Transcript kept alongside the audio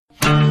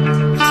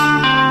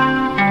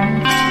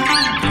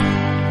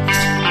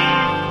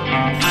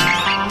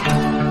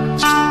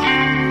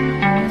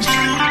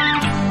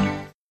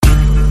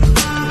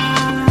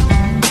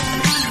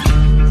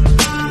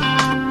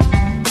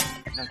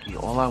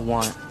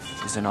want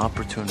is an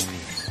opportunity.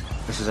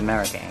 This is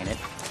America, ain't it?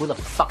 Who the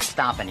fuck's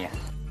stopping you?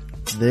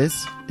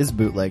 This is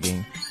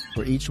Bootlegging,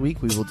 where each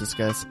week we will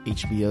discuss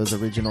HBO's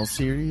original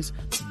series,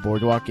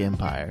 Boardwalk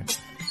Empire.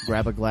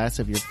 Grab a glass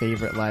of your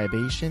favorite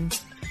libation,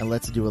 and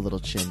let's do a little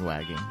chin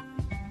wagging.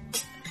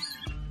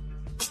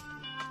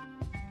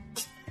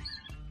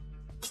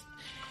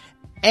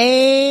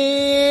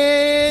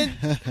 And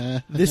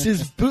this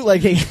is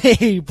Bootlegging,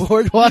 a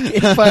Boardwalk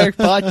Empire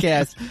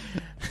podcast.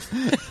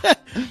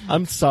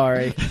 I'm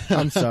sorry.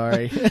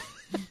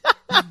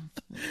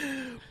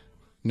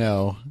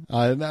 No,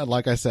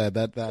 like I said,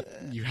 that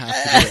you have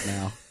to do it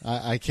now.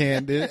 I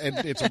can't.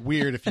 It's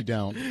weird if you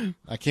don't.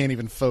 I can't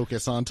even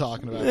focus on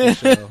talking about the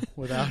show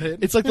without it.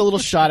 It's like the little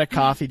shot of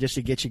coffee just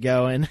to get you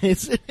going.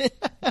 It's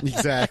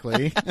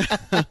Exactly.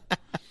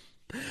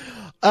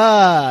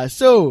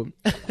 So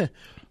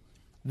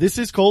this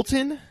is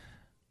Colton.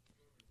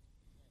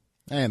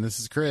 And this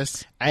is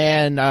Chris.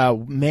 And,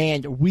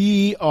 man,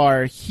 we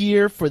are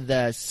here for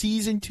the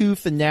season 2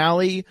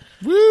 finale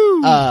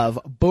of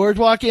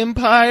Boardwalk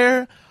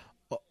Empire.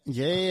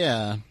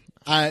 Yeah.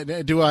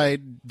 Do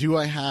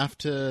I have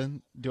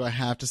to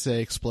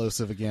say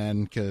explosive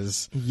again?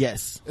 'Cause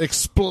yes,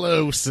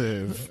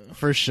 explosive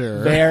for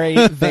sure.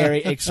 Very,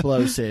 very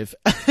explosive.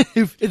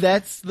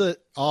 That's the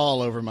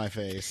all over my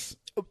face.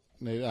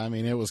 I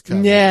mean, it was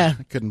covered. Yeah.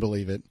 I couldn't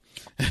believe it.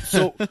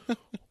 So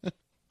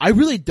I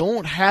really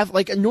don't have,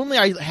 like, normally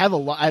I have a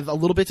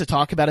little bit to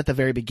talk about at the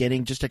very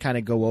beginning just to kind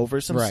of go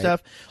over some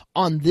stuff.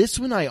 On this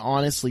one, I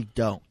honestly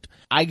don't.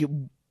 I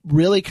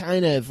really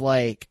kind of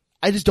like,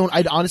 I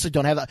honestly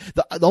don't have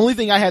the only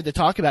thing I have to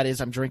talk about is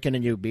I'm drinking a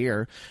new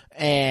beer,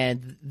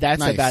 and that's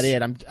nice. about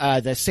it. I'm,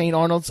 the St.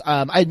 Arnold's,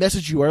 I had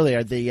messaged you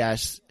earlier, the,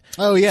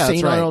 oh yeah,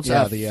 St. that's right. Arnold's,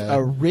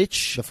 Yeah,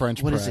 rich, the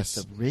French what press. is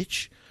it?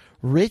 The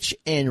rich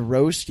and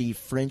roasty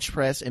French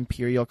press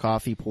Imperial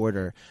Coffee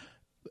Porter.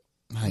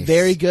 Nice.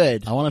 Very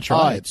good. I want to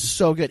try it. It's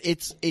so good.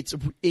 It's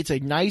a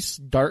nice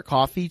dark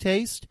coffee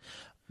taste,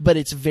 but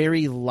it's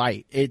very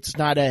light. It's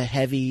not a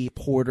heavy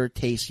porter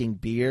tasting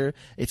beer.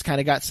 It's kind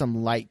of got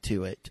some light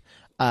to it.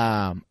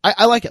 I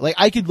like it. Like,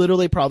 I could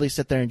literally probably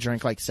sit there and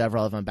drink like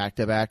several of them back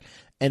to back,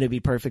 and it'd be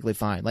perfectly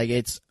fine. Like,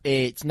 it's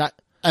not.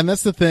 And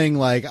that's the thing.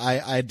 Like,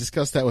 I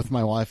discussed that with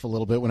my wife a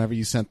little bit whenever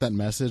you sent that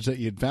message that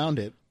you'd found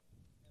it,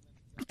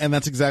 and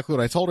that's exactly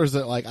what I told her. Is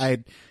that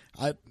like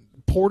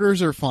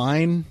porters are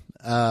fine.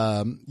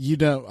 You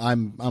don't.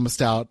 I'm a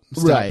stout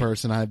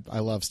person. I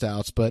love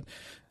stouts, but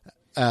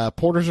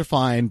porters are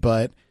fine.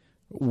 But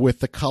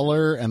with the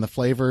color and the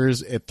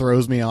flavors, it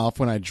throws me off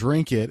when I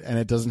drink it, and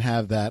it doesn't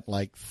have that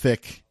like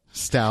thick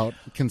stout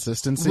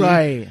consistency.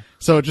 Right.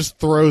 So it just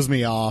throws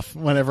me off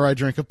whenever I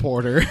drink a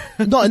porter.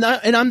 No,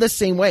 and I'm the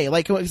same way.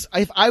 Like,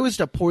 if I was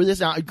to pour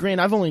this out,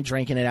 granted, I've only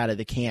drinking it out of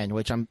the can,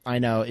 which I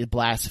know is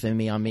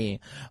blasphemy on me.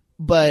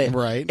 But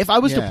if I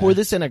was to pour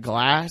this in a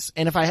glass,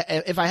 and if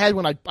I had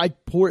one,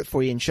 I'd pour it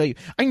for you and show you.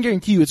 I can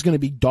guarantee you it's going to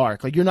be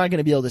dark. Like, you're not going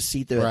to be able to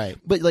see through it.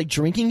 But like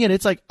drinking it,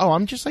 it's like, oh,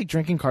 I'm just like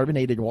drinking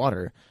carbonated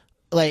water.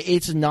 Like,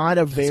 it's not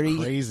a very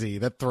crazy.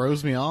 That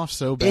throws me off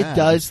so bad. It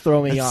does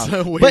throw me off.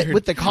 So weird. But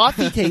with the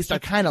coffee taste, I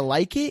kind of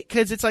like it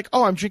because it's like,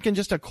 oh, I'm drinking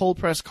just a cold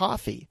pressed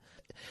coffee.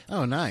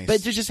 Oh, nice.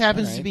 But it just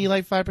happens to be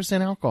like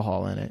 5%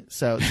 alcohol in it.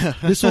 So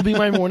this will be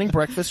my morning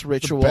breakfast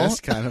ritual. The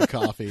best kind of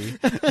coffee.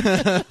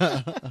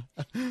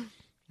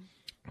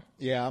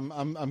 Yeah,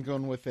 I'm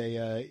going with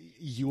a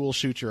you will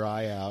shoot your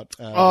eye out.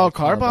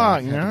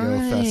 Carbach,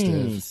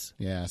 nice.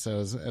 Yeah,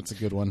 so that's a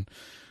good one.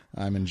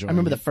 I'm enjoying. I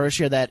remember the first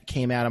year that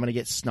came out. I'm going to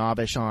get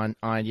snobbish on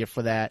you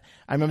for that.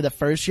 I remember the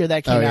first year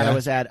that came out. I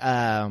was at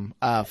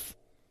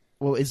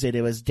what is it?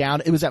 It was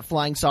at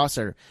Flying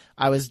Saucer.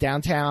 I was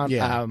downtown.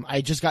 Yeah. I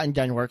had just gotten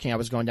done working. I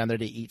was going down there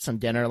to eat some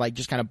dinner. Like,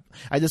 just kind of,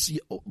 I had this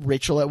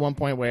ritual at one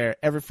point where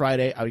every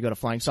Friday I would go to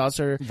Flying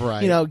Saucer,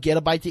 get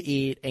a bite to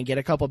eat and get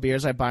a couple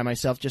beers I buy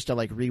myself just to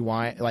like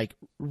rewind, like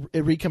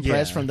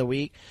recompress from the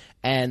week.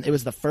 And it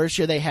was the first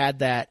year they had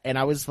that. And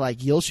I was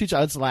like, you'll shoot. I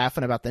was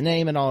laughing about the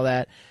name and all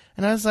that.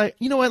 And I was like,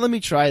 you know what? Let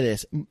me try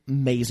this.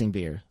 Amazing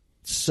beer.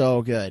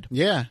 So good.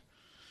 Yeah.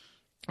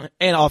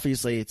 And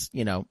obviously it's,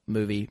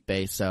 movie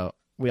based, so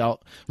we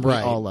all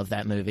all love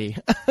that movie.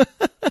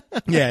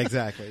 Yeah,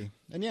 exactly.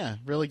 And yeah,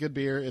 really good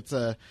beer. It's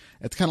kind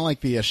of like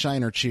the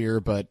Shiner Cheer,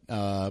 but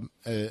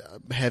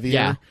heavier.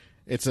 Yeah.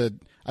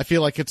 I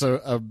feel like it's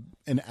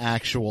an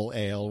actual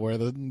ale where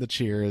the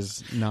Cheer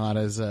is not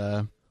as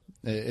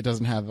it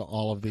doesn't have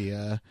all of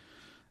the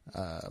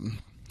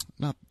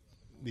not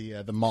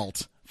the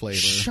malt flavor.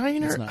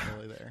 Shiner, it's not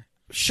really there.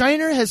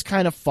 Shiner has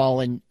kind of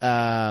fallen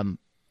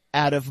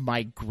out of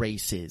my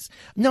graces.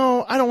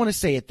 No, I don't want to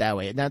say it that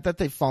way. Not that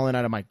they've fallen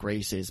out of my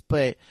graces,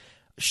 but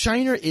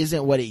Shiner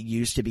isn't what it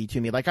used to be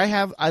to me. Like,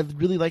 I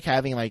really like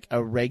having like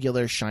a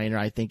regular Shiner.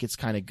 I think it's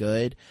kind of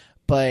good,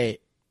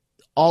 but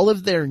all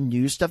of their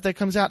new stuff that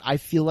comes out, I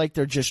feel like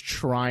they're just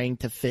trying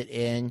to fit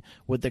in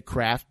with the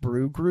craft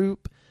brew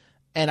group.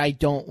 And I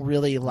don't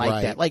really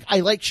like that. Like, I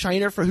like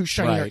Shiner for who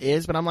Shiner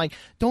is, but I'm like,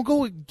 don't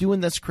go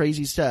doing this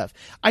crazy stuff.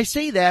 I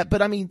say that,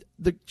 but I mean,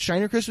 the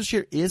Shiner Christmas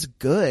Cheer is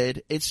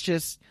good. It's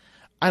just,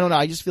 I don't know.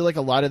 I just feel like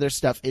a lot of their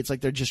stuff, it's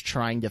like they're just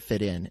trying to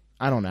fit in.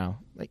 I don't know.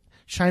 Like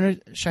Shiner's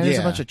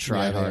a bunch of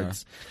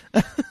tryhards.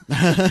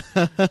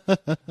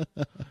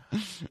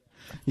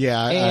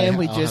 Yeah, and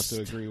we I'll just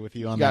have to agree with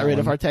you on got that rid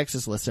of one. our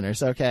Texas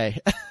listeners. Okay.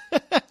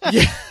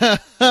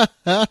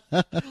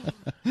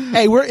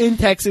 Hey, we're in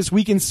Texas.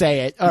 We can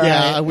say it. All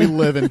right. we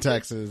live in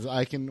Texas.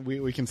 We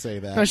can say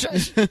No,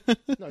 that.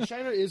 no,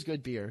 Shiner is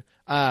good beer.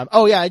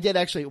 Oh yeah,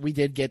 we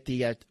did get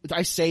the,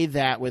 I say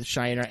that with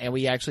Shiner, and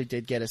we actually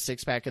did get a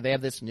 6-pack. They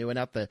have this new one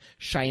out, the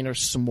Shiner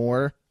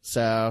S'more.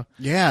 So.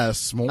 Yeah,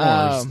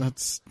 s'mores.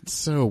 That's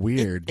so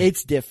weird.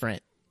 It's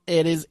different.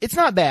 It's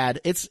not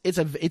bad. It's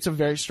a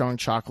very strong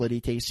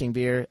chocolatey tasting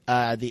beer.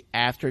 The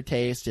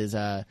aftertaste is,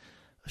 it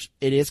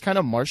is kind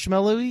of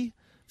marshmallowy.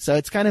 So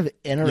it's kind of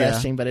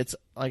interesting, but it's,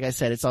 like I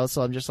said, it's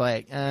also, I'm just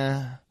like,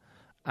 I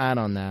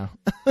don't know.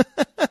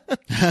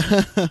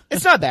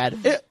 It's not bad.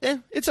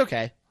 It's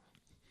okay.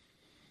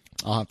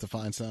 I'll have to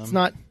find some.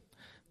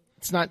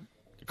 It's not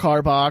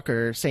Karbach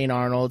or St.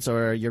 Arnold's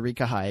or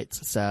Eureka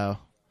Heights. So,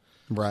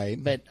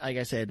 right. but like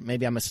I said,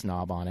 maybe I'm a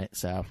snob on it.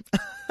 So,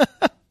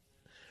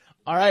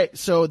 all right.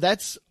 So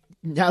that's,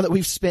 now that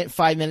we've spent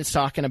 5 minutes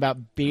talking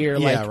about beer,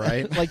 Yeah, like,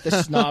 right. like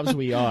the snobs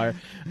we are.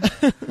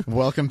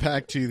 Welcome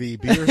back to the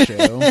beer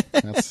show.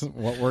 That's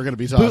what we're going to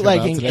be talking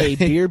Bootlegging, about today.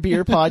 a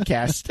beer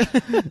podcast.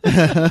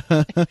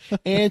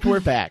 And we're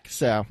back.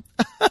 So,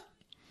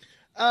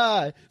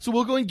 so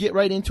we'll go and get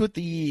right into it.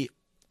 The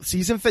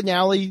season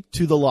finale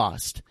to The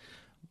Lost.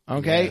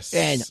 Okay. Yes.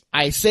 And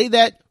I say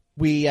that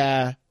we,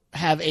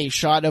 have a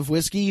shot of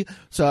whiskey.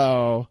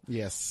 So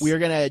Yes. we're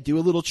going to do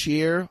a little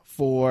cheer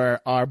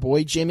for our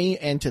boy Jimmy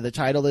and to the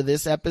title of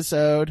this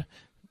episode.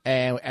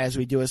 And as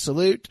we do a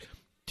salute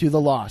to The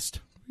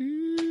Lost.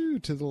 Woo,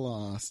 to the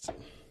Lost.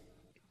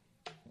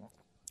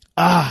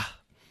 Ah,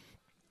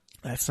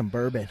 that's some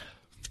bourbon.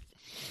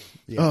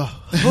 Yeah.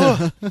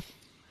 Oh.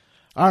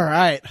 All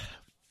right.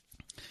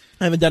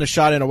 I haven't done a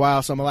shot in a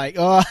while, so I'm like,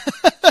 oh,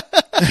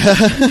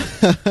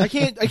 I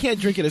can't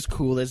drink it as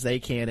cool as they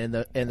can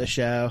in the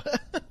show.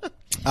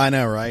 I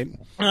know, right?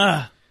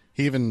 Ah.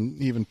 He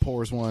even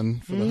pours one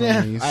for the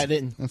Yeah, homies. I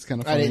didn't. That's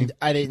kind of funny.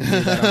 I didn't do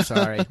that. I'm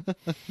sorry.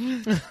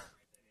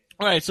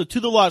 All right, so to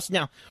the Lost.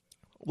 Now,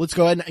 let's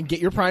go ahead and get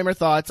your primer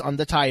thoughts on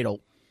the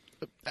title.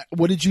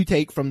 What did you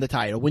take from the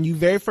title? When you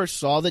very first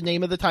saw the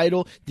name of the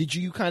title, did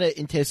you kind of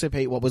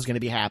anticipate what was going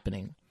to be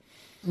happening?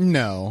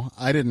 No,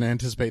 I didn't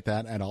anticipate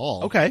that at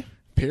all. Okay.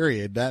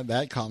 Period.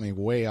 That caught me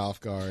way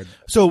off guard.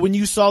 So when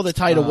you saw the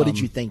title, what did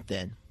you think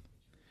then?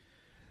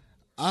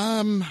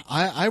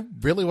 I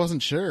really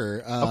wasn't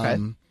sure. Okay.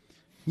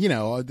 You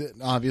know,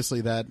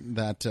 obviously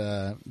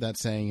that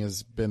saying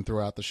has been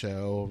throughout the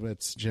show.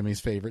 It's Jimmy's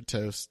favorite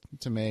toast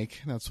to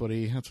make. That's what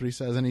he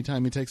says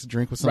anytime he takes a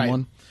drink with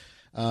someone.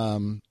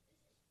 Right.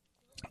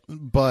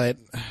 But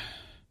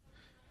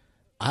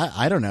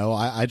I don't know.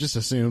 I just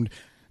assumed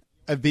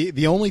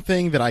the only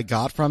thing that I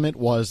got from it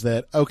was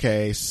that,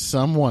 okay,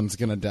 someone's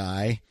gonna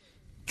die.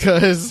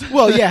 'Cause,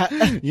 Well, yeah.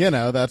 you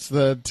know, that's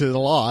to the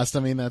Lost. I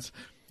mean, that's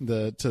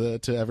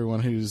to everyone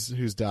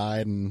who's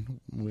died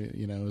and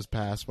has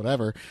passed,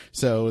 whatever.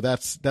 So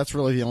that's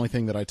really the only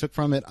thing that I took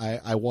from it.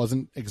 I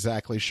wasn't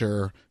exactly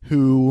sure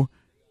who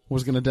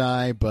was going to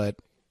die, but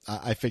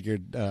I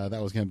figured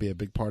that was going to be a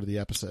big part of the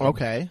episode.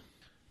 Okay.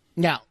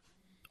 Now,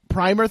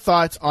 primer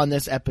thoughts on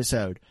this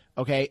episode.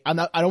 Okay, I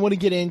don't want to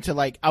get into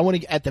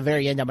at the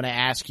very end, I'm going to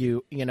ask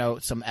you,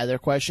 some other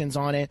questions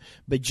on it,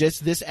 but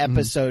just this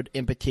episode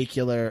in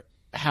particular,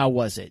 how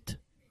was it?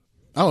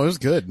 Oh, it was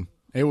good.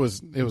 It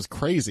was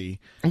crazy.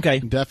 Okay.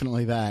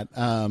 Definitely that.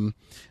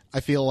 I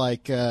feel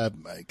like,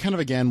 kind of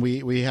again,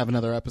 we have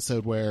another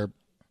episode where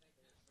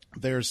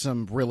there's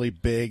some really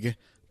big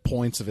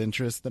points of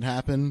interest that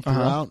happen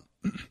throughout,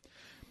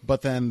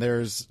 but then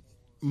there's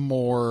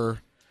more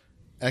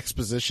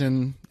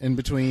exposition in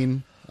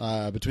between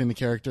the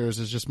characters.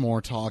 Is just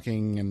more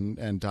talking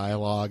and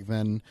dialogue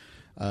than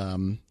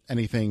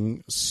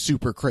anything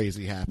super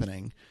crazy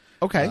happening.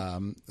 Okay.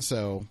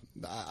 So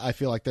I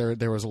feel like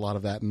there was a lot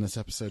of that in this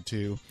episode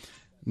too.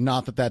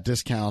 Not that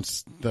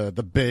discounts the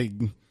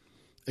big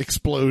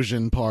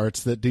explosion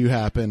parts that do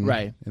happen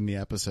in the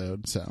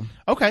episode. So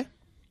okay.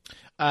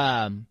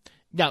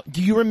 Now,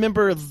 do you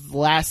remember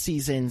last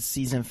season's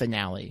season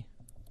finale?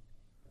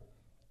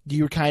 Do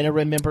you kind of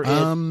remember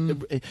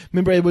it?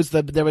 Remember there was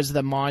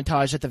the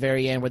montage at the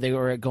very end where they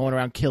were going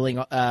around killing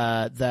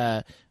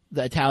the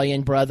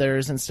Italian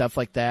brothers and stuff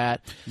like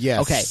that.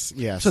 Yes. Okay.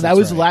 Yes. So that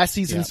was right. last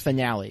season's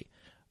finale.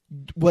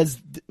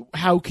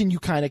 How can you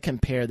kind of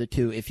compare the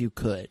two if you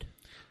could?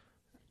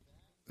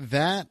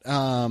 That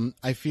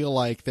I feel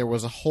like there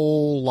was a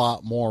whole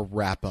lot more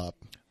wrap up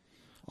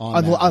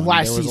on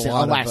last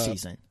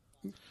season.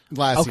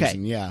 Last Okay.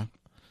 season, yeah.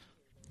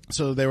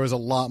 So there was a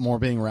lot more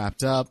being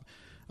wrapped up.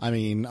 I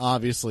mean,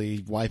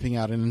 obviously, wiping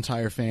out an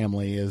entire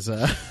family is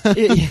that's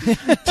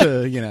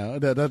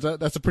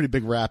a pretty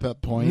big wrap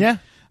up point. Yeah.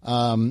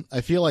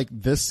 I feel like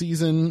this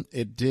season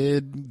it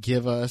did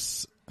give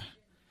us.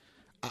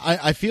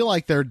 I feel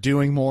like they're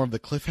doing more of the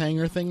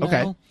cliffhanger thing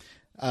now.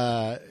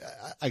 I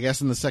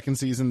guess in the second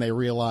season they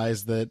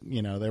realized that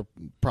they're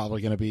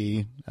probably going to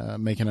be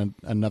making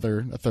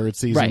a third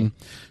season, Right.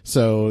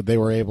 so they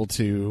were able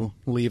to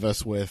leave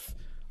us with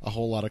a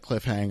whole lot of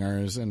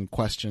cliffhangers and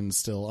questions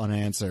still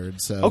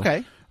unanswered. So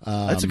Okay.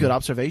 That's a good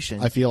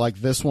observation. I feel like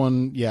this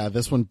one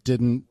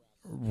didn't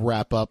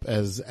wrap up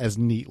as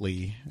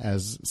neatly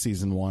as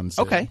season 1 did.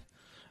 Okay.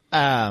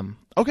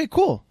 Okay,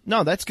 cool.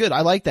 No, that's good.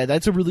 I like that.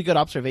 That's a really good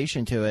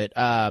observation to it.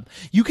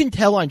 You can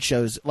tell on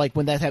shows like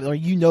when that happens,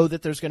 or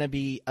that there's going to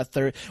be a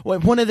third.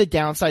 One of the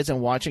downsides in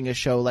watching a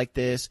show like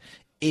this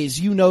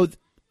is,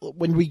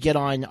 when we get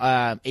on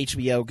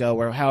HBO Go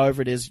or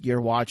however it is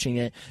you're watching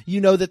it,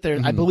 that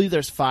there. I believe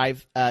there's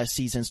 5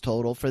 seasons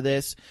total for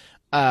this.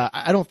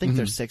 I don't think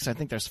there's 6. I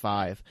think there's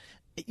 5.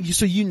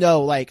 So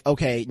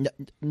okay,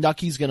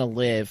 Nucky's gonna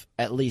live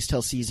at least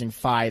till season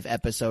 5,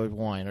 episode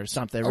 1 or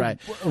something, right?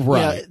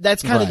 Right.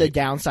 That's kind of the Right.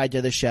 downside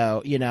to the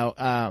show,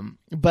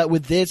 But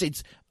with this,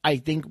 I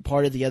think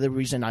part of the other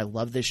reason I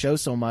love this show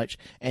so much,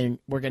 and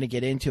we're gonna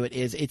get into it,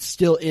 is it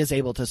still is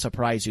able to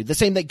surprise you. The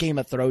same that Game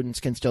of Thrones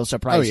can still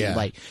surprise you,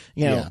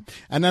 Yeah.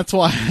 And that's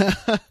why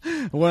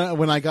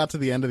when I got to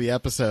the end of the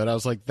episode, I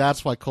was like,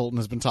 that's why Colton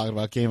has been talking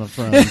about Game of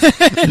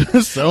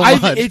Thrones so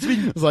much.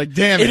 It's like,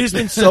 damn it. It has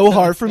been so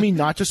hard for me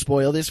not to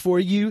spoil this for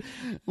you.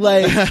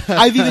 Like,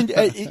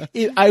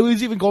 I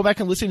was even going back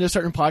and listening to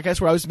certain podcasts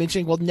where I was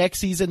mentioning, well, next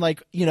season,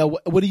 what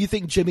do you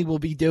think Jimmy will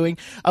be doing?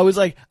 I was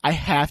like, I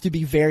have to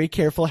be very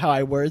careful how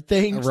I word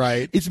things.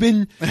 Right. It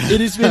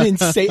has been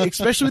insane,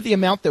 especially with the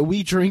amount that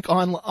we drink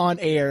on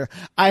air.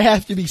 I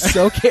have to be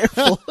so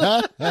careful.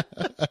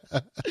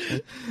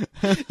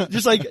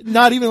 Just like,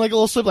 not even like a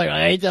little slip, like,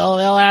 I tell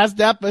the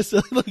last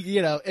episode,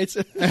 it's,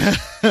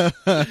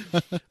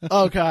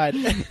 oh God.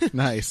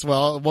 Nice.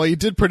 Well, you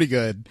did pretty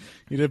good.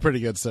 You did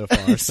pretty good so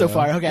far. So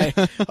far, okay.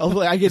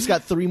 Hopefully, I just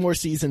got 3 more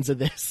seasons of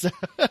this.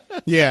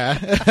 Yeah.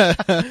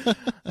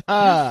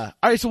 All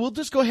right, so we'll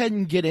just go ahead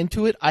and get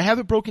into it. I have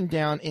it broken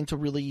down into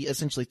really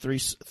essentially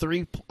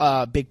three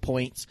big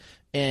points,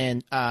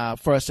 and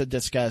for us to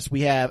discuss.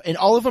 We have, and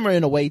all of them are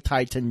in a way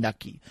tied to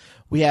Nucky.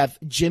 We have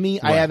Jimmy.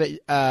 Right. I have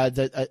it.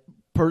 The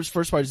first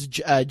part is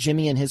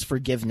Jimmy and his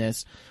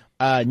forgiveness,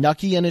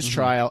 Nucky and his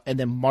trial, and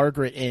then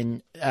Margaret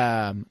and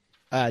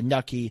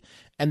Nucky.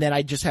 And then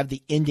I just have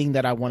the ending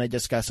that I want to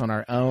discuss on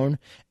our own,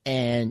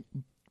 and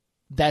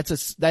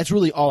that's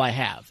really all I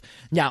have.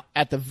 Now,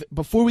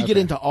 before we get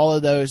into all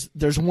of those,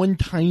 there's one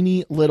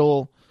tiny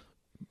little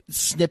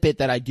snippet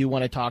that I do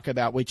want to talk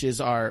about, which is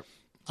arguably,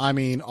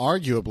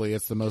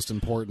 it's the most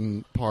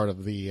important part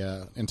of the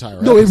entire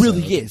episode. No, it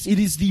really is. It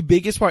is the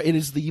biggest part. It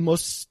is the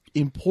most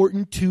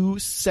important 2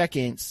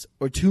 seconds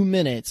or 2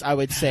 minutes, I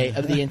would say,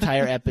 of the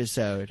entire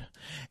episode.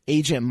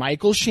 Agent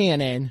Michael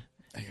Shannon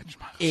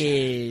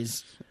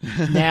is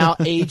now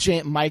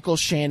Agent Michael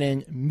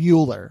Shannon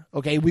Mueller.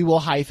 Okay, we will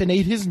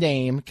hyphenate his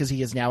name because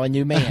he is now a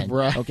new man.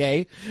 Right.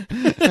 Okay.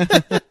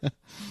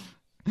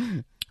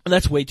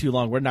 That's way too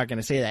long. We're not going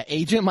to say that.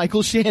 Agent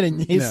Michael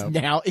Shannon is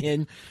now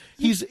in.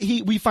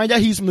 We find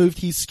out he's moved.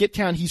 He's skipped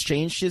town. He's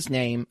changed his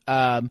name.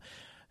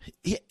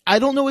 I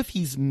don't know if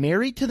he's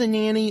married to the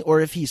nanny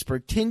or if he's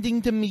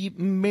pretending to be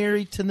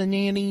married to the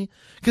nanny.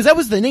 Because that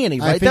was the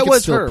nanny, right? I think that was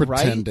it's still her,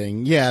 pretending.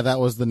 Right? Yeah, that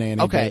was the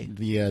nanny. Okay.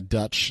 The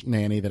Dutch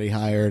nanny that he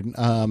hired.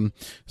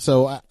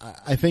 So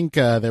I think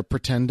they're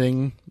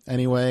pretending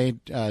anyway,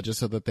 just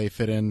so that they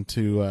fit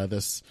into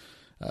this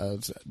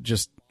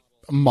just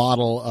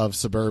model of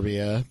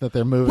suburbia that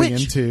they're moving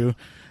into.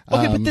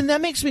 Okay, but then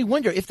that makes me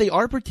wonder, if they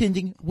are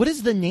pretending, what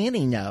does the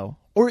nanny know?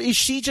 Or is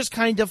she just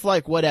kind of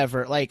like,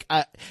 whatever, like,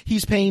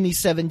 he's paying me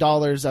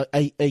 $7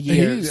 a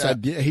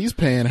year. He's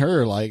paying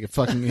her like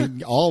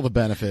fucking all the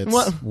benefits.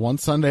 One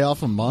Sunday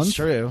off a month? It's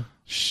true.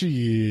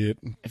 Shit.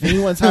 If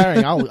anyone's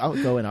hiring, I'll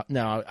go in.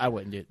 No, I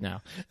wouldn't do it. No.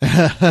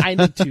 I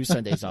need 2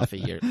 Sundays off a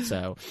year,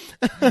 so.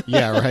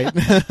 Yeah, right.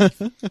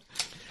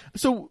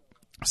 So,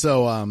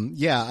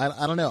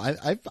 I don't know.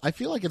 I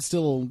feel like it's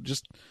still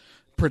just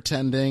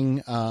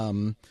pretending.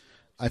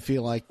 I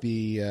feel like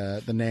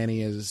the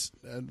nanny is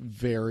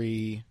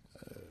very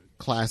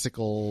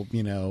classical,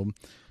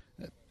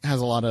 has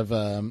a lot of what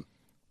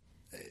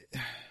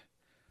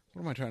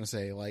am I trying to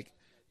say? Like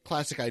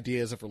classic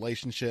ideas of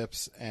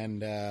relationships,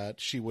 and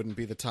she wouldn't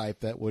be the type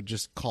that would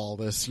just call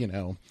this,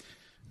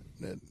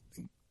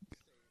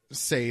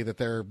 say that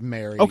they're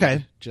married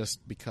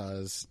just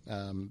because.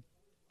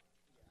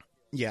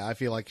 Yeah, I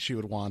feel like she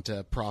would want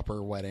a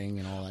proper wedding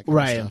and all that kind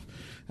of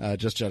stuff,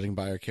 just judging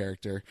by her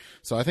character.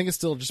 So I think it's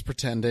still just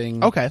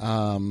pretending. Okay.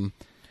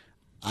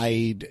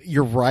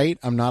 You're right.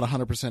 I'm not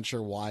 100%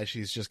 sure why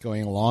she's just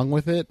going along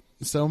with it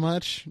so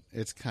much.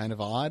 It's kind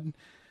of odd.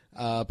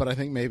 But I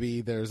think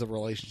maybe there's a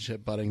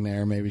relationship budding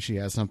there. Maybe she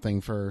has something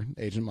for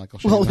Agent Michael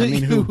Shannon. Well, I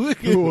mean, who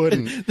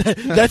wouldn't?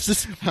 That's the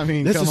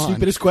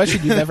stupidest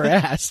question you've ever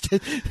asked.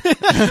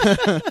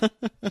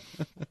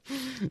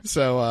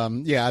 So,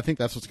 I think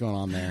that's what's going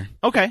on there.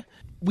 Okay.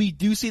 We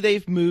do see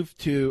they've moved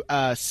to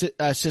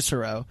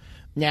Cicero,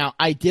 Now,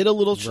 I did a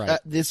little, Right.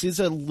 this is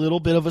a little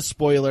bit of a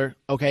spoiler,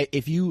 okay?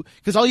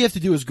 Because all you have to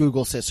do is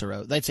Google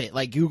Cicero. That's it.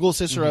 Like, Google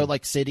Cicero,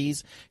 like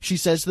cities. She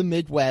says the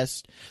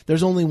Midwest.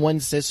 There's only one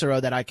Cicero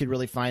that I could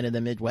really find in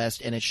the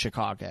Midwest, and it's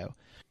Chicago.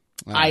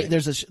 Right. There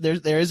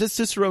is a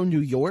Cicero,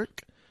 New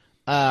York.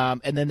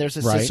 And then there's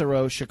a Right.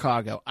 Cicero,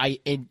 Chicago.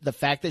 And the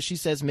fact that she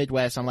says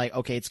Midwest, I'm like,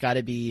 okay, it's got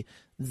to be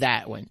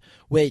that one,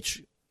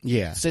 which,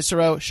 Yeah.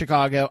 Cicero,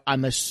 Chicago.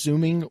 I'm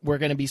assuming we're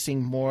going to be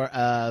seeing more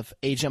of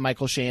Agent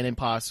Michael Shannon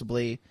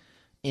possibly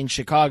in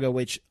Chicago,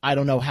 which I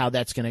don't know how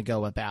that's going to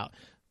go about.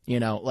 You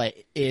know,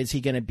 like, is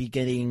he going to be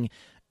getting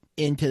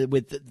into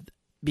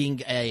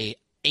being a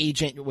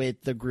agent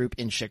with the group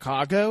in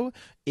Chicago?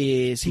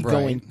 Is he Right.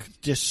 going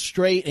just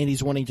straight and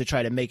he's wanting to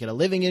try to make it a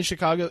living in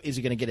Chicago? Is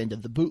he going to get into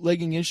the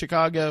bootlegging in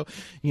Chicago?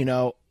 You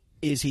know,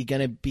 is he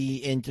going to be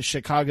into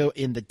Chicago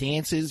in the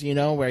dances, you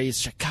know, where he's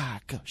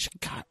Chicago?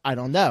 I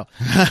don't know.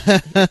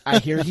 I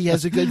hear he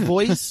has a good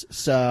voice,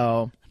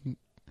 so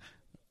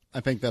I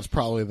think that's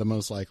probably the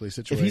most likely if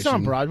situation. he's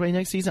on Broadway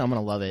next season, I'm going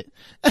to love it.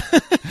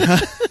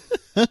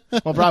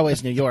 Well,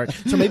 Broadway's New York,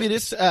 so maybe it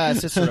is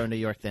Cicero, New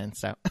York then,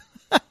 so.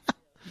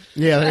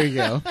 Yeah, there you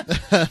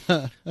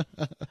go.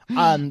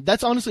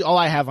 That's honestly all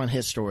I have on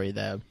his story,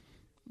 though.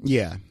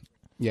 Yeah.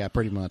 Yeah,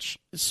 pretty much.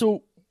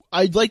 So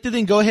I'd like to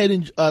then go ahead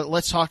and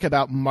let's talk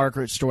about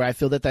Margaret's story. I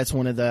feel that that's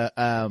one of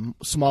the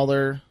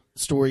smaller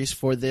stories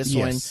for this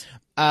Yes.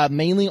 one.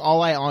 Mainly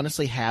all I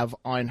honestly have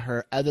on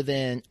her, other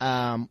than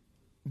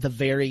the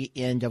very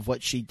end of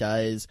what she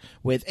does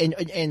with, and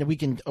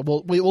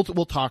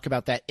we'll talk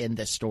about that in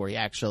this story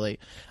actually.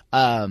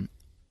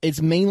 It's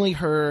mainly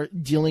her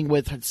dealing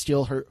with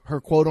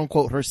her quote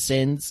unquote her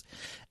sins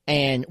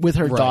and with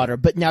her Right. daughter,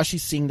 but now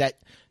she's seeing that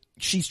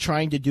she's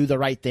trying to do the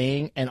right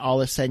thing, and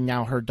all of a sudden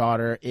now her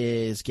daughter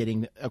is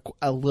getting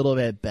a little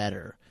bit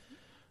better.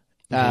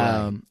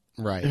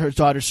 Right. Her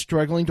daughter's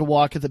struggling to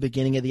walk at the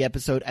beginning of the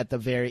episode. At the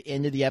very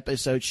end of the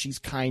episode, she's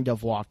kind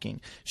of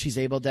walking. She's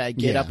able to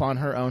get Yeah. up on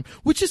her own,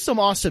 which is some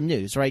awesome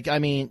news, right? I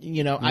mean,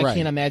 you know, I Right.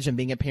 can't imagine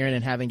being a parent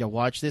and having to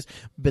watch this,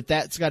 but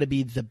that's got to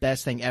be the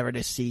best thing ever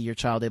to see your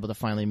child able to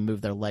finally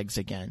move their legs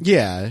again.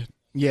 Yeah.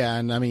 Yeah.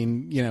 And I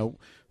mean, you know,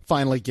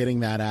 finally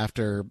getting that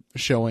after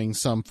showing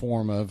some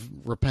form of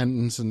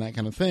repentance and that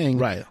kind of thing.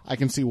 Right. I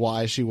can see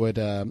why she would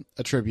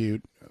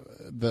attribute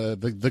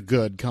the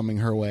good coming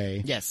her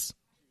way Yes.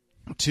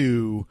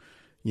 to,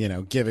 you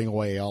know, giving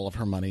away all of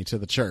her money to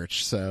the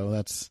church.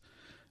 So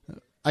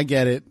I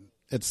get it.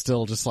 It's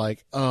still just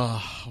like,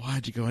 oh,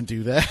 why'd you go and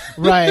do that?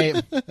 Right.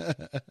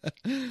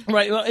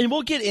 Right. Well, and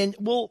we'll get in.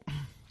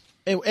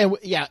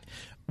 Yeah,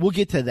 we'll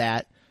get to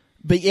that.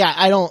 But yeah,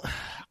 I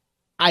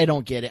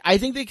don't get it. I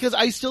think because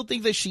I still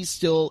think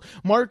that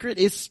Margaret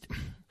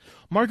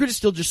is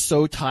still just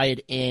so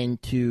tied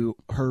into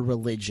her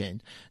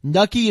religion.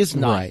 Nucky is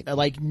not. Right.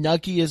 Like,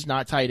 Nucky is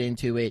not tied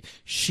into it.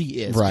 She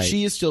is. Right.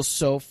 She is still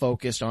so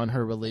focused on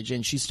her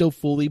religion. She still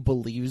fully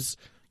believes,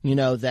 you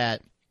know,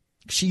 that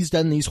she's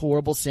done these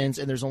horrible sins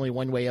and there's only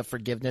one way of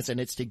forgiveness, and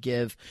it's to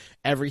give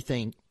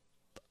everything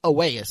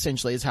away,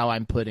 essentially, is how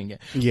I'm putting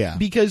it. Yeah.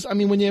 Because, I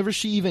mean, whenever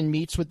she even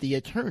meets with the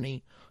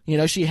attorney, you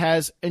know, she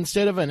has,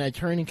 instead of an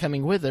attorney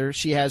coming with her,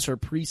 she has her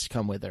priest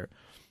come with her.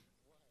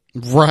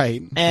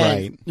 Right.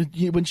 And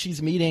Right. when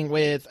she's meeting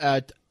with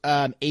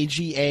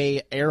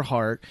AGA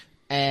Earhart,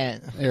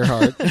 and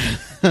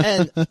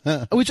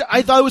which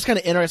I thought was kind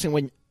of interesting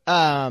when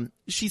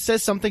she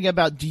says something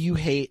about, do you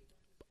hate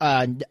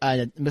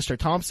Mr.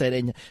 Thompson?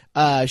 And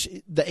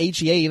the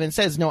AGA even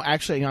says, no,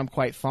 actually, I'm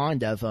quite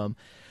fond of him.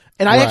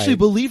 And I actually Right.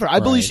 believe her. I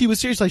believe Right. she was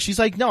serious. Like, she's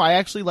like, no, I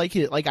actually like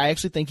it. Like, I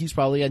actually think he's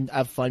probably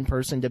a fun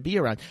person to be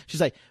around.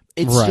 She's like,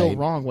 it's still Right.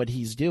 wrong what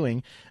he's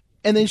doing.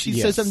 And then she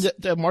says Yes. something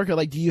to Margaret,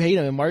 like, do you hate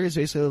him? And Margaret's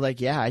basically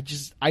like, yeah,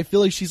 I feel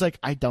like she's like,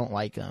 I don't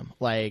like him.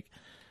 Like,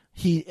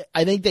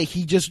 I think that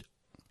he just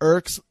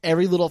irks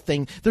every little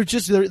thing.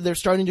 They're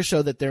starting to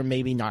show that they're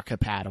maybe not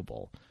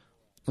compatible.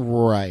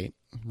 Right.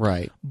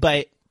 Right.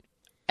 But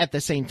at the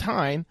same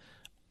time,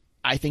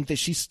 I think that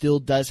she still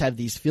does have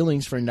these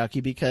feelings for Nucky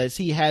because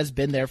he has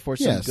been there for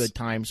some Yes. good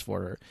times for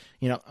her.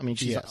 You know, I mean,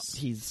 Yes.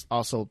 he's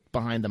also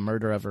behind the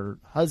murder of her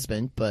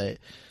husband, but,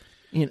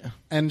 you know.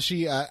 And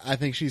I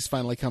think she's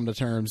finally come to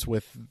terms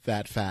with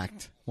that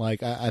fact.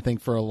 Like, I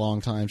think for a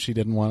long time she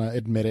didn't want to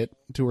admit it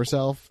to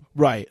herself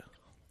Right.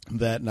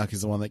 that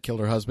Nucky's the one that killed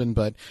her husband,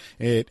 but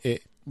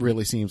it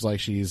really seems like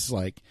she's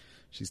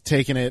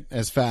taken it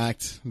as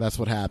fact. That's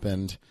what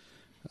happened.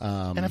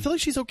 And I feel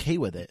like she's okay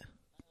with it.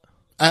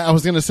 I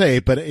was going to say,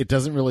 but it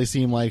doesn't really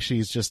seem like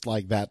she's just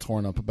like that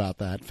torn up about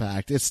that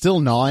fact. It's still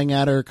gnawing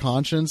at her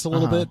conscience a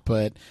little bit,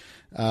 but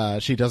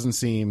she doesn't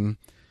seem,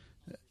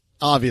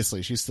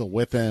 obviously she's still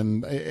with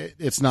him.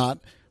 It's not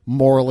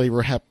morally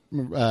what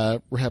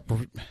am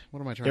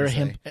I trying to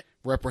say?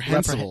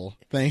 Reprehensible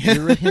thing.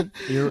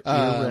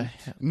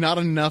 Not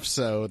enough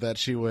so that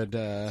she would,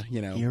 go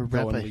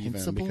and leave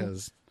him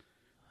because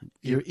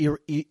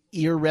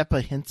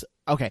Irreprehensible.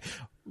 Okay.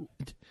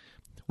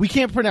 we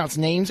can't pronounce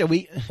names,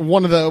 and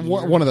one of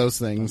those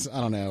things.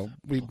 I don't know.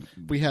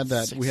 We had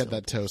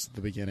that toast at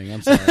the beginning.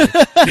 I'm sorry.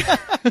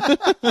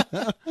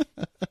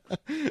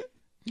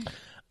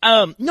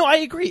 No, I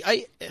agree.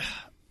 I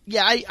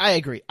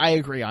agree. I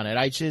agree on it.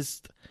 I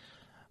just,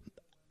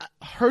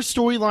 her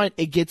storyline,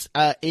 it's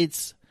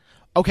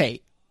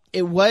okay.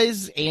 It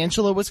was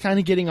Angela was kind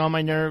of getting on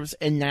my nerves,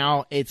 and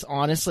now it's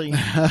honestly,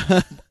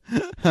 I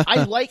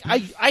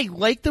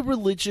like the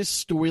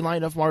religious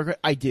storyline of Margaret.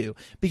 I do,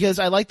 because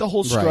I like the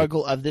whole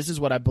struggle of this is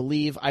what I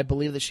believe. I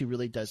believe that she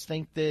really does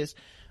think this.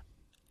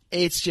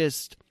 It's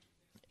just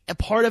a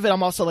part of it.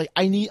 I'm also like,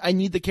 I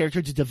need the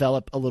character to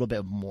develop a little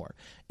bit more.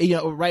 You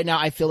know, right now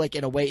I feel like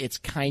in a way it's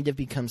kind of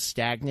become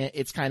stagnant.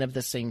 It's kind of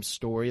the same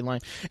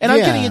storyline. And I'm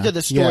getting into the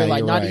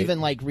storyline, not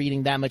even like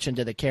reading that much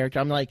into the character.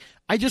 I'm like,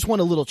 I just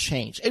want a little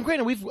change. And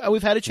granted,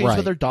 we've had a change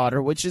with her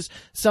daughter, which is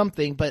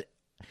something, but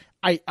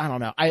I don't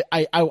know.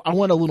 I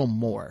want a little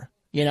more,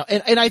 you know,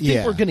 and I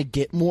think we're going to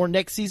get more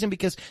next season,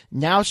 because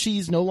now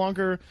she's no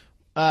longer,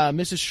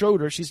 Mrs.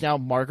 Schroeder. She's now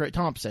Margaret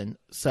Thompson.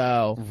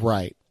 So.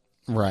 Right.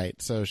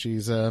 So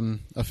she's,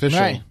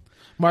 official. Right.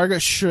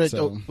 Margaret should,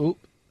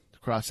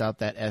 cross out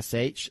that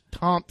SH.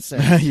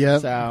 Thompson.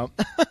 Yep. So.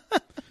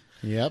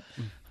 Yep.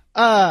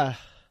 Then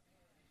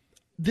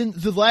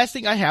the last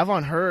thing I have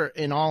on her,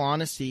 in all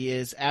honesty,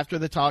 is after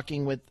the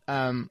talking with,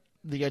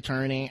 the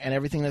attorney and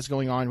everything that's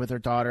going on with her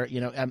daughter, you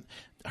know,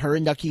 her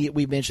and Nucky,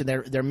 we mentioned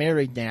they're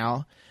married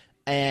now,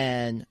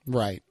 and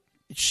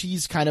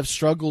she's kind of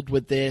struggled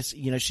with this.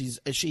 You know,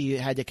 she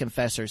had to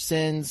confess her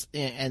sins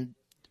and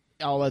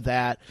all of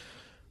that.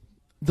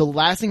 The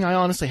last thing I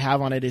honestly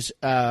have on it is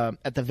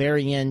at the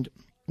very end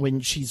when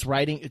she's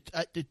writing.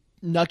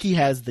 Nucky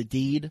has the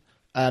deed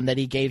that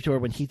he gave to her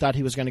when he thought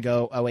he was going to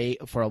go away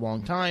for a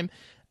long time,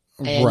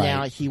 and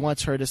now he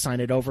wants her to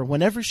sign it over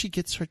whenever she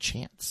gets her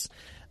chance.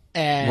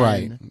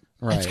 And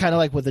it's kind of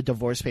like with the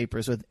divorce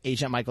papers with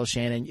Agent Michael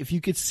Shannon. If you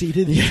could see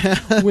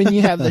it when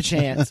you have the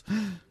chance.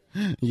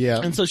 Yeah.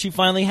 And so she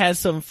finally has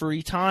some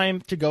free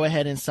time to go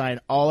ahead and sign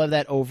all of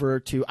that over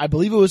to, I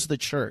believe it was the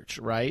church,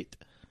 right?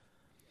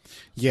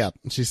 Yeah.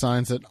 She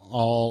signs it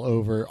all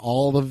over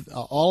all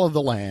of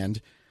the land,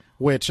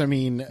 which, I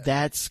mean,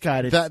 that's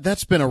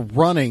been a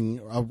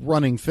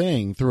running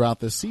thing throughout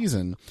this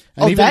season.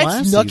 And even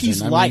that's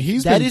Nucky's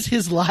life. That is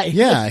his life.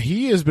 Yeah,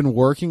 he has been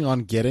working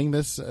on getting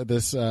this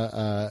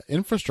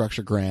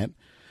infrastructure grant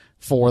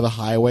for the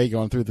highway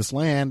going through this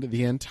land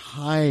the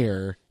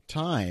entire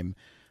time.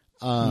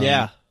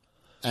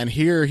 And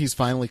here he's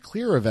finally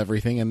clear of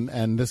everything,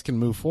 and this can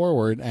move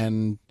forward.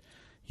 And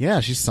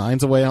yeah, she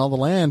signs away all the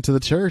land to the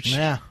church.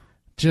 Yeah,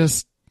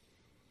 just.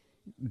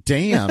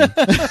 Damn.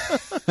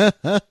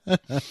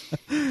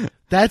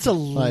 That's a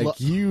like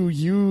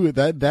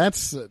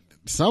that's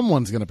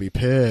someone's gonna be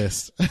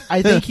pissed.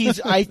 I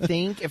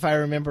think if I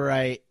remember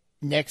right,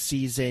 next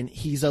season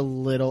he's a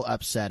little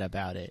upset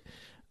about it.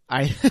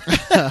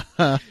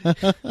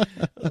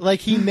 Like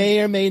he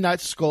may or may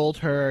not scold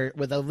her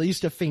with at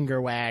least a finger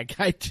wag.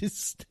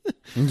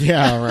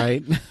 Yeah,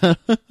 right.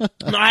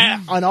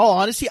 On all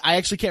honesty, I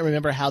actually can't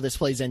remember how this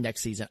plays in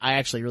next season.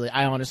 I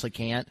honestly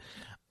can't.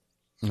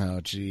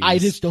 Oh, geez. I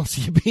just don't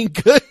see it being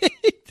good.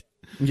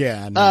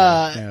 Yeah,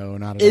 no,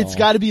 not at all.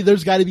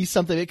 There's gotta be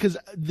something, because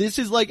this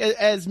is like,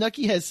 as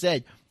Nucky has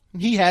said,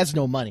 he has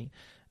no money.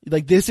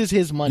 Like, this is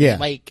his money. Yeah.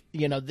 Like,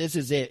 you know, this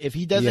is it. If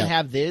he doesn't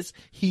have this,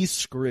 he's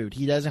screwed.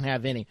 He doesn't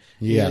have any.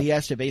 Yeah. You know, he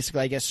has to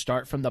basically, I guess,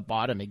 start from the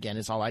bottom again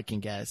is all I can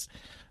guess.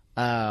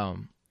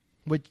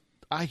 Which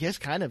I guess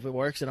kind of it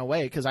works in a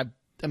way, because I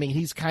mean,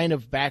 he's kind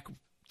of back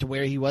to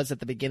where he was at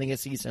the beginning of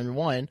season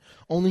 1,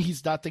 only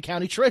he's not the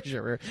county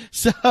treasurer.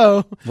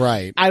 So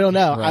right. I don't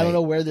know. Right. I don't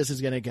know where this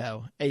is going to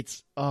go.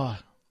 It's I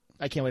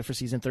can't wait for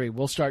season 3.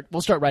 We'll start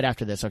right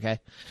after this. Okay.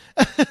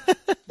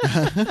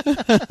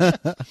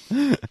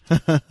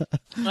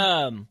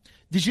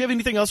 Did you have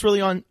anything else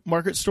really on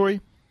Margaret's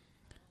story?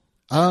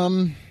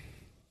 Not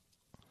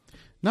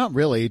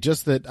really.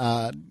 Just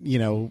that,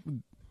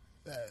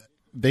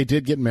 they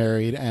did get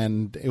married,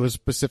 and it was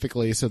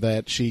specifically so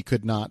that she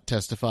could not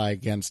testify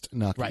against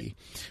Nucky. Right.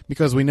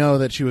 Because we know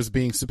that she was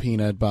being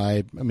subpoenaed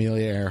by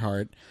Amelia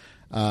Earhart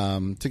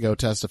to go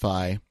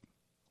testify.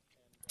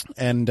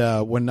 And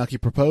when Nucky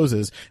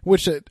proposes,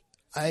 which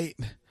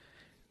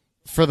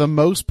for the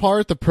most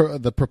part,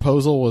 the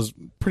proposal was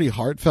pretty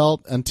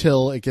heartfelt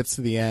until it gets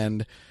to the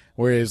end,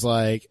 where he's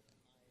like,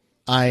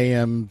 I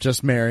am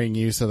just marrying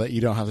you so that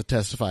you don't have to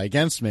testify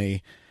against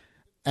me.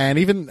 And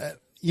even...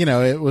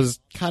 it was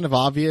kind of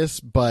obvious,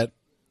 but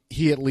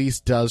he at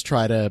least does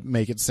try to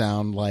make it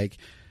sound like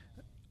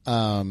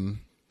that's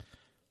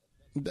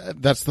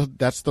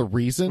the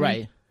reason.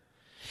 Right.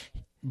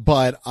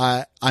 But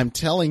I'm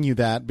telling you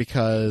that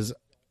because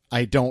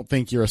I don't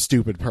think you're a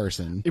stupid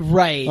person.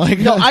 Right. Like,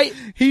 no,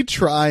 he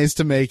tries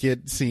to make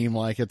it seem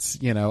like it's,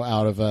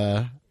 out of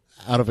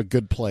a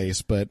good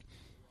place, but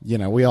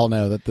we all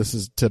know that this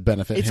is to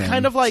benefit It's him.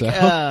 kind of like,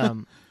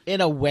 so. in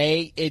a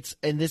way,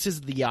 and this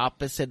is the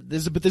opposite.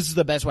 But this is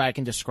the best way I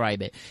can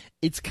describe it.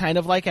 It's kind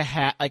of like a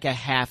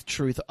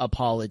half-truth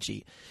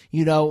apology.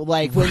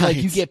 Like when like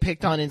you Right. get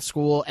picked on in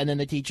school, and then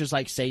the teacher's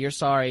like, "Say you're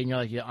sorry," and you're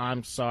like, "Yeah,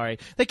 I'm sorry."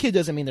 The kid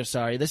doesn't mean they're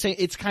sorry.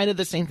 It's kind of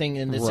the same thing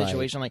in this Right.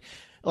 situation.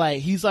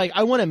 Like he's like,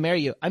 "I want to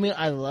marry you. I mean,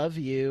 I love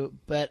you,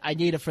 but I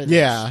need it for this."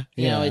 Yeah,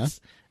 You know,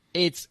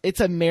 it's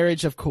a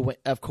marriage of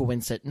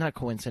coincidence, not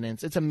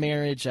coincidence. It's a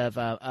marriage of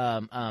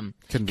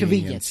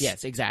convenience.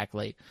 Yes,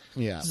 exactly.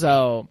 Yeah.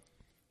 So,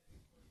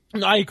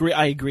 no, I agree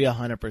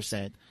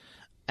 100%.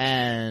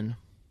 And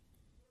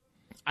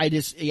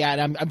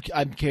and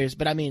I'm curious,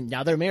 but I mean,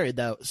 now they're married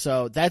though,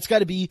 so that's got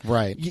to be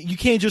Right. You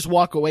can't just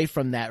walk away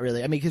from that,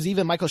 really. I mean, because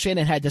even Michael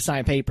Shannon had to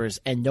sign papers,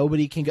 and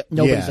nobody's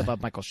Yeah.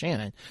 above Michael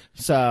Shannon,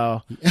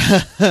 so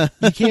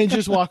you can't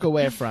just walk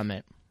away from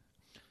it.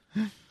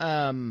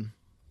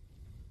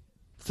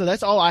 So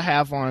that's all I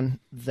have on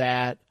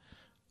that.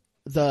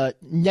 The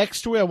next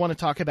story I want to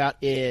talk about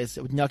is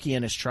Nucky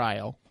and his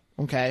trial.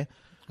 Okay.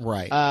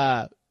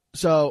 Right.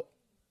 So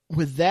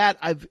with that,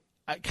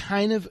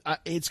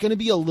 it's going to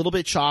be a little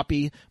bit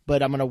choppy,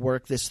 but I'm going to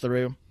work this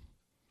through.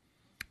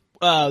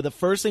 The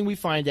first thing we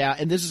find out,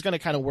 and this is going to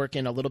kind of work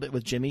in a little bit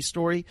with Jimmy's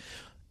story,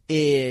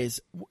 is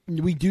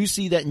we do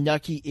see that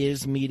Nucky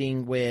is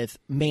meeting with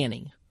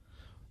Manny.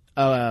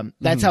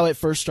 That's how it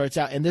first starts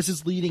out, and this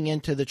is leading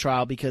into the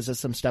trial because of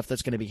some stuff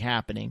that's going to be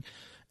happening.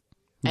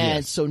 And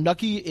Yes. so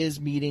Nucky is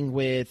meeting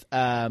with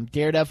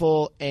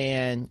Daredevil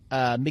and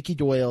Mickey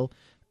Doyle,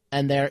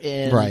 and they're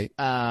in, Right.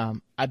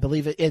 I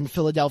believe, in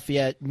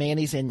Philadelphia.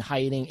 Manny's in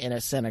hiding in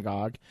a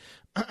synagogue,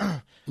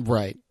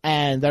 Right.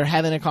 and they're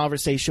having a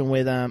conversation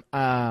with him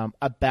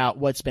about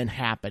what's been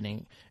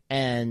happening.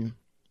 And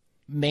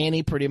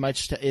Manny pretty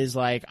much is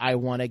like, I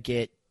want to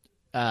get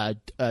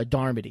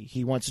Darmody.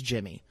 He wants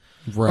Jimmy.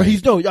 Right.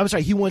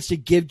 He wants to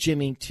give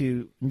Jimmy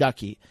to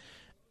Nucky.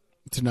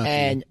 To Nucky.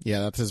 and-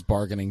 yeah, that's his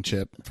bargaining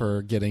chip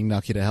for getting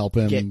Nucky to help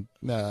him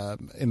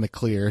in the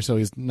clear, so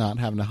he's not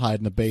having to hide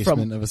in the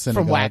basement of a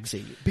synagogue. From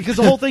Waxy. Because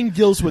the whole thing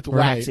deals with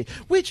Right. Waxy.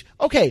 Which,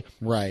 okay,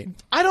 Right.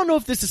 I don't know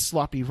if this is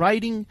sloppy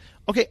writing.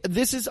 Okay,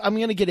 I'm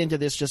going to get into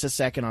this just a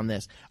second on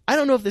this. I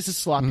don't know if this is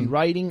sloppy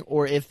writing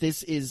or if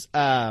this is,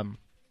 I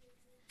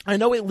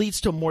know it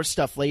leads to more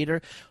stuff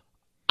later.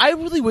 I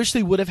really wish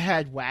they would have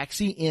had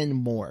Waxy in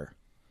more.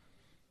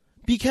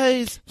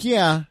 Because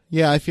Yeah,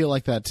 I feel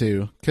like that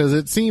too. Because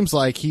it seems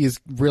like he's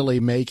really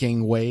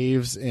making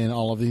waves in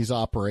all of these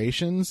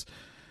operations,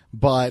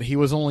 but he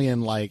was only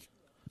in like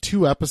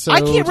 2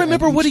 episodes. I can't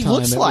remember and what each he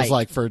looks time like. It was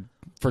like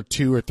for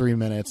 2 or 3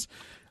 minutes.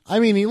 I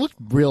mean, he looked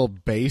real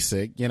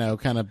basic,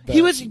 kind of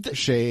He was-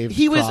 shaved,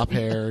 he was crop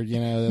hair,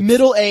 that's-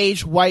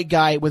 middle-aged white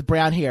guy with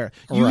brown hair.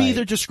 You Right.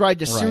 either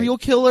described a Right. serial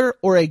killer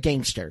or a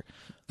gangster.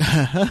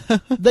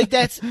 Like,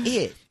 that's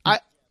it.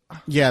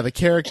 Yeah, the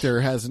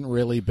character hasn't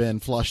really been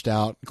flushed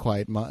out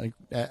quite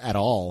at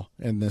all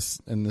in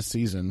this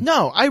season.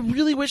 No, I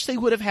really wish they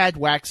would have had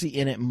Waxy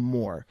in it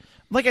more.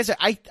 Like I said,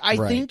 I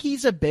Right. think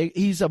he's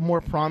a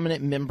more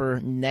prominent member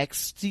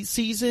next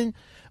season,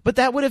 but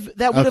that would have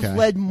Okay.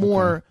 led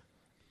more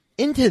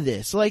into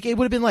this. Like, it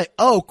would have been like,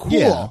 oh, cool.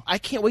 Yeah. I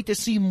can't wait to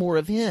see more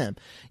of him.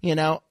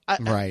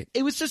 Right.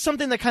 It was just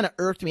something that kind of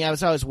irked me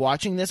as I was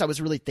watching this. I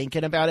was really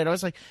thinking about it. I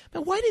was like,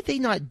 man, why did they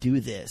not do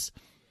this?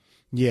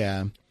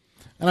 Yeah.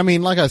 And I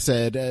mean, like I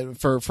said,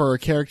 for a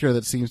character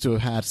that seems to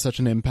have had such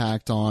an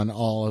impact on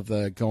all of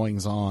the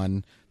goings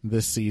on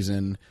this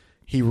season,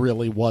 he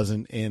really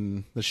wasn't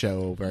in the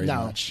show very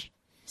much.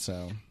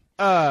 So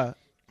that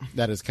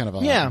is kind of a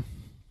Yeah.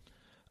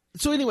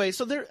 So anyway,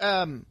 so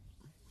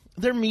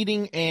they're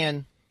meeting,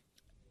 and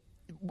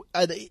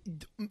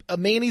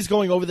Manny's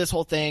going over this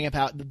whole thing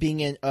about being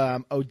in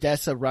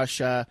Odessa,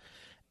 Russia,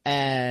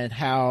 and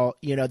how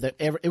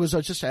it was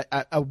just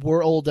a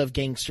world of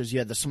gangsters. You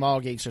had the small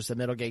gangsters, the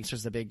middle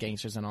gangsters, the big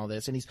gangsters, and all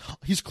this. And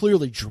he's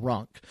clearly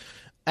drunk.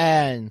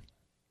 And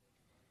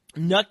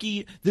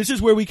Nucky, this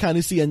is where we kind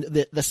of see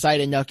the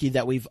side of Nucky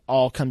that we've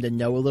all come to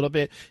know a little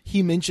bit.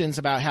 He mentions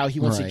about how he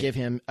wants to Right. give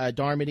him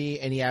Darmody,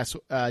 and he asks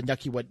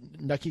Nucky what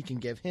Nucky can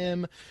give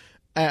him,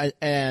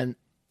 and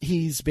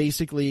he's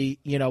basically,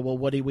 well,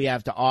 what do we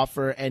have to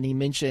offer? And he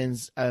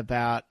mentions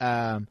about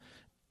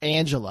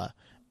Angela.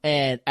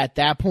 And at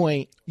that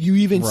point, you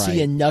even see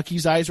Right. in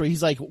Nucky's eyes where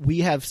he's like, we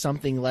have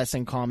something less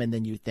in common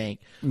than you think.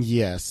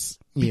 Yes.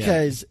 Yeah.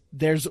 Because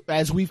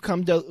as we've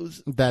come to,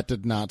 That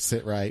did not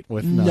sit right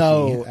with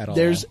Nucky at all.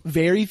 there's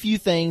very few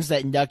things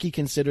that Nucky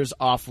considers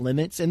off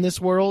limits in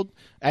this world.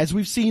 As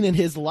we've seen in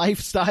his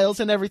lifestyles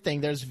and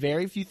everything, there's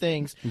very few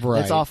things Right.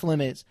 that's off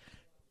limits.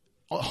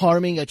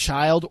 Harming a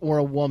child or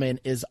a woman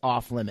is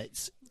off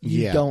limits.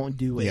 You Yeah. don't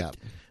do it. Yeah.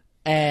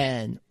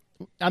 And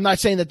I'm not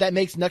saying that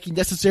makes Nucky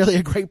necessarily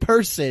a great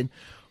person,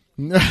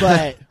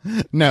 but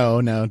No,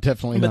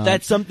 definitely not. but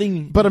that's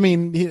something. But I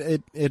mean,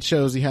 it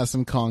shows he has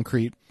some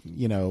concrete,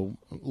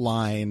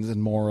 lines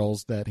and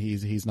morals that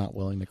he's not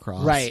willing to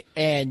cross. Right,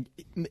 and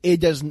it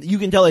doesn't. You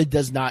can tell it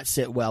does not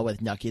sit well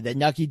with Nucky. That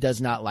Nucky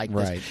does not like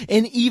this, Right.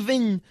 and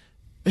even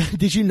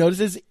did you notice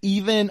this?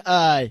 Even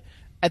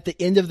at the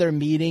end of their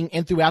meeting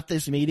and throughout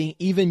this meeting,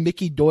 even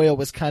Mickey Doyle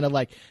was kind of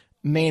like,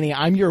 Manny,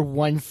 I'm your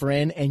one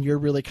friend and you're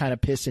really kind of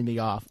pissing me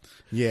off.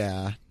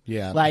 Yeah.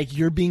 Yeah. Like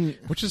you're being,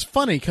 which is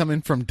funny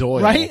coming from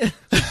Doyle. right?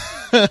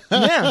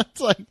 Yeah. It's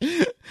like,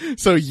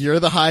 so you're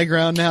the high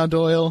ground now,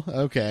 Doyle?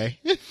 Okay.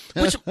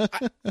 Which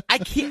I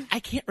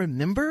can't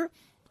remember.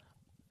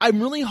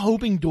 I'm really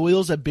hoping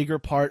Doyle's a bigger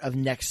part of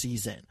next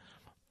season.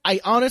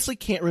 I honestly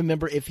can't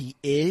remember if he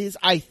is.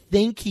 I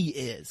think he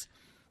is.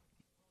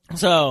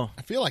 So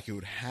I feel like it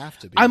would have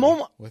to be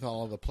with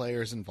all of the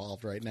players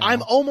involved right now.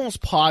 I'm almost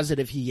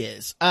positive he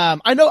is.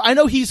 I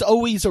know he's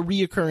always a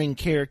reoccurring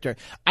character.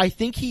 I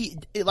think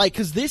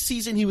cause this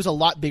season he was a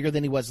lot bigger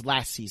than he was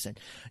last season.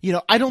 You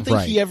know, I don't think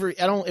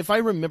if I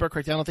remember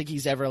correctly, I don't think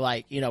he's ever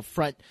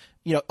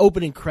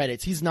opening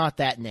credits. He's not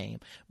that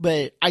name,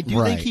 but I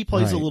do think he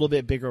plays a little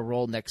bit bigger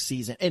role next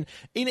season. And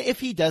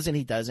if he doesn't,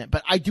 he doesn't,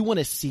 but I do want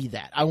to see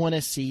that. I want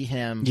to see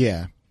him.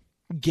 Yeah.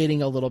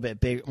 Getting a little bit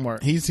big more.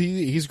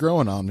 He's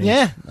growing on me.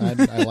 Yeah.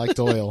 I like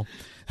Doyle.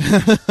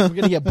 I'm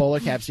going to get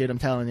bowler caps, dude. I'm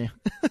telling you.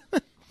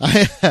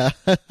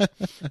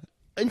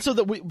 And so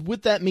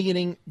with that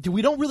meeting,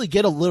 we don't really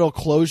get a little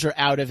closure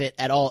out of it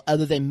at all,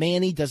 other than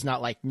Manny does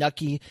not like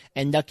Nucky,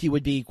 and Nucky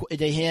would be,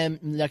 to him,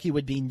 Nucky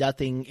would be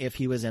nothing if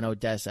he was in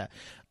Odessa.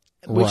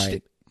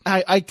 Which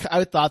I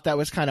thought that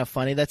was kind of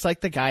funny. That's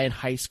like the guy in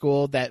high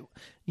school that,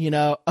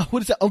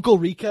 what is it, Uncle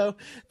Rico?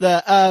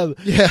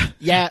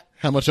 Yeah.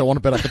 How much I want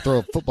to bet I could throw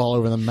a football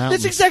over the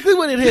mountains. That's exactly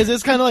what it is.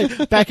 It's kind of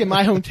like, back in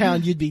my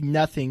hometown, you'd be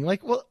nothing.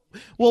 Like, well,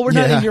 we're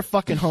not in your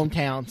fucking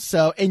hometown.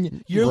 So,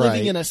 and you're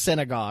living in a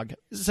synagogue.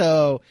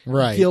 So,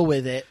 deal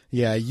with it.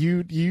 Yeah,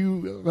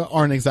 you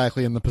aren't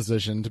exactly in the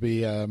position to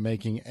be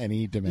making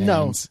any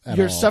demands. No,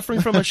 you're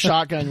suffering from a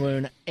shotgun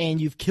wound, and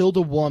you've killed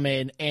a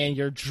woman, and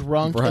you're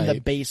drunk in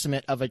the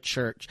basement of a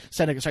church.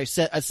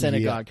 A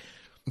synagogue. Yeah.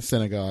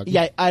 Synagogue.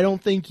 Yeah, I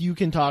don't think you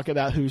can talk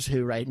about who's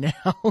who right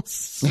now.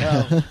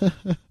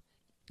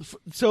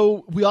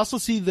 So we also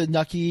see the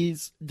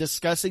Nuckies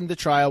discussing the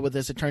trial with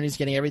his attorneys,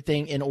 getting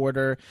everything in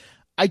order.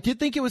 I did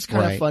think it was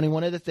kind of funny.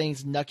 One of the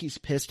things Nucky's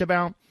pissed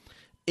about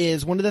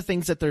is one of the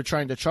things that they're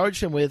trying to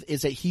charge him with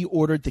is that he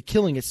ordered the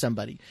killing of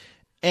somebody.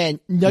 And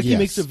Nucky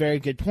makes a very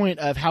good point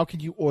of how can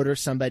you order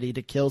somebody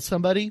to kill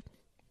somebody?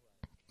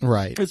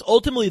 Right. Because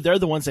ultimately they're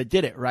the ones that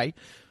did it, right?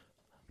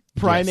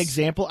 Prime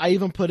example. I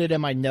even put it in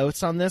my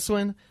notes on this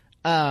one.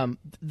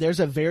 There's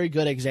a very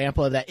good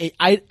example of that.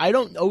 I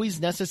don't always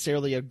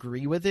necessarily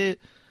agree with it,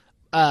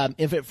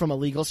 from a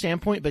legal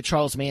standpoint, but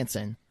Charles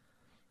Manson.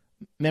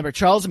 Remember,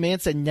 Charles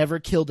Manson never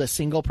killed a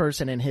single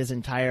person in his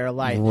entire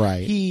life.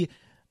 Right. He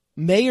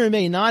may or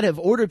may not have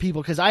ordered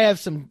people, because I have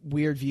some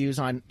weird views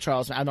on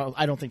Charles. I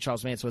don't think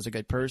Charles Manson was a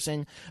good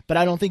person, but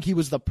I don't think he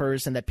was the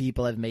person that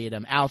people have made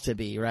him out to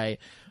be, right?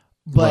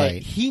 But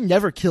he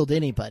never killed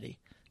anybody.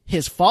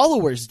 His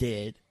followers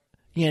did.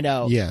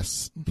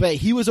 Yes, but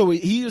he was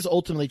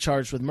ultimately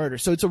charged with murder.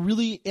 So it's a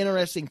really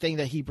interesting thing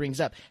that he brings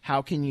up.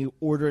 How can you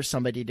order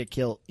somebody to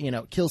kill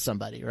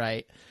somebody,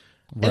 right?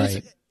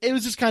 Right. It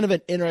was just kind of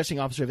an interesting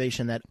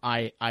observation that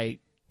I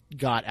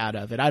got out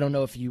of it. I don't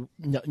know if you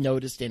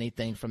noticed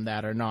anything from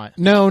that or not.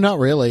 No, not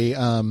really.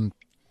 I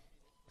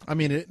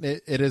mean,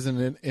 it is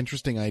an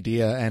interesting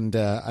idea, and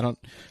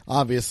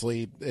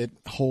obviously it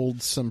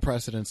holds some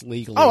precedence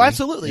legally. Oh,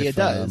 absolutely, it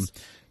does.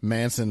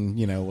 Manson,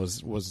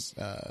 was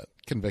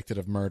convicted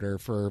of murder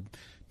for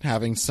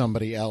having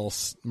somebody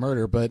else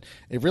murder, but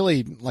it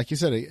really, like you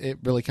said, it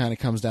really kind of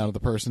comes down to the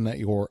person that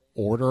you're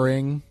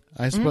ordering,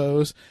 I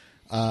suppose.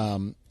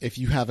 If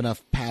you have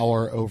enough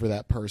power over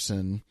that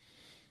person,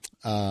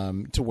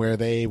 to where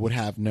they would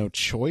have no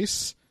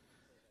choice,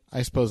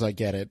 I suppose I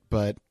get it,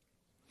 but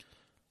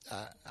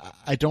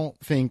I don't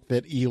think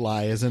that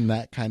Eli is in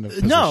that kind of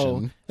position.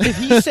 No, if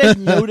he said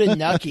no to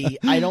Nucky,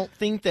 I don't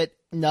think that.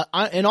 In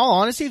all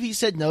honesty, if he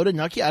said no to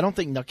Nucky, I don't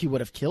think Nucky would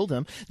have killed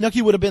him.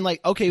 Nucky would have been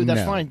like, "Okay,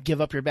 that's fine.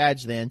 Give up your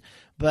badge then."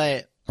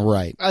 But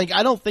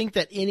I don't think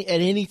that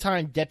at any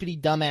time Deputy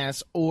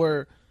Dumbass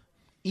or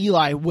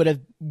Eli would have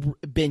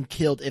been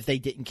killed if they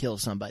didn't kill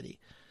somebody.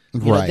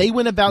 They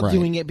went about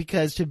doing it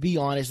because, to be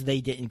honest,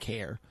 they didn't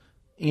care.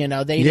 They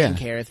didn't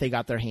care if they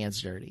got their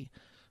hands dirty.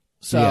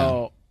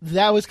 So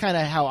that was kind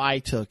of how I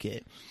took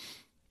it.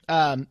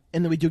 And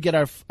then we do get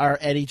our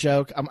Eddie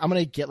joke. I'm going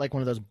to get like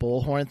one of those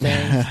bullhorn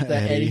things. The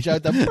Eddie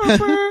joke,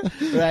 the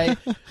right?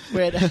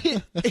 But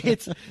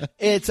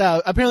it's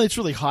apparently it's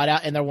really hot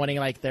out and they're wanting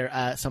like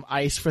their, some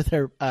ice for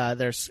their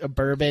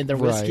bourbon, their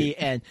whiskey.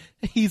 And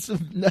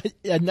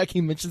Nucky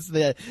mentions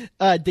the,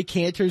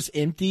 decanter's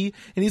empty.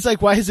 And he's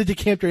like, why is the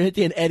decanter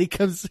empty? And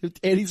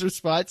Eddie's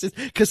response is,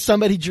 cause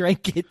somebody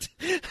drank it.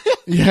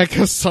 Yeah,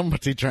 cause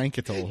somebody drank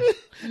it all.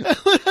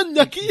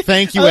 Nucky,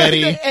 thank you,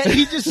 Eddie. And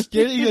he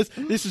goes,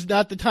 this is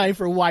not the time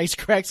for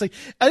wisecracks. Like,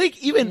 I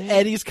think even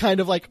Eddie's kind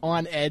of like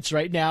on edge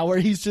right now, where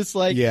he's just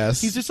like,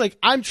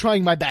 I'm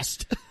trying my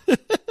best.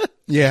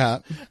 Yeah.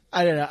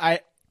 I don't know. I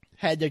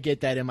had to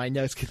get that in my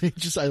notes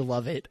because I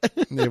love it.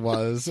 It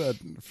was.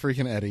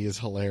 Freaking Eddie is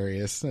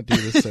hilarious. That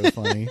dude is so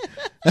funny.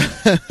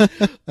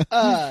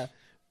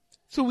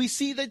 So we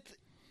see that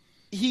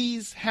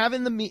he's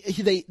having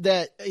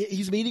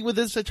he's meeting with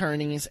his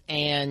attorneys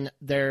and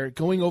they're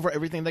going over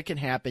everything that can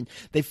happen.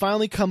 They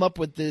finally come up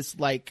with this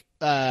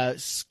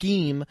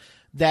scheme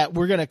that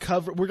we're going to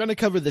cover. We're going to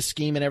cover the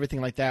scheme and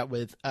everything like that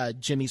with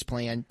Jimmy's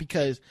plan,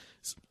 because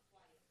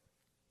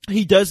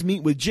he does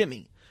meet with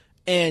Jimmy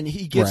and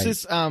he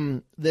gets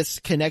this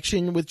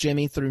connection with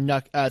Jimmy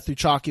through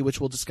Chalky,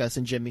 which we'll discuss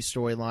in Jimmy's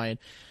storyline.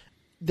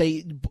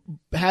 They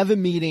have a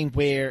meeting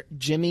where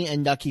Jimmy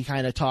and Nucky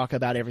kind of talk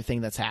about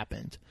everything that's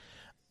happened.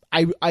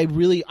 I'm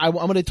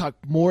going to talk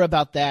more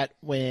about that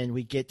when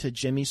we get to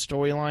Jimmy's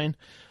storyline,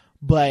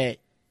 but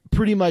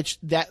pretty much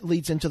that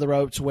leads into the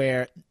ropes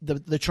where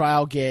the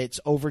trial gets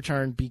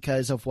overturned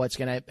because of what's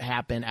going to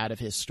happen out of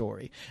his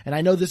story. And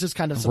I know this is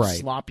kind of some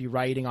sloppy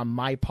writing on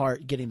my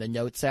part, getting the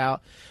notes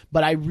out,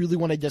 but I really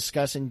want to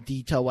discuss in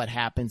detail what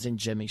happens in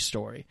Jimmy's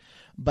story.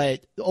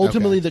 But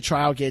ultimately the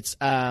trial gets,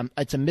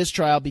 it's a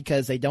mistrial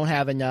because they don't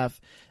have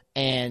enough,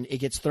 and it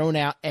gets thrown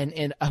out.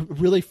 And a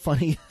really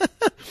funny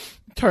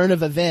turn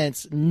of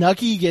events,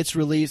 Nucky gets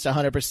released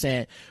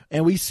 100%,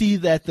 and we see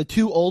that the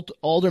two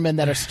aldermen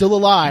that are still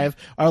alive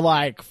are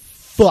like,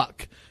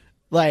 fuck.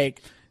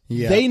 Like,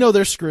 they know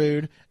they're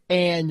screwed,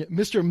 and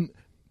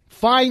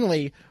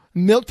finally,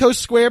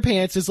 Milquetoast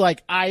SquarePants is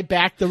like, I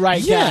backed the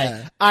right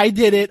guy. I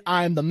did it.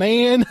 I'm the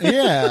man.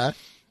 Yeah.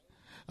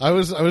 I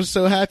was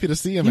so happy to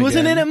see him. He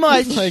wasn't in it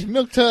much. Like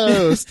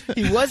Milquetoast.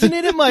 He wasn't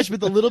in it much,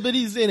 but the little bit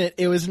he's in it,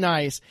 it was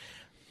nice.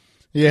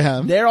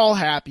 Yeah. They're all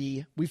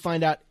happy. We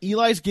find out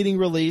Eli's getting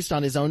released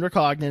on his own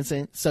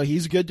recognizance, so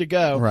he's good to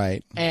go.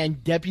 Right.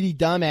 And Deputy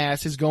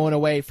Dumbass is going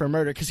away for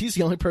murder because he's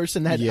the only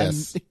person that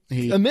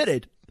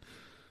admitted.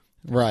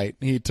 Right.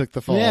 He took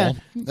the fall. Yeah.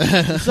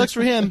 It sucks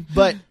for him.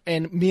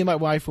 And me and my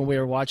wife, when we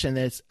were watching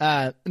this,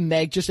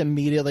 Meg just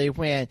immediately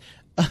went,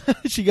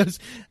 she goes,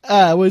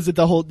 what is it,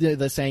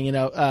 the saying,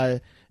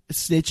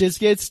 snitches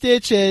get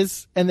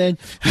stitches, and then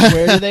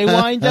where do they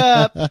wind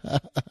up?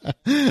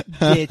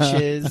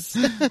 Ditches.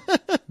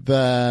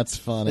 That's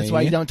funny. That's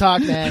why you don't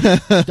talk, man.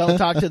 Don't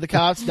talk to the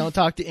cops. Don't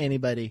talk to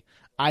anybody.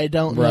 I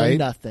don't know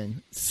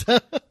nothing. So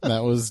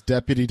that was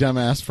Deputy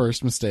Dumbass'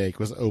 first mistake,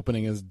 was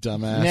opening his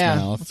dumbass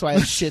mouth. That's why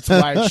his shit's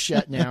wired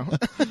shut now.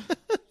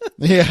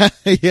 Yeah,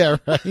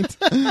 right.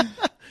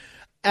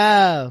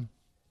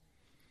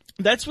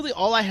 That's really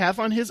all I have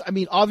on his. I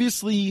mean,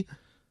 obviously,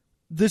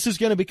 this is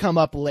going to become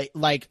up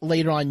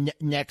later on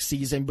next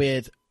season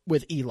with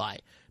Eli,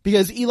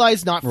 because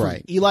Eli's not free.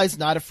 Right. Eli's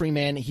not a free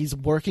man. He's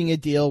working a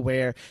deal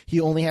where he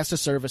only has to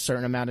serve a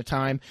certain amount of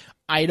time.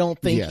 I don't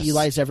think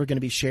Eli's ever going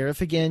to be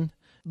sheriff again.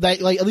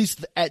 Like at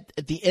least at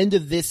the end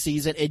of this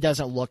season, it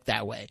doesn't look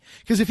that way.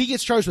 Because if he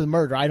gets charged with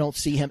murder, I don't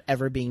see him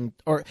ever being,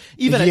 or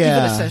even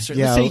accessory.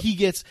 Let's say he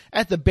gets,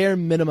 at the bare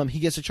minimum, he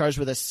gets charged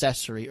with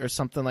accessory or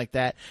something like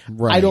that.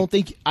 Right. I don't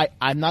think,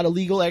 I'm not a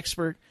legal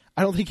expert.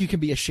 I don't think you can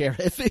be a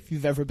sheriff if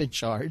you've ever been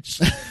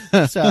charged.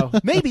 So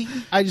maybe,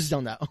 I just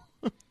don't know.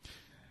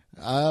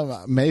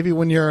 Maybe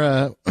when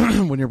you're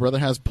when your brother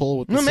has pull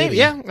with the city. Maybe,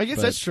 yeah, I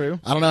guess that's true.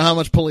 I don't know how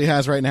much pull he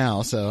has right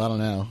now, so I don't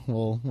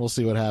know. We'll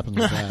see what happens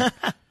with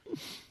that.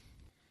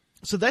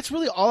 So that's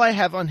really all I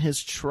have on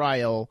his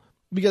trial,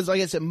 because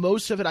like I said,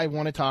 most of it I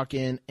want to talk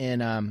in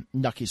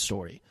Nucky's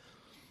story.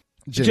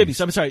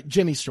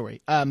 Jimmy's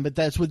story. But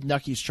that's with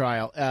Nucky's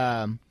trial.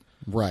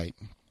 Right.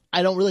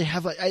 I don't really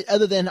have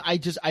other than I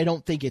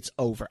don't think it's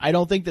over. I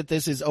don't think that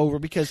this is over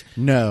because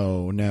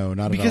no, not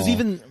at all. Because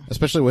even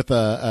especially with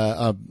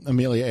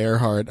Amelia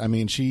Earhart, I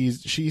mean, she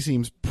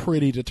seems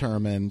pretty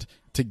determined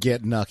to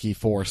get Nucky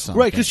for something.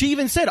 Right, because she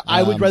even said,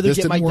 I would rather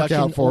get my duck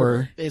in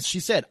for. As she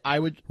said, I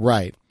would.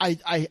 Right.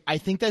 I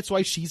think that's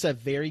why she's a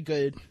very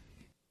good.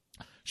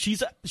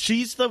 She's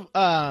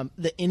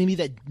the enemy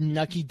that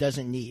Nucky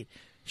doesn't need.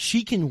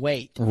 She can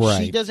wait.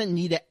 Right. She doesn't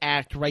need to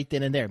act right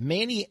then and there.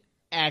 Manny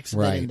acts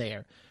then and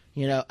there.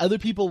 You know, other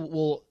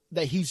people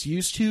that he's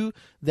used to,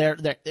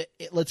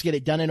 let's get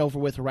it done and over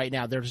with right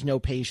now. There's no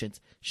patience.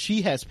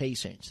 She has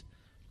patience.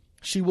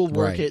 She will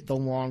work it the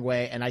long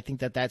way, and I think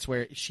that that's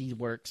where she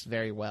works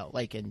very well.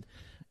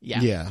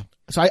 Yeah.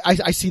 So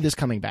I see this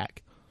coming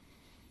back.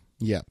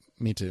 Yeah,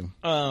 me too.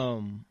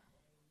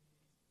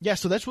 Yeah,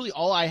 so that's really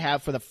all I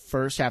have for the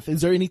first half.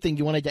 Is there anything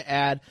you wanted to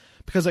add?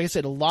 Because like I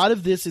said, a lot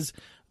of this is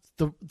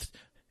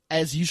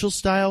as usual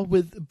style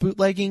with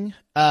bootlegging.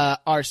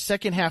 Our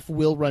second half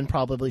will run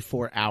probably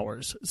 4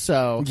 hours.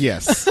 So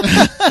yes.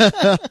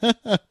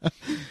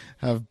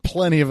 Have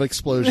plenty of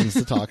explosions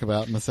to talk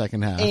about in the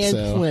second half.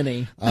 And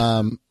plenty.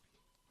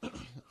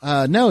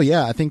 No,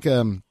 yeah, I think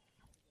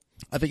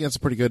that's a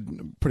pretty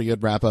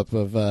good wrap up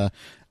of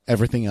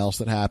everything else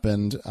that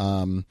happened.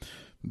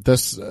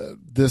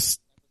 This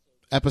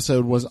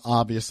episode was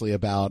obviously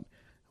about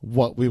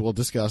what we will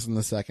discuss in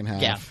the second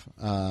half.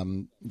 Yeah.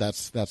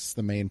 That's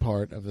the main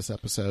part of this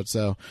episode.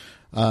 So,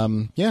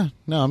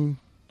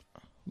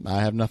 I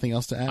have nothing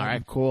else to add. All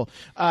right, cool.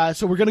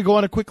 So we're going to go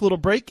on a quick little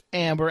break,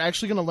 and we're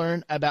actually going to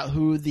learn about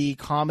who the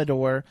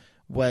Commodore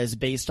was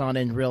based on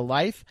in real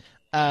life.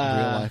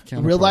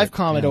 Real life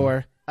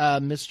Commodore,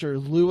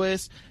 Mr.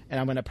 Lewis, and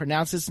I'm going to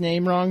pronounce his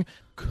name wrong,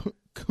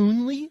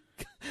 Coonley,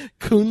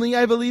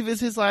 I believe, is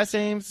his last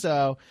name.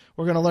 So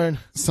we're gonna learn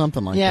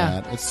Something like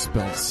Yeah. that. It's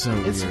spelled so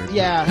weird.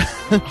 Yeah.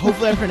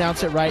 Hopefully, I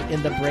pronounce it right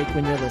in the break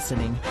when you're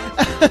listening.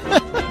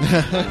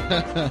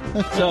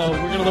 So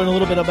we're gonna learn a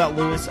little bit about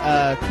Louis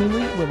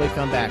Coonley when we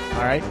come back.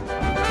 All right.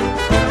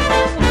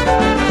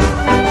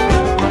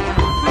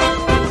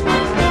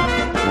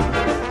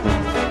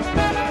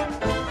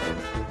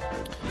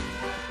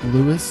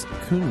 Louis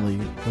Coonley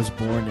was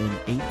born in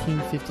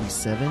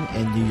 1857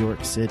 in New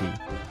York City.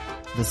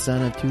 The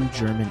son of two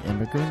German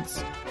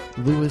immigrants,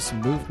 Louis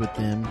moved with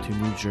them to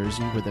New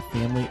Jersey where the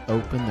family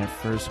opened their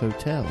first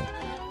hotel,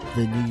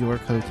 the New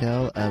York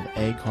Hotel of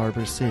Egg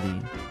Harbor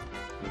City.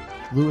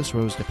 Louis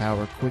rose to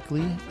power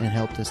quickly and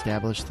helped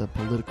establish the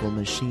political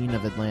machine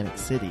of Atlantic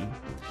City.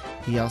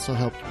 He also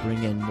helped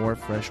bring in more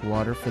fresh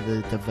water for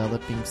the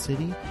developing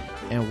city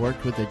and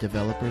worked with the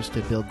developers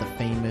to build the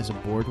famous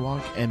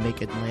boardwalk and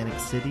make Atlantic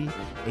City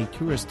a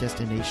tourist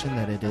destination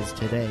that it is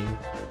today.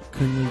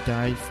 Coonley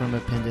died from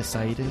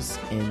appendicitis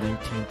in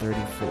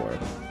 1934.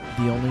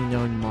 The only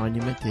known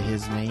monument to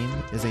his name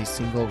is a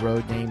single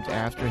road named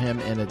after him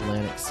in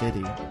Atlantic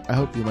City. I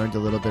hope you learned a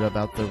little bit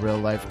about the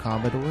real-life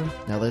Commodore.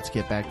 Now let's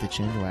get back to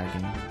chin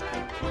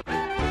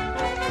wagging.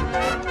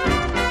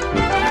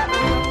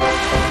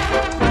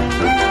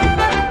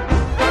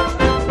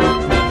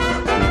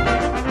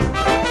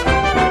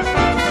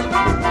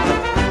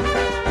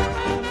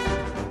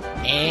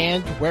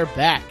 And we're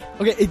back.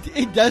 Okay,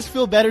 it does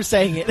feel better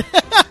saying it.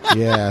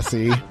 Yeah,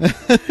 see?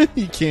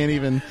 You can't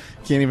even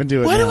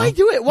do it Why now. do I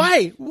do it?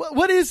 Why?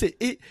 What is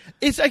it?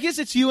 It's I guess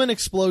it's you and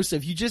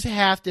explosive. You just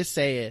have to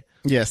say it.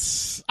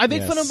 Yes. I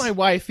make fun Yes. of my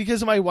wife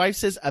because my wife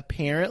says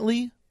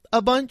apparently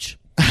a bunch.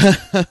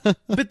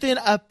 But then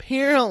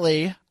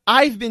apparently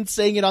I've been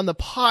saying it on the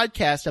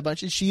podcast a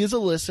bunch and she is a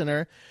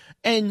listener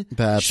and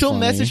That's she'll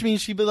funny. message me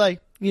and she'll be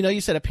like,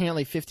 you said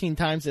apparently 15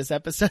 times this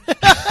episode.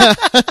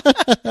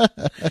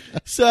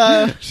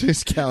 So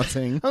She's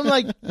counting. I'm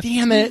like,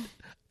 damn it.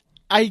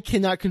 I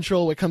cannot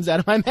control what comes out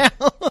of my mouth.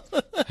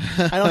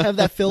 I don't have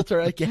that filter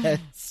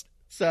against.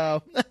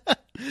 So,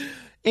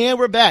 and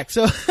we're back.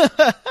 So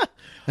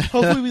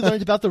hopefully we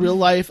learned about the real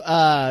life,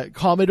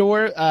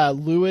 Commodore,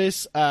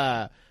 Louis,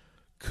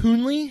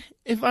 Coonley,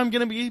 if I'm going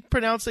to be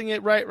pronouncing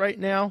it right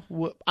now.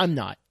 I'm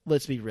not.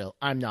 Let's be real.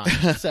 I'm not.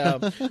 So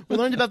we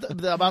learned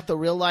about the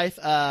real life,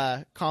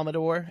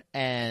 Commodore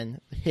and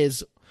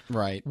his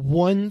Right.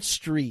 one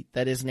street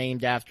that is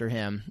named after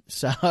him.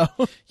 So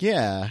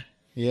Yeah.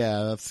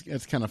 Yeah,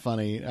 it's kind of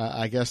funny.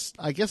 I guess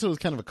it was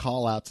kind of a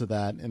call out to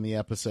that in the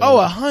episode. Oh,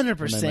 When they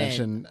 100%.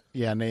 mentioned,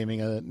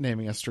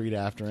 naming a street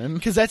after him.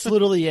 Because that's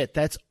literally it.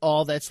 That's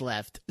all that's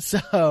left.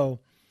 So,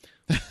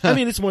 I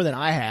mean, it's more than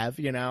I have,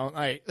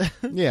 Like,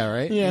 Yeah,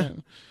 right. Yeah.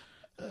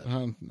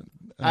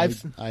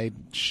 I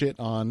shit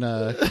on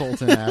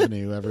Colton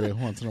Avenue every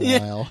once in a Yeah.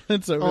 while.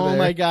 It's over oh there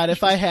my god,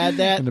 if I had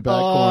that, in the back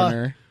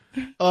corner.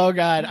 Oh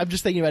god, I'm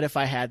just thinking about if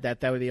I had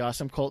that would be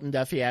awesome. Colton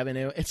Duffy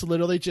Avenue. It's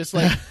literally just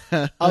like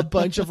a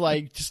bunch of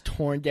like just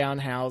torn down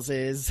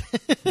houses,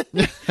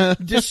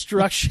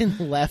 destruction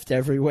left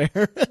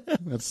everywhere.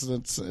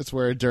 It's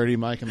where Dirty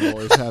Mike and the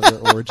boys have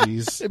their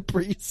orgies.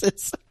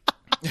 Breezes.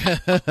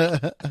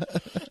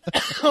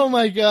 Oh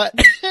my god.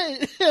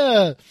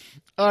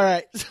 All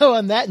right. So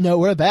on that note,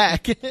 we're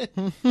back.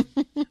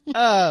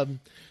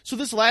 So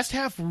this last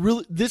half,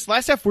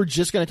 we're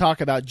just going to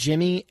talk about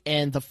Jimmy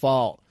and the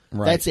fall.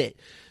 Right. That's it.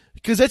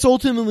 Because that's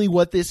ultimately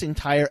what this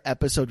entire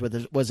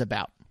episode was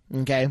about.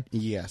 Okay.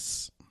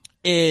 Yes.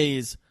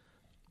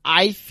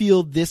 I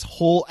feel this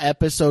whole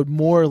episode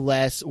more or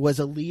less was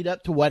a lead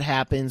up to what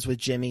happens with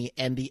Jimmy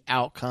and the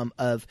outcome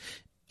of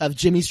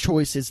Jimmy's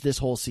choices this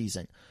whole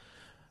season.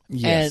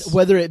 Yes. And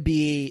whether it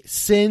be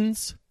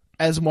sins,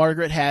 as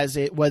Margaret has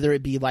it, whether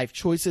it be life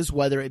choices,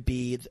 whether it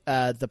be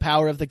the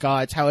power of the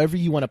gods, however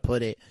you want to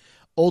put it,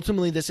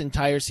 ultimately this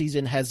entire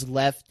season has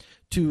left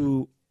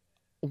to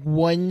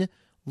one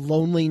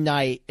lonely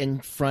night in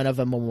front of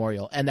a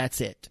memorial, and that's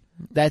it.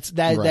 That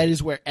Right.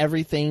 is where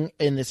everything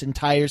in this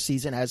entire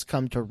season has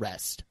come to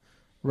rest,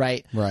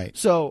 right? Right.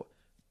 So,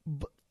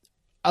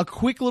 a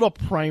quick little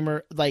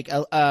primer, like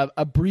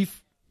a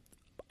brief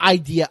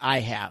idea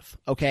I have.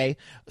 Okay,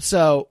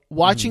 so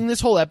watching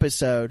this whole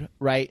episode,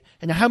 right?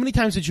 And how many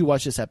times did you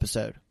watch this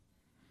episode?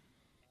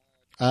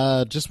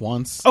 Just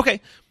once.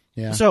 Okay,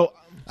 Yeah. so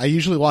I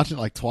usually watch it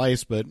like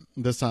twice, but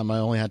this time I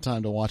only had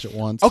time to watch it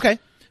once. okay,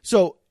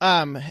 so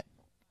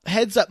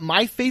heads up,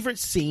 my favorite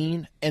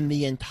scene in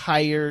the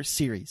entire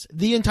series,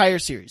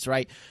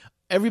 right?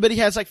 Everybody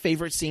has like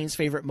favorite scenes,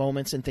 favorite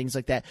moments, and things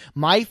like that.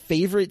 My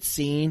favorite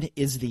scene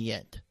is the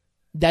end.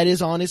 That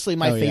is honestly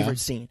my favorite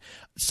scene.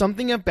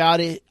 Something about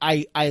it,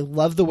 I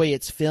love the way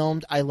it's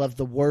filmed. I love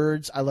the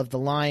words. I love the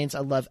lines. I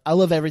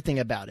love everything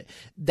about it.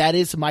 That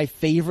is my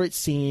favorite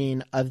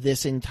scene of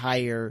this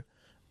entire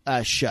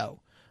show.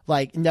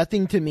 Like,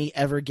 nothing to me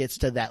ever gets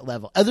to that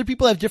level. Other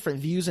people have different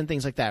views and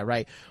things like that,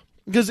 right?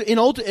 Because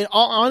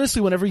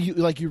honestly, whenever you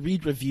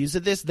read reviews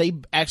of this, they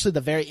actually,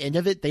 the very end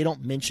of it, they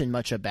don't mention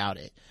much about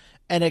it.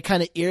 And it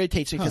kind of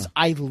irritates me because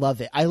I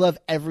love it. I love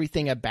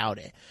everything about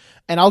it.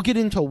 and I'll get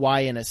into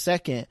why in a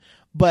second,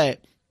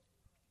 but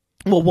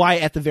why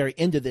at the very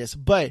end of this.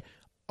 But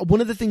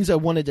one of the things I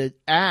wanted to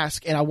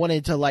ask, and I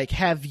wanted to like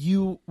have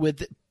you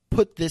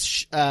put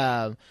this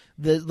the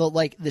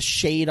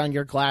shade on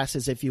your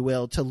glasses, if you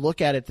will, to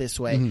look at it this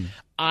way. Mm-hmm.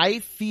 I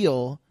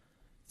feel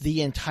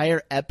the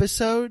entire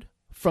episode,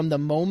 from the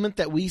moment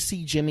that we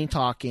see Jimmy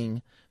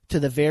talking to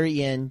the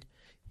very end,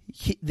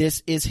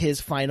 this is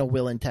his final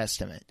will and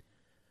testament.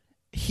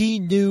 He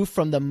knew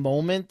from the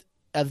moment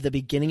of the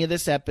beginning of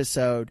this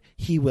episode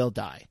he will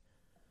die.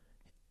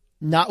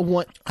 Not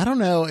one. I don't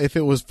know if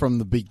it was from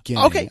the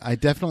beginning. Okay. I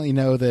definitely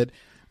know that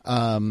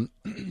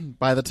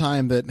by the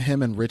time that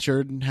him and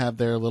Richard have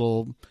their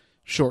little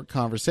short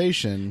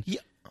conversation,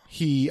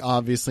 he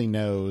obviously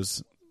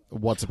knows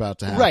what's about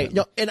to happen. Right.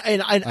 No, and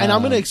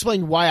I'm going to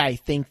explain why I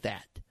think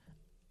that.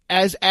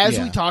 As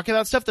we talk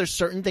about stuff, there's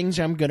certain things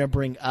I'm going to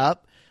bring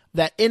up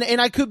that, and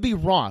I could be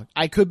wrong.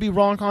 I could be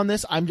wrong on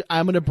this. I'm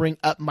going to bring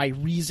up my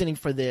reasoning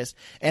for this,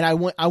 and I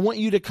want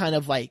you to kind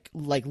of like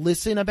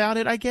listen about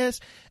it, I guess,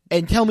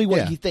 and tell me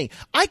what you think.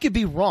 I could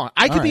be wrong.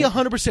 I could be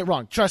 100%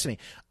 wrong. Trust me.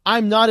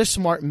 I'm not a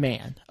smart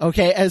man.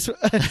 Okay. As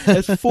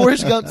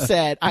Forrest Gump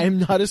said, I am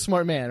not a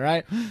smart man.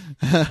 Right.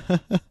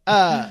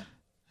 But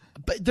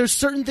there's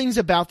certain things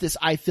about this.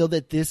 I feel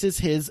that this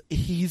is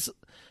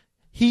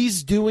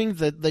he's doing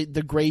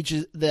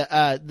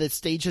the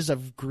stages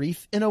of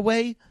grief in a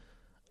way.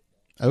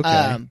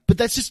 Okay. But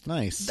that's just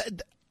nice.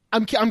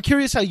 I'm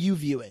curious how you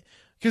view it.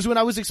 Because when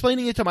I was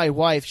explaining it to my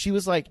wife, she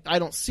was like, I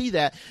don't see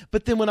that.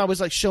 But then when I was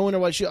like showing her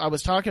what I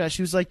was talking about,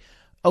 she was like,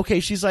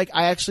 okay, she's like,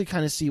 I actually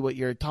kind of see what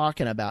you're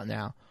talking about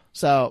now.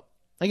 So,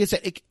 like I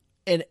said,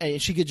 and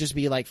she could just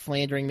be like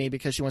flandering me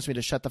because she wants me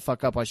to shut the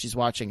fuck up while she's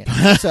watching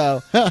it.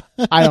 So,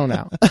 I don't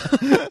know.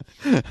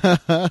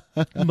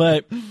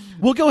 But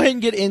we'll go ahead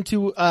and get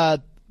into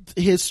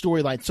his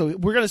storyline. So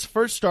we're going to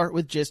first start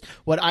with just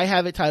what I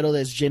have it titled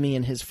as Jimmy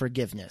and his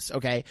forgiveness,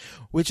 okay?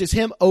 Which is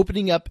him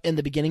opening up in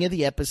the beginning of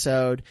the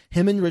episode.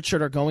 Him and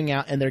Richard are going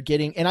out and they're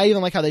getting, and I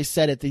even like how they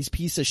said it, these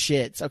piece of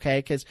shits, okay?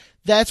 Because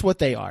that's what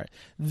they are.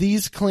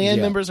 These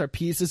Klan members are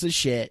pieces of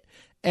shit.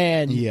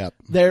 And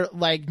they're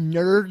like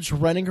nerds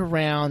running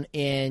around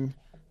in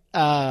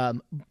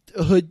bed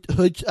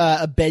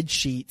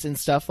sheets and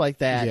stuff like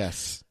that.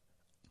 Yes.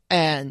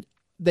 And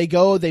they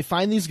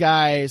find these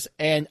guys,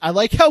 and I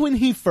like how when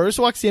he first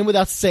walks in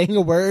without saying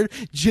a word,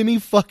 Jimmy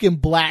fucking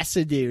blasts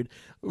a dude.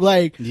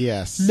 Like,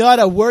 not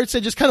a word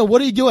said, just kind of,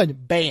 what are you doing?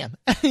 Bam.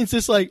 And it's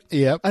just like,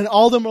 and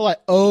all of them are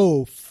like,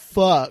 oh,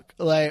 fuck.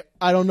 Like,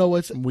 I don't know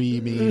what's. We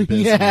mean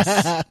business.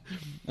 Yeah.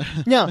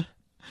 Now,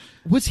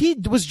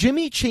 was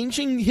Jimmy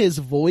changing his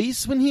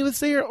voice when he was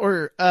there,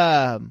 or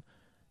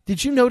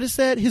did you notice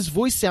that his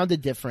voice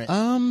sounded different?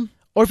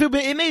 Or if it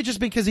may have just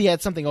been because he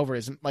had something over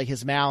his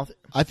mouth.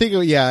 I think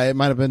it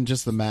might have been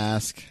just the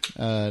mask.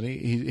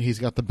 He's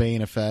got the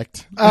Bane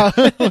effect. But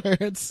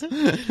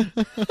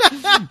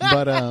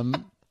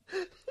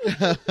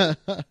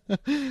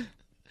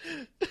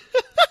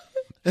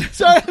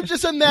sorry, I'm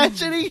just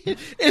imagining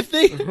if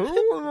they. Who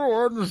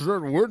were the ones that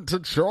went to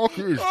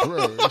Chalky's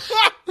place?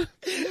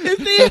 If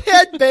they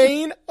had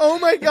Bane, oh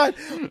my god,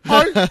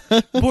 our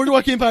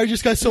Boardwalk Empire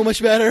just got so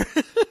much better.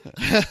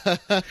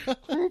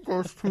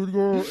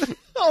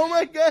 Oh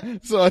my god!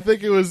 So I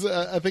think it was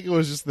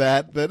just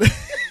that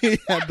he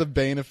had the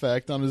Bane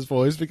effect on his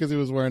voice because he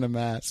was wearing a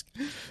mask.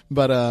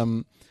 But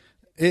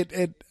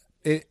it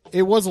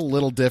was a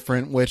little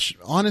different, which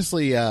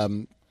honestly,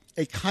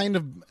 it kind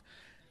of.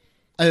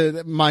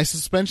 My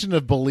suspension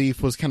of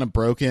belief was kind of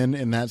broken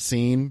in that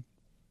scene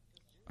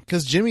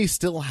because Jimmy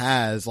still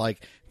has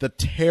like the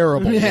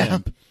terrible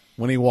limp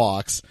when he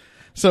walks.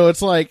 So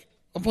it's like,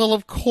 well,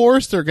 of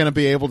course they're going to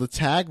be able to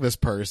tag this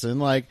person.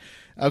 Like,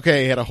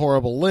 okay, he had a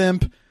horrible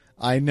limp.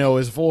 I know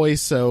his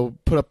voice, so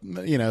set up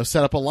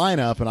a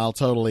lineup and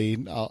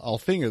I'll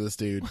finger this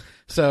dude.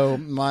 So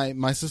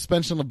my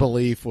suspension of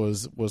belief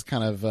was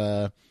kind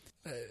of,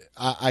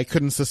 I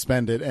couldn't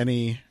suspend it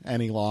any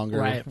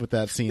longer with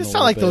that scene. It's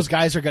not like those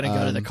guys are going to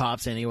go to the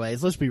cops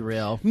anyways. Let's be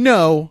real.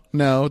 No,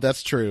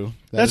 that's true.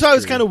 That's why I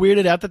was kind of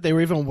weirded out that they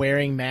were even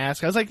wearing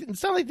masks. I was like,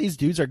 it's not like these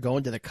dudes are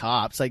going to the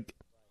cops. Like,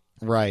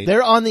 right?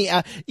 They're on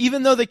the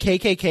even though the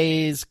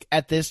KKK is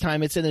at this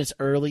time, it's in its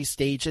early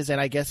stages, and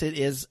I guess it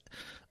is.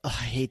 I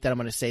hate that I'm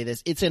going to say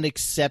this. It's an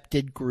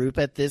accepted group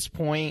at this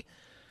point.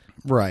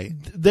 Right.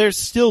 They're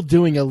still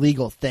doing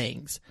illegal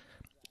things.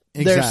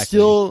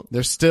 Exactly.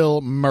 They're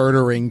still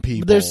murdering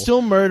people. They're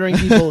still murdering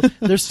people.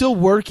 They're still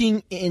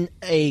working in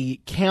a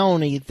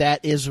county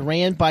that is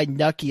ran by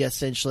Nucky,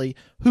 essentially,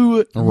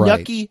 who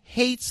Nucky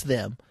hates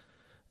them.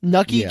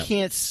 Nucky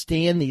can't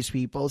stand these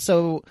people.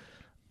 So,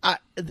 I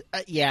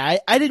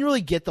didn't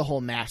really get the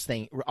whole mask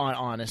thing,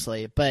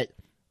 honestly, but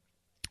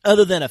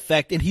other than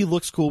effect, and he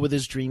looks cool with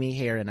his dreamy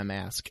hair and a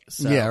mask.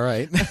 So. Yeah,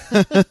 right.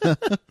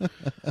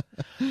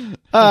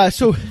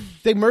 So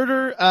they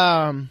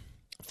murder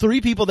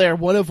 3 people there,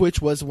 one of which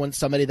was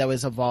somebody that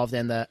was involved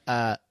in the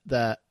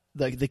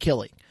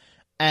killing,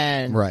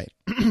 and we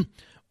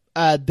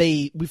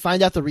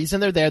find out the reason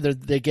they're there.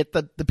 They get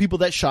the people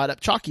that shot up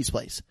Chalky's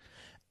place,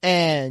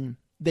 and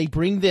they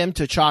bring them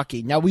to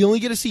Chalky. Now, we only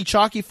get to see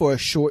Chalky for a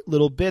short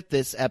little bit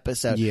this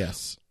episode.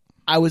 Yes.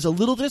 I was a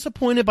little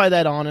disappointed by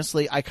that,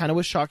 honestly. I kind of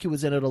wish Chalky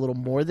was in it a little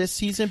more this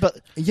season, but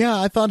Yeah,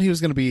 I thought he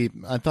was going to be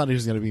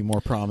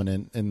more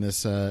prominent in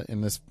this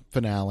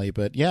finale,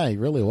 but yeah, he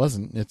really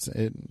wasn't. It's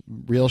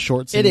real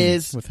short scene it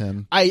is with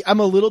him. I'm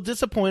a little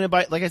disappointed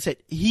by it. Like I said,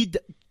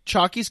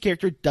 Chalky's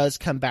character does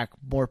come back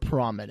more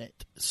prominent.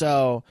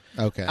 So,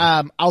 Okay.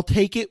 I'll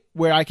take it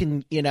where I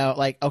can,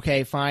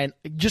 okay, fine.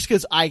 Just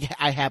cause I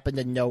happen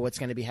to know what's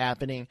going to be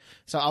happening.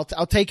 So I'll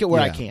take it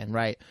where I Yeah. can,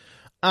 right?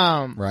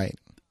 Right.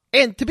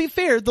 And to be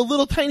fair, the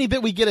little tiny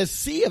bit we get to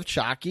see of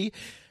Chalky,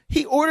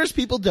 he orders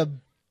people to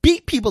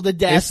beat people to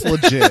death.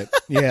 It's legit.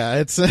 Yeah,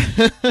 it's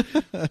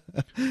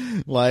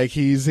like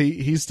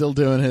he's still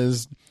doing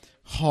his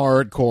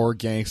hardcore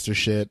gangster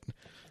shit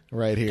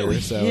right here.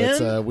 So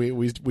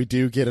it's we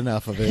do get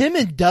enough of it. Him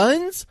and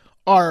Duns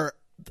are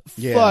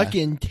Yeah.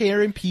 fucking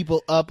tearing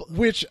people up.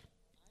 Which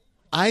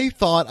I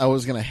thought I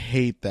was gonna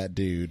hate that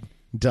dude,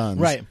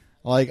 Duns. Right.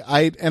 Like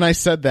I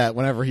said that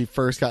whenever he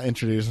first got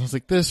introduced. I was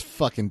like, this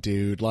fucking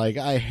dude, like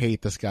I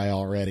hate this guy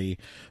already.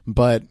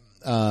 But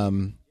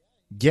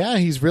yeah,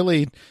 he's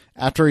really,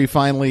 after he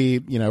finally,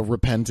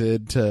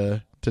 repented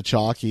to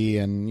Chalky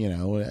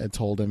and,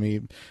 told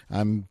him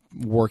I'm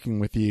working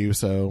with you,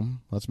 so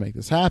let's make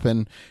this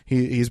happen.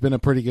 He's been a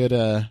pretty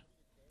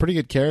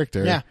good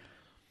character. Yeah.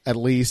 At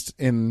least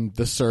in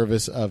the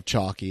service of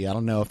Chalky. I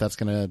don't know if that's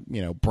going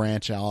to,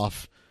 branch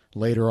off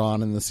later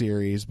on in the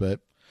series, but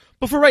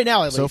for right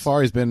now, at so least.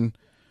 far he's been,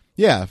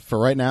 for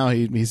right now,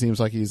 he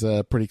seems like he's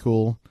pretty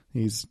cool.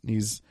 He's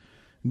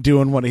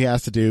doing what he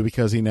has to do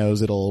because he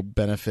knows it'll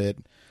benefit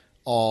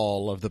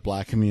all of the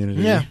black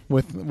community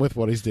with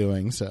what he's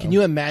doing. So Can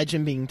you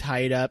imagine being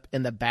tied up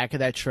in the back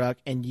of that truck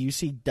and you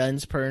see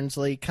Duns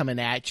Pernsley coming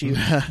at you?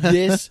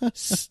 This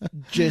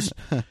just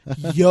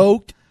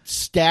yoked,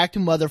 stacked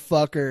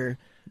motherfucker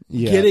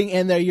getting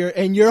in there.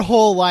 And your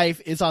whole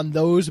life is on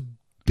those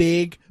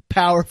big,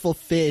 powerful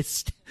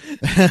fists.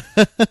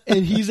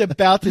 And he's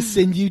about to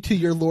send you to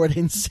your Lord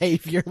and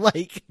Savior.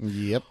 Like,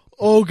 Yep.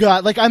 oh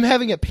God, like I'm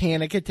having a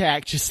panic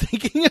attack just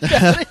thinking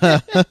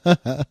about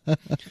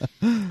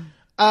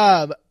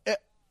it.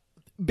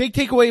 Big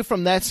takeaway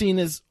from that scene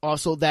is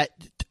also that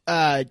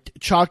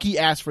Chalky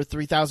asked for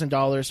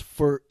 $3,000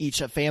 for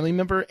each family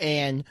member,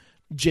 and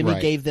Jimmy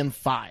Right. gave them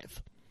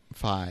 $5.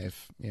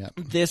 5. Yeah.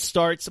 This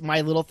starts my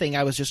little thing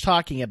I was just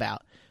talking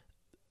about.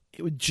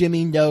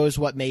 Jimmy knows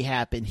what may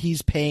happen.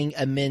 He's paying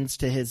amends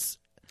to his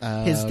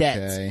debts.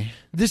 Okay.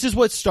 This is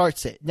what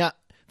starts it. Now,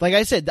 like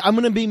I said, I'm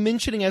going to be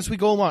mentioning as we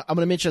go along, I'm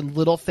going to mention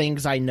little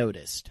things I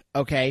noticed.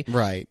 Okay.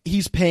 Right.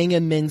 He's paying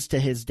amends to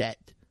his debt.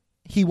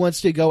 He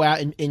wants to go out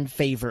in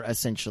favor,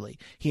 essentially.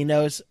 He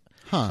knows,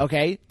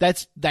 okay,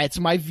 that's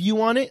my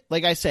view on it.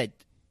 Like I said,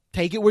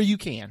 take it where you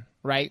can,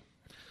 right?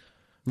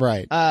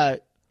 Right.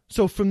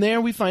 So from there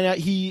we find out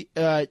he,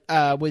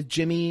 with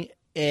Jimmy,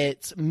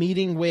 it's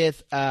meeting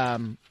with,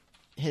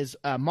 his,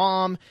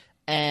 mom,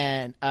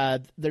 and,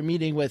 they're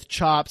meeting with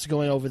Chops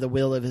going over the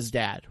will of his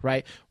dad,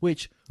 right?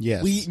 Which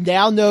Yes. we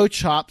now know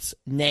Chops'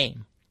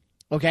 name.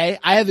 Okay?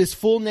 I have his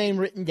full name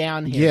written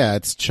down here. Yeah,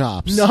 it's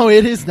Chops. No,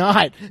 it is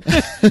not.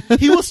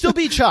 He will still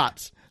be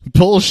Chops.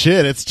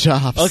 Bullshit, it's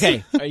Chops.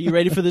 Okay, are you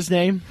ready for this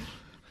name?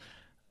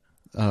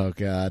 Oh,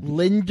 God.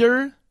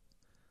 Linder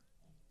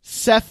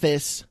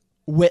Cephas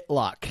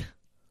Whitlock.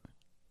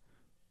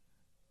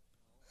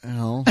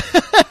 Well,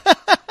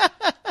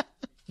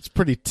 it's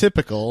pretty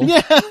typical.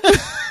 Yeah.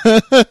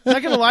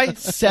 Not gonna lie,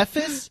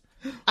 Cephas,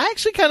 I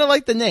actually kind of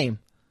like the name.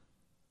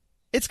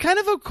 It's kind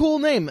of a cool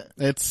name.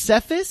 It's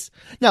Cephas?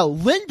 Now,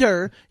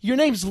 Linder, your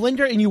name's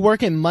Linder and you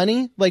work in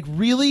money? Like,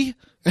 really?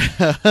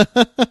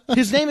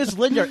 His name is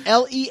Linder.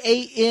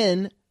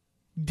 Leander.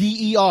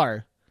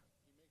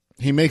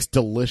 He makes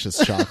delicious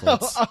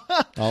chocolates.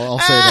 I'll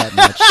say that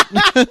much.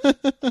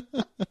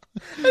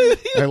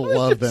 I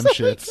love them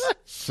shits.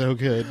 So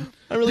good.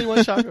 I really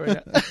want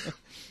chocolate right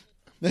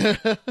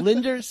now.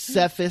 Linder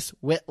Cephas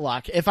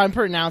Whitlock, if I'm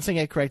pronouncing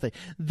it correctly.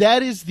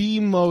 That is the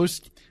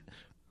most...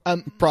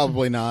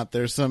 Probably not.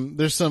 There's some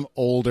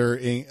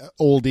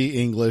oldie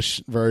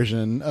English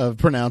version of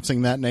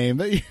pronouncing that name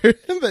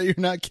that you're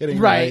not kidding.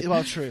 Right,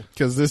 well, true.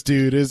 Because this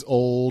dude is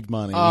old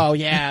money. Oh,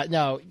 yeah.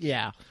 No,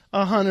 yeah.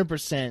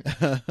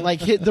 100%. Like,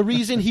 the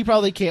reason he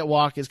probably can't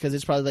walk is because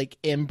it's probably, like,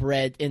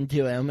 inbred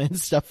into him and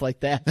stuff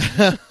like that.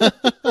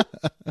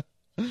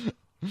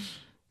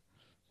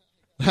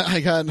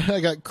 I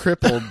got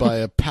crippled by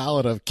a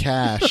pallet of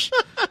cash.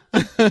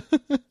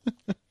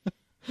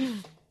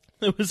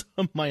 It was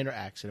a minor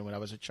accident when I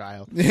was a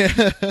child. Yeah.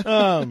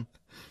 Oh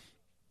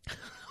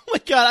my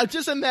God, I'm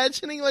just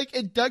imagining, like,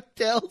 in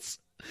DuckTales.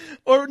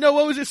 Or, no,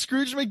 what was it?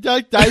 Scrooge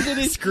McDuck diving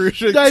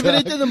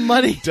into the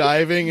money.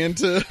 Diving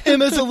into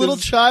him as a little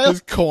child.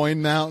 His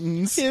coin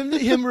mountains.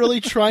 Him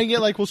really trying it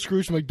like, well,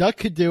 Scrooge McDuck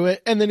could do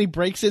it. And then he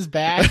breaks his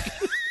back.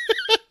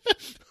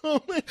 Oh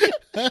my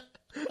God.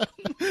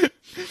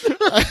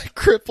 I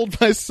crippled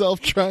myself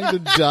trying to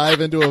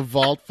dive into a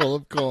vault full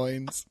of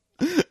coins.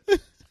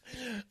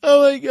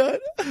 Oh my God.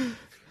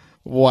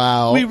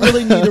 Wow. We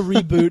really need to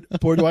reboot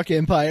Boardwalk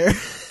Empire.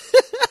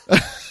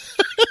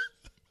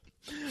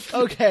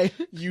 Okay.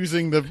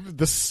 Using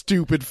the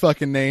stupid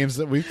fucking names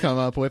that we've come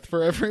up with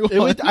for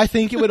everyone. I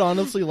think it would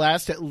honestly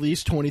last at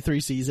least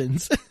 23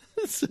 seasons.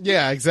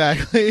 Yeah,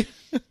 exactly.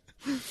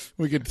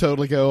 We could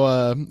totally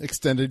go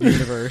extended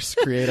universe,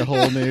 create a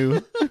whole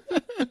new.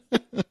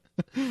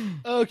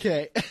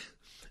 Okay.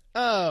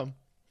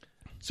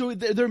 So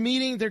they're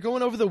meeting. They're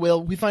going over the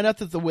will. We find out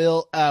that the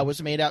will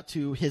was made out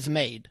to his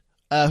maid,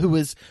 who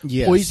was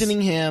Yes.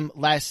 poisoning him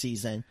last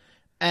season.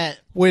 And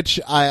Which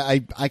I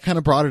kind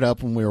of brought it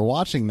up when we were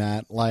watching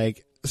that.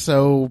 Like,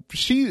 so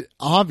she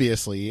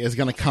obviously is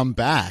going to come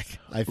back.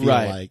 I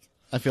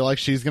feel like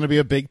she's going to be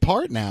a big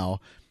part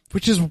now,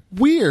 which is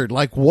weird.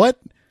 Like, what?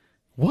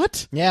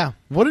 yeah.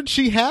 What did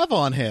she have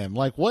on him?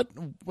 Like, what?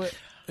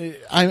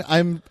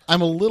 I'm a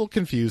little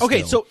confused.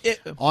 Okay, still. so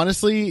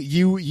honestly,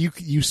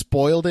 you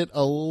spoiled it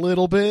a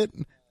little bit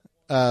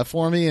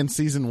for me in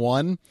season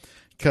 1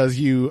 because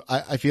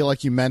I feel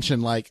like you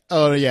mentioned like,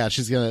 oh yeah,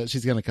 she's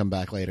gonna come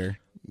back later.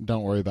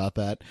 Don't worry about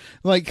that.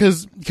 Like,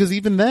 because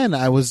even then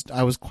I was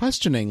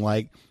questioning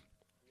like,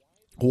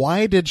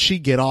 why did she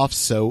get off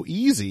so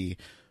easy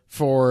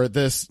for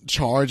this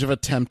charge of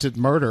attempted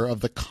murder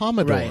of the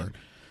Commodore? Right.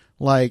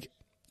 Like,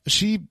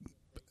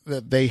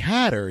 they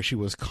had her, she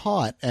was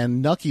caught,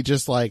 and Nucky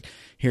just like,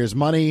 here's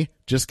money,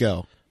 just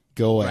go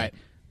away. Right.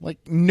 Like,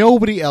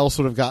 nobody else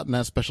would have gotten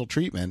that special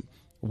treatment.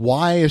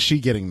 Why is she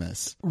getting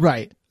this?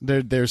 right.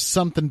 There's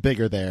something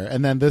bigger there.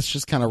 And then this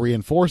just kind of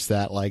reinforced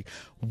that. Like,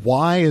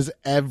 why is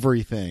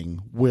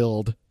everything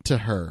willed to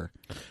her?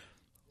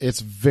 It's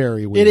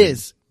very weird. It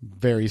is.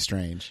 Very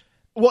strange.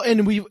 Well,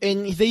 and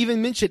they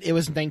even mentioned it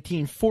was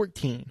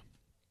 1914.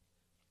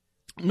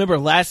 Remember,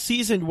 last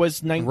season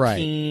was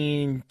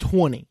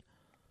 1920.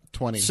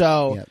 20.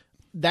 So Yep.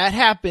 that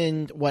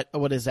happened. What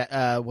is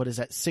that? What is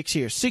that? 6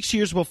 years. 6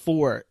 years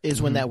before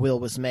is when that will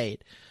was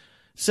made.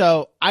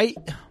 So I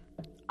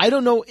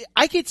don't know.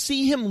 I could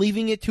see him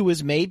leaving it to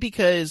his maid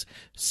because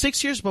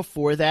 6 years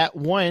before that,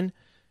 one,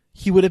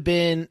 he would have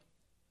been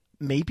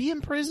maybe in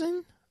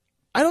prison.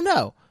 I don't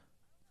know.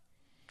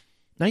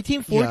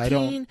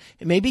 1914.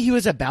 Maybe he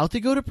was about to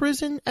go to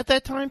prison at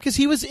that time because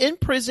he was in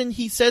prison.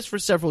 He says for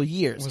several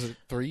years. Was it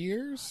 3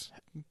 years?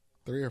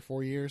 3 or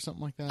 4 years,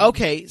 something like that.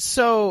 Okay,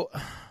 so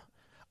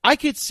I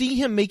could see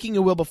him making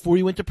a will before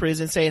he went to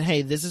prison, saying,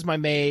 "Hey, this is my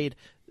maid.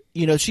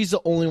 You know, she's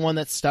the only one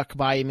that's stuck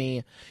by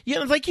me." You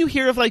know, like you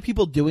hear of like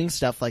people doing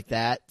stuff like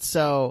that.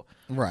 So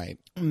Right.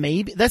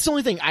 maybe that's the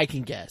only thing I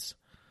can guess.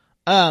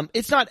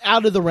 It's not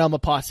out of the realm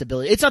of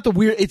possibility. It's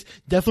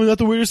definitely not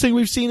the weirdest thing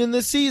we've seen in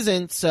this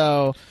season.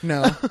 So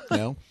No,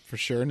 for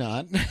sure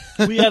not.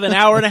 we have an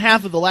hour and a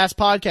half of the last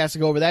podcast to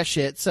go over that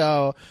shit.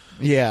 So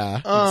Yeah,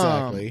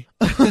 exactly.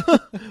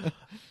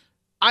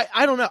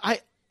 I don't know.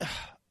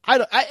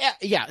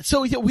 Yeah.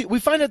 So we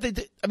find out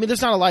that, I mean,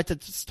 there's not a lot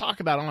to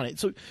talk about on it.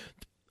 So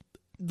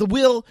the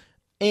will,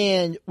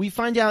 and we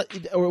find out,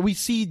 or we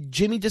see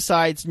Jimmy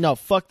decides, no,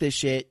 fuck this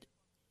shit.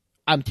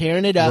 I'm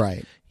tearing it up.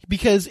 Right.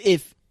 Because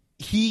if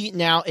he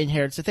now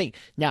inherits the thing.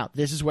 Now,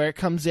 this is where it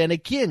comes in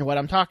again, what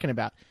I'm talking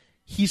about.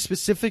 He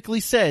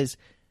specifically says,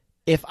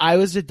 if I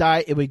was to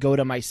die, it would go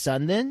to my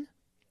son then.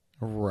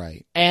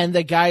 Right. And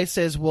the guy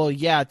says, well,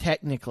 yeah,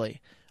 technically.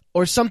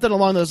 Or something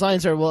along those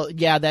lines, or, well,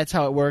 yeah, that's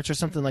how it works, or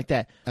something like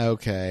that.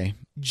 Okay.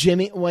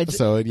 Jimmy,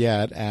 So,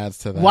 yeah, it adds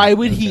to that. why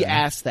would he Okay.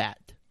 ask that?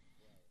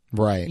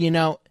 Right. You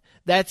know,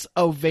 that's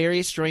a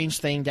very strange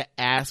thing to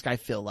ask, I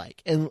feel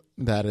like. And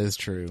That is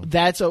true.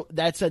 that's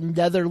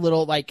another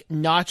little, like,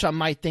 notch on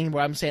my thing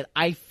where I'm saying,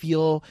 I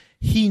feel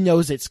he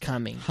knows it's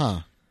coming. Huh.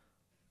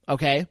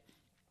 Okay?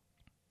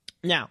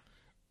 Now,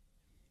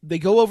 they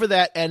go over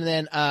that, and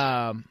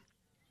then,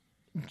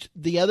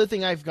 the other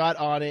thing I've got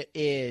on it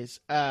is,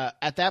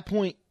 at that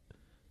point,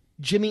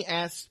 Jimmy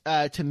asked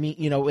to meet,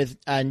 you know, with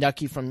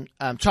Nucky from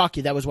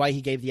Chalky. That was why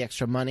he gave the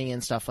extra money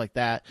and stuff like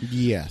that.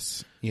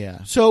 Yes.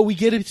 Yeah. So we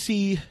get to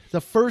see the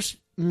first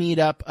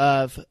meetup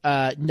of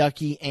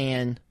Nucky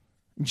and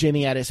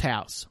Jimmy at his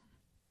house,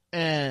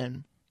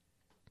 and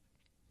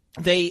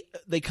they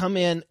come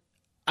in.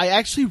 I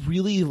actually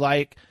really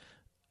like.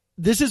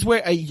 This is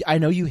where I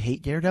know you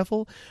hate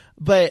Daredevil,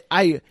 but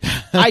I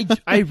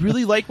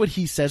really like what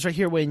he says right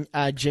here when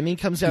Jimmy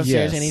comes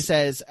downstairs, Yes. and he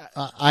says,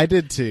 I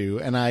did too,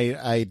 and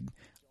I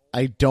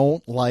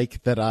don't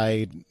like that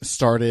I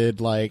started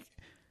like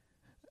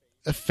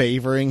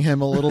favoring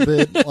him a little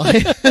bit.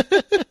 Like,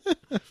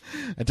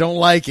 I don't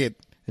like it.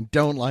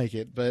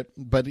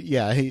 But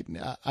yeah,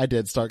 I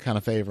did start kind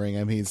of favoring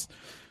him.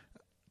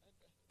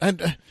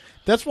 And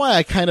that's why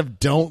I kind of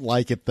don't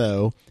like it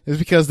though, is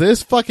because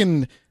this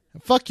fucking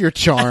fuck your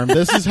charm.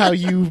 This is how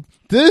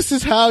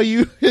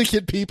you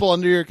get people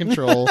under your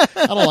control.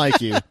 I don't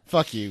like you.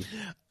 Fuck you.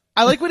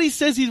 I like what he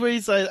says.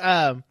 He's like,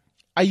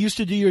 I used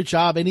to do your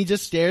job, and he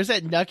just stares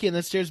at Nucky and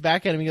then stares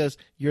back at him. He goes,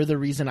 "You're the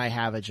reason I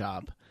have a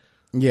job."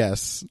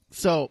 Yes.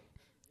 So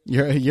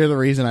You're the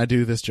reason I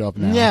do this job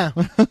now. Yeah.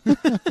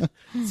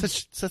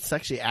 Such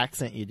sexy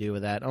accent you do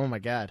with that. Oh my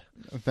god.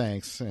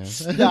 Thanks. Yeah.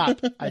 Stop.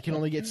 I can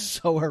only get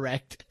so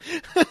erect.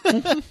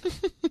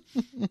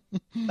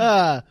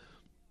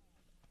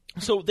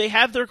 So they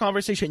have their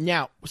conversation.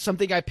 Now,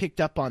 something I picked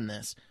up on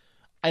this.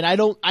 And I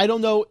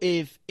don't know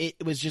if it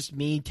was just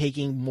me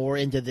taking more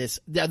into this.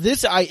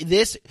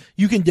 This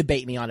you can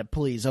debate me on it,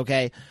 please,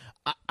 okay?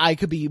 I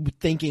could be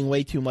thinking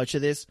way too much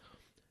of this.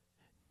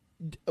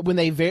 When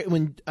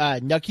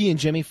Nucky and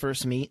Jimmy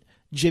first meet,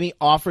 Jimmy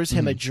offers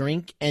him a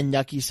drink and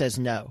Nucky says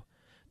no.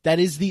 That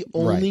is the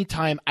only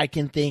time I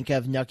can think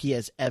of Nucky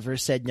has ever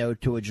said no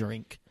to a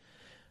drink.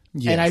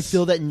 Yes. And I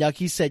feel that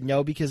Nucky said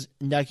no because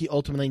Nucky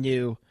ultimately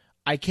knew,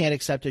 I can't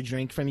accept a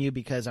drink from you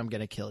because I'm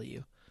going to kill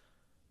you.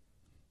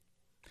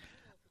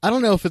 I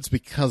don't know if it's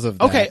because of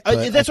that.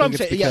 Okay, that's what I'm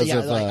saying. Yeah.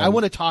 Of, I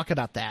want to talk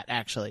about that,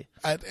 actually.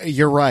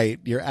 You're right.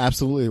 You're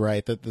absolutely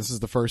right that this is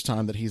the first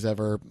time that he's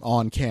ever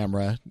on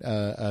camera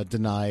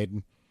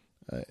denied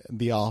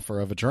the offer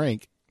of a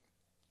drink.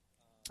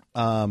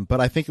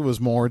 But I think it was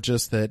more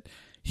just that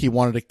he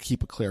wanted to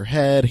keep a clear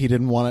head. He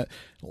didn't want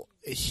to.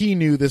 He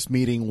knew this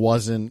meeting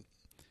wasn't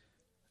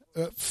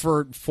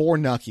for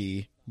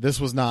Nucky. This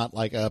was not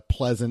like a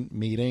pleasant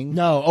meeting.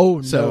 No. Oh,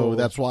 no. So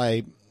that's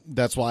why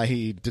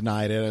he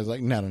denied it. I was like,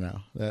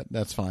 no.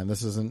 That's fine.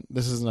 This isn't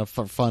a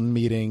fun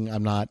meeting.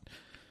 I'm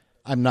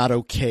not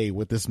okay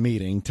with this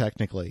meeting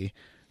technically.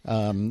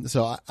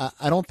 So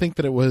I don't think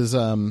that it was,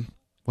 well,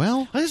 I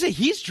was going to say,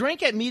 he's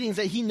drank at meetings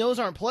that he knows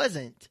aren't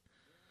pleasant.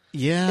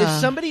 Yeah.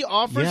 If somebody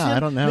offers him, I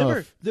don't know.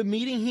 Remember the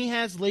meeting he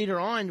has later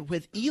on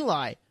with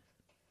Eli.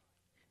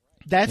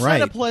 That's not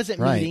a pleasant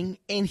meeting,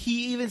 and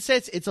he even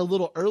says it's a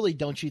little early,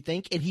 don't you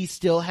think? And he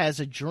still has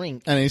a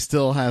drink.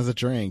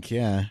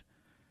 Yeah.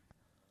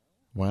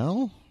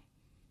 Well,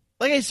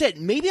 like I said,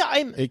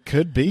 it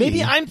could be.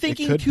 Maybe I'm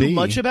thinking too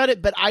much about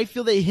it, but I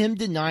feel that him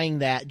denying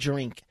that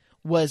drink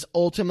was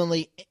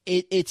ultimately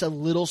it's a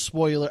little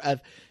spoiler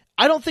of.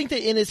 I don't think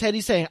that in his head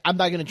he's saying I'm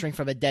not going to drink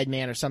from a dead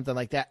man or something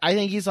like that. I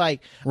think he's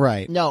like,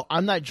 no,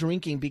 I'm not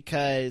drinking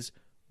because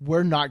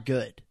we're not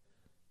good.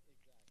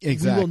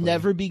 Exactly. We will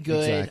never be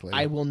good. Exactly.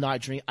 I will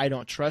not drink. I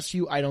don't trust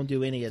you. I don't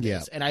do any of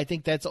this. Yeah. And I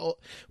think that's all.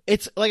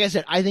 It's like I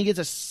said, I think it's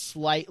a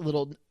slight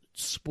little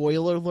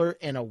spoiler alert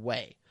in a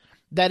way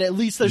that at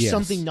least there's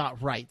something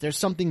not right. There's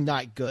something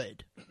not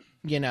good,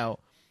 you know?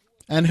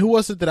 And who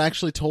was it that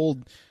actually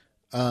told,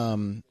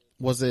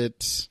 was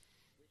it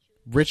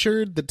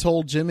Richard that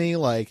told Jimmy,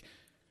 like,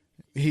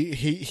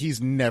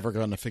 he's never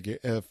going to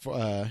forgive,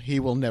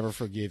 he will never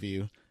forgive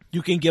you.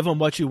 You can give him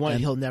what you want.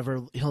 He'll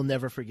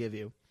never forgive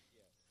you.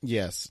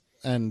 Yes.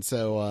 And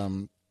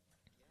so,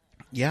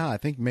 yeah, I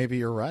think maybe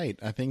you're right.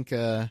 I think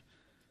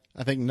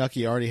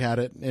Nucky already had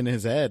it in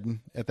his head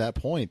at that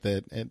point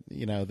that,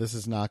 this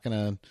is not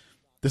going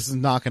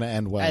to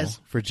end well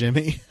for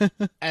Jimmy.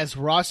 As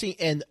Rossi,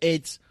 and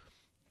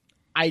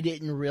I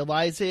didn't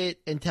realize it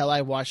until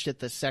I watched it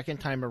the second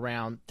time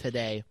around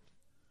today.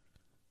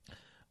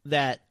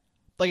 That,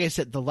 like I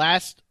said, the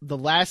last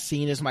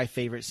scene is my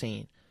favorite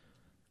scene.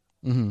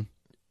 Mm-hmm.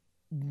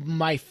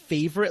 My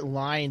favorite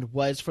line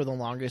was for the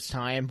longest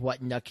time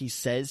what Nucky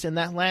says in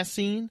that last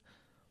scene,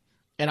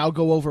 and I'll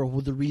go over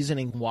the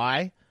reasoning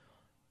why.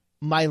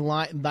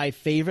 My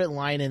favorite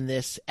line in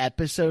this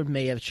episode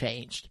may have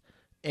changed.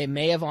 It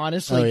may have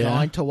honestly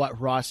gone to what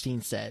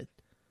Rothstein said.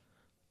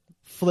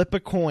 Flip a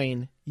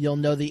coin, you'll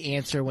know the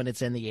answer when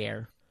it's in the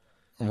air.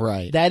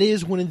 Right. That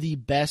is one of the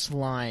best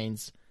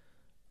lines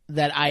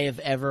that I have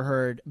ever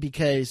heard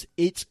because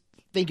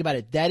think about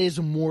it, that is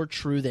more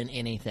true than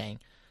anything.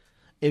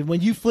 And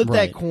when you flip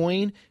that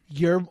coin,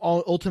 you're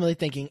ultimately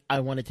thinking, I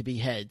want it to be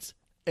heads.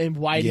 And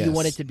why do you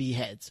want it to be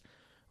heads?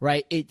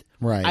 Right?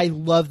 I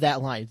love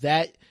that line.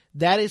 That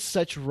is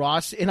such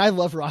Ross, and I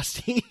love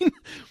Rothstein.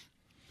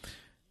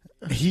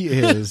 He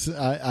is.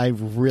 I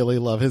really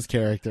love his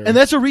character. And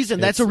that's a reason.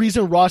 That's a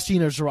reason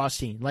Rothstein is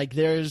Rothstein. Like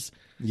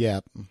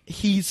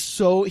he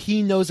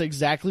knows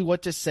exactly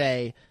what to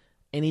say,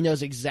 and he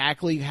knows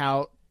exactly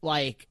how,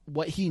 like,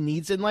 what he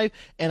needs in life,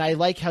 and I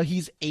like how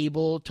he's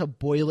able to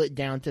boil it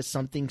down to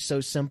something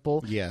so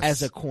simple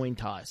as a coin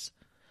toss.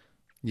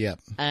 Yep.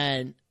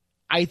 And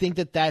I think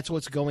that that's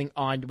what's going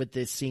on with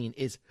this scene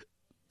is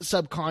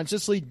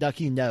subconsciously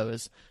Nucky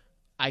knows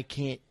I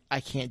can't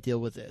deal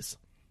with this.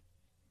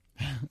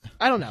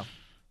 I don't know.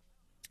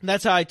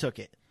 That's how I took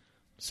it.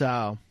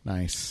 So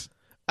nice.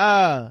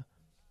 So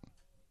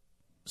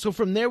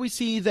from there we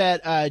see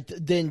that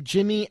then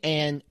Jimmy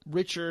and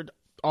Richard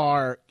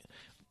are.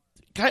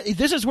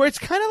 This is where it's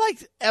kind of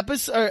like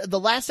the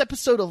last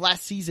episode of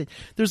last season.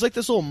 There's like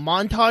this little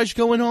montage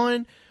going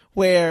on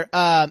where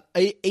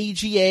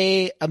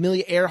AGA,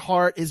 Amelia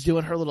Earhart, is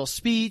doing her little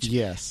speech.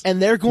 Yes.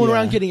 And they're going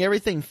around getting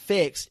everything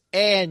fixed.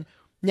 And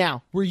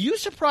now, were you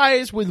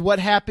surprised with what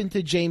happened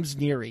to James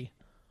Neary?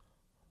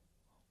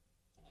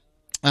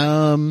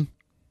 James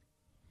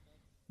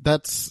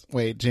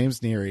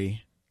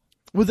Neary.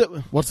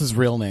 What's his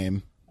real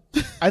name?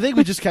 I think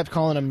we just kept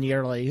calling him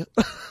Nearly.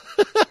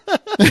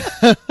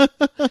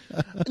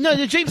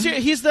 No, James here,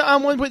 he's the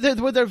one where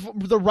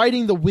they're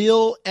riding the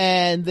wheel,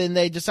 and then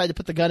they decide to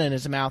put the gun in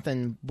his mouth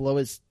and blow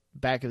his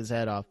back of his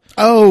head off.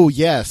 Oh,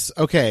 yes.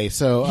 Okay,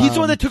 so He's the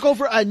one that took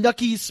over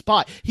Nucky's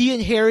spot. He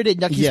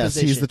inherited Nucky's position. Yes,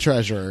 he's the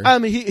treasurer.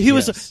 He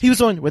was the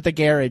one with the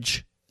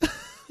garage.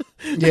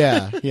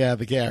 yeah,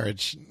 the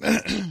garage.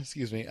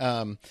 Excuse me.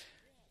 I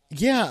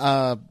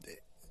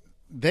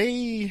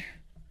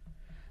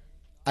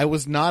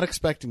was not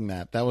expecting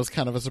that. That was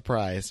kind of a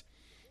surprise.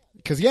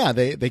 Because,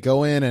 they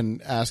go in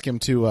and ask him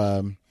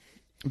to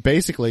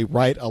basically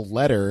write a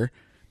letter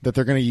that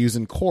they're going to use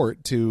in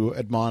court to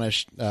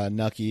admonish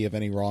Nucky of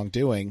any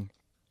wrongdoing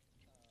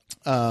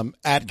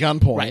at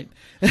gunpoint.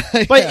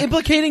 Right. But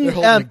implicating They're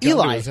holding a gun to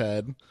Eli. his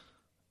head.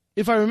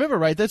 If I remember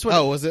right, that's what...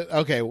 Oh, was it?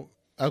 Okay,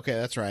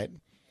 that's right.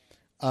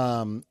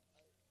 I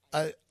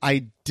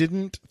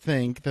didn't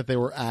think that they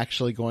were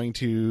actually going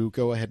to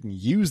go ahead and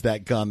use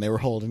that gun they were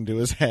holding to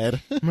his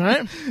head.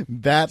 Right?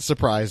 That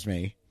surprised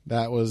me.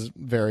 That was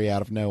very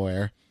out of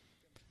nowhere.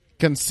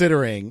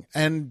 Considering,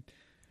 and,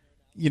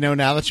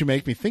 now that you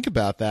make me think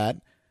about that,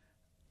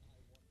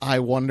 I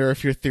wonder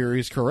if your theory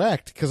is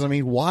correct. Because,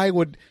 why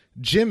would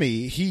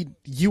Jimmy,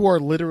 you are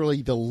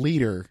literally the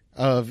leader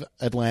of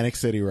Atlantic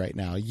City right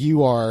now.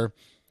 You're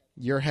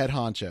head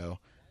honcho.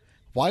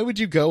 Why would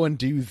you go and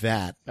do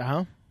that?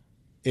 Uh-huh.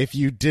 If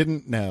you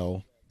didn't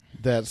know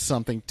that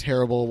something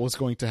terrible was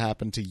going to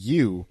happen to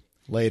you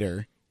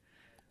later.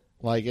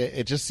 Like,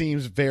 it just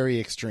seems very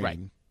extreme. Right.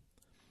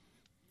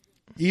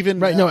 Even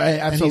right, no, And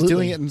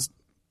absolutely.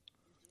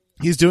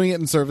 he's doing it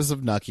in service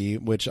of Nucky,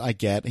 which I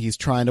get. He's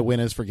trying to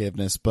win his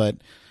forgiveness, but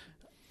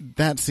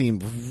that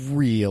seemed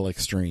real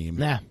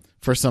extreme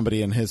for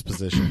somebody in his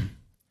position.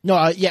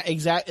 No,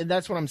 exactly.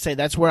 That's what I'm saying.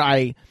 That's where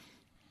I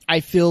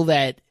feel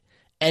that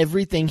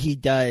everything he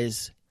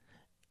does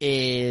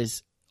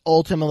is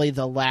ultimately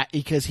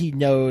because he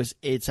knows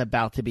it's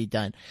about to be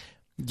done.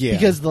 Yeah.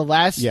 Because the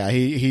last... Yeah,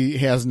 he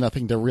has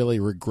nothing to really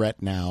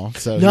regret now,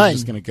 so None. He's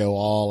just going to go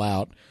all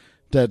out.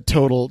 The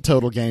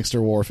total gangster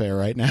warfare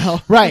right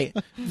now. Right.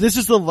 This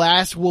is the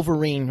last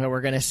Wolverine that we're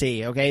going to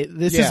see, okay?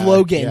 This is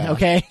Logan,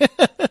 okay?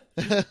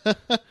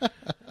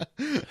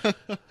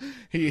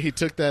 He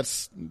took that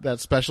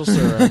special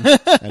serum,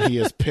 and he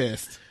is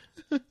pissed.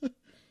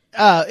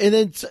 And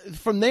then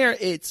from there,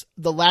 it's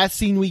the last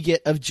scene we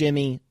get of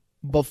Jimmy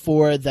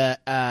before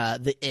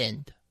the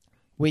end,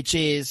 which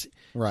is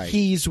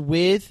he's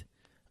with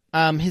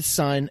his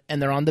son,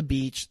 and they're on the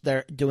beach.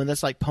 They're doing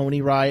this like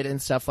pony ride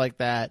and stuff like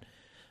that.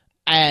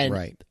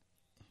 And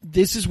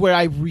this is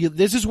where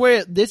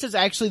this is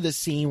actually the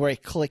scene where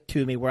it clicked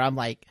to me, where I'm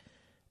like,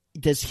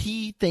 does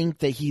he think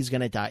that he's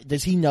gonna die?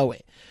 Does he know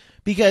it?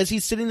 Because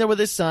he's sitting there with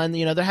his son,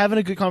 they're having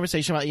a good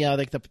conversation about,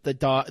 like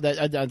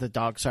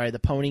the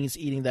pony's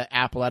eating the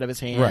apple out of his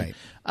hand. Right.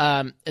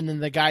 And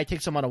then the guy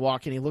takes him on a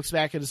walk, and he looks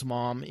back at his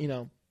mom,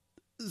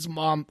 his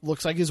mom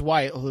looks like his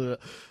wife.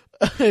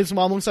 His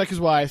mom looks like his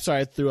wife.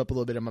 Sorry, I threw up a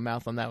little bit in my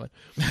mouth on that one.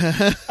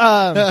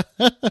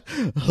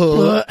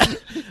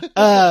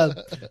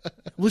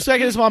 Looks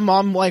back at his mom.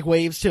 Mom like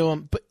waves to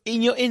him, but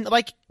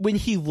like when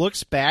he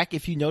looks back,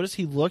 if you notice,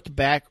 he looked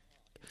back.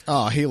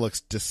 Oh, he looks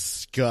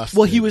disgusted.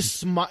 Well, he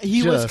was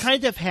was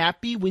kind of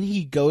happy when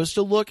he goes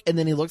to look, and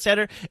then he looks at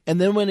her,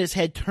 and then when his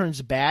head turns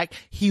back,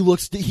 he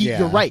looks.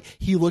 You're right.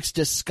 He looks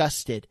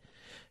disgusted.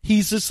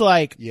 He's just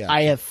like,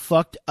 I have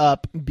fucked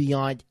up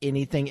beyond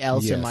anything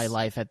else in my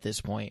life at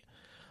this point.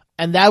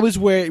 And that was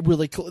where it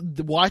really,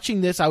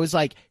 watching this, I was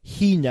like,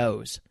 he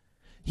knows.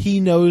 He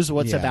knows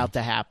what's about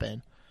to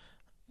happen.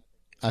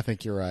 I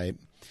think you're right.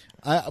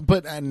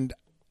 And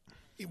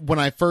when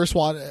I first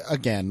watched,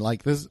 again,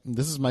 like this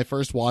is my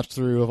first watch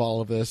through of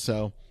all of this.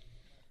 So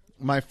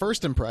my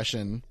first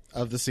impression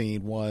of the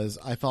scene was,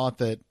 I thought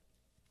that,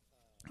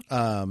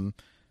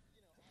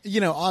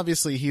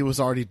 obviously he was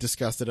already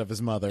disgusted of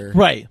his mother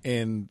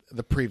in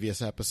the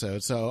previous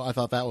episode. So I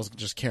thought that was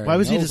just carrying over. Why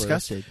was he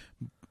disgusted?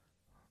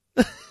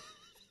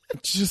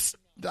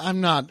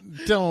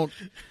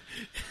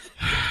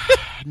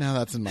 Now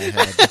that's in my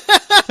head.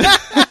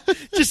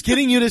 Just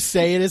getting you to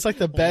say it is like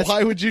the best.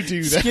 Why would you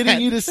do that? Just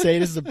getting you to say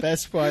it is the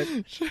best part.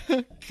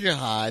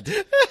 God.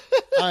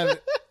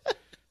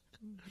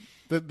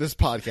 This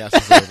podcast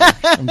is over.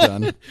 I'm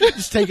done.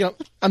 Just take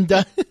it. I'm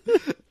done.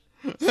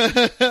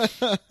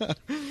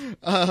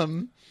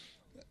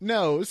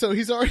 No, so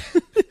he's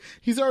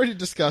already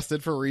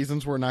disgusted for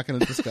reasons we're not going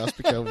to discuss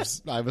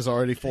because I was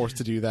already forced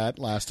to do that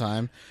last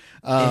time.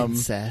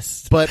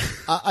 Incest. But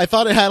I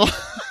thought it had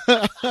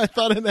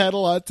a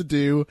lot to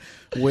do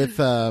with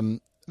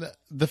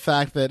the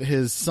fact that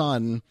his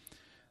son,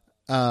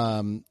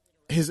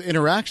 his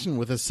interaction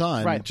with his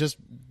son just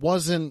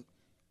wasn't.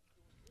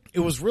 It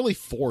was really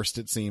forced.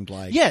 It seemed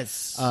like.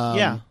 Yes.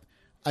 I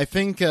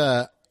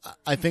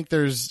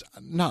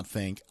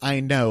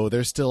know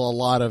there's still a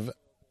lot of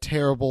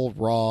terrible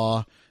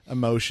raw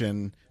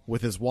emotion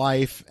with his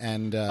wife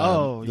and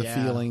the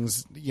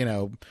feelings,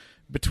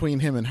 between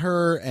him and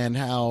her, and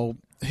how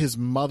his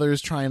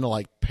mother's trying to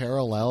like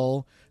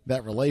parallel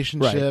that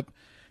relationship.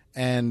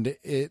 And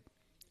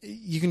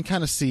you can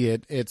kind of see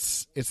it.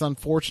 It's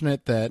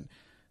unfortunate that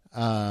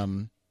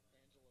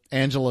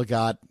Angela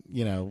got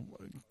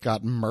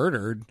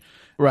murdered.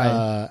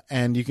 Right.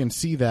 And you can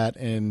see that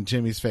in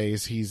Jimmy's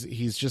face.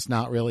 He's just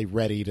not really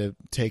ready to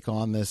take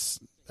on this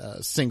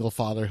single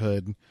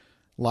fatherhood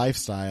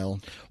lifestyle.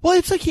 Well,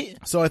 it's like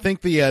So I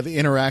think the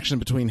interaction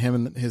between him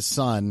and his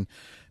son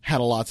had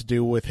a lot to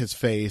do with his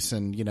face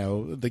and,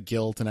 the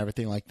guilt and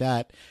everything like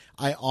that.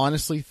 I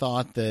honestly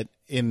thought that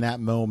in that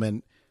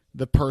moment,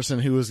 the person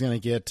who was going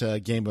to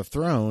get Game of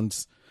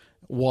Thrones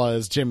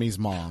was Jimmy's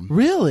mom.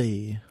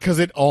 Really? Because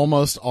it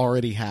almost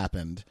already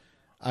happened.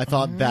 I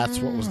thought that's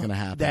what was going to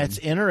happen. That's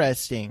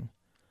interesting.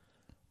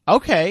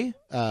 Okay.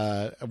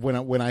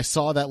 When I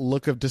saw that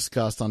look of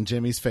disgust on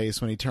Jimmy's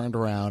face when he turned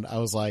around, I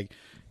was like,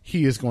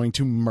 he is going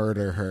to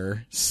murder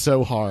her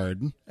so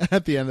hard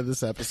at the end of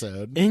this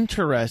episode.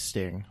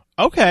 Interesting.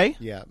 Okay.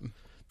 Yeah.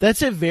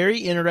 That's a very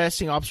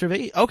interesting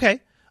observation.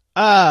 Okay.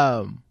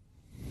 Because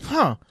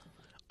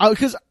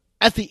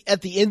at the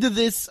end of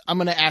this, I'm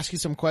going to ask you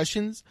some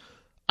questions.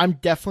 I'm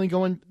definitely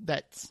going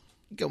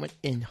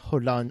in.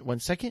 Hold on 1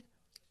 second.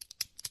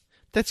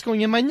 That's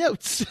going in my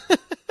notes.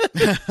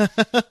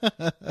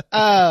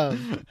 No,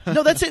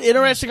 that's an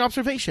interesting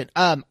observation.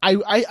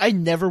 I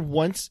never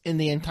once in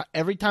the entire,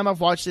 every time I've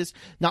watched this,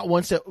 not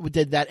once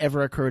did that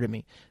ever occur to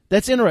me.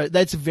 That's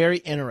That's very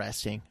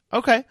interesting.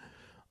 Okay.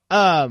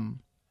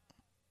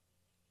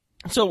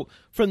 So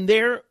from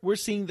there, we're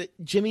seeing that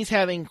Jimmy's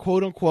having,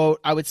 quote unquote,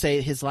 I would say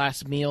his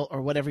last meal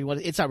or whatever he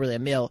wanted. It's not really a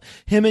meal.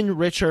 Him and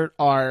Richard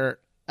are,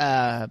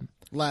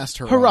 last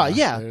hurrah. Hurrah,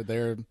 yeah.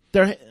 They're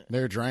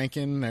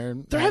drinking.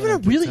 They're having a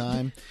good really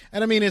time.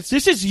 And I mean,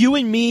 this is you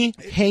and me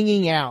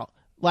hanging out.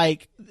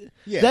 Like,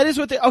 yeah. That is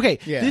what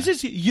Yeah. This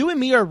is you and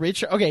me are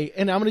Richard. Okay.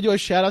 And I'm going to do a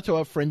shout out to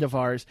a friend of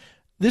ours.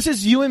 This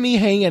is you and me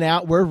hanging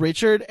out. We're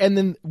Richard. And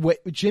then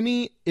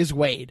Jimmy is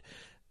Wade.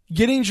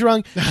 Getting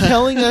drunk,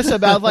 telling us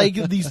about like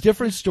these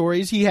different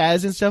stories he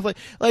has and stuff like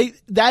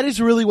that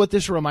is really what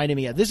this reminded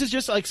me of. This is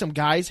just like some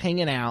guys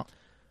hanging out.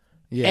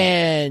 Yeah.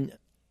 And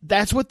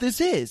that's what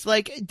this is.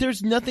 Like,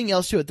 there's nothing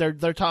else to it.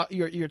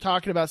 You're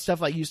talking about stuff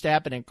like used to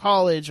happen in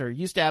college or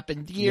used to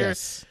happen here.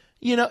 Yes.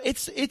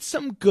 It's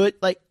some good,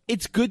 like,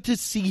 it's good to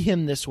see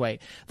him this way.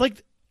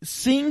 Like,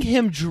 seeing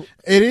him.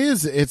 It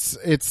is. It's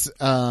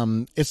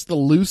the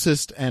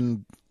loosest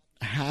and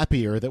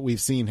happier that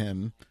we've seen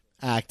him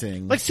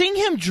acting. Like, seeing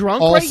him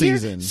drunk all right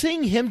season. here.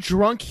 Seeing him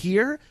drunk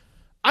here,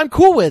 I'm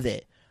cool with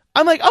it.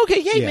 I'm like,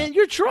 okay, yeah, man,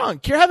 you're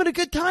drunk. You're having a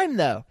good time,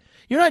 though.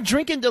 You're not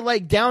drinking to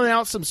like down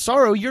out some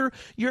sorrow. You're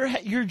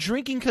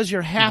drinking because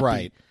you're happy,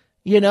 right?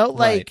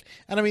 Like,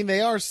 and I mean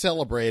they are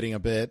celebrating a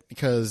bit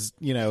because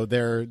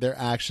their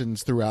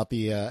actions throughout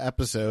the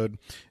episode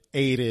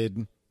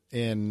aided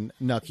in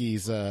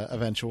Nucky's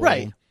eventual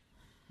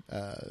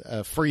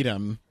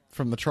freedom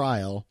from the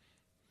trial.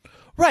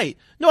 Right?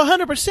 No,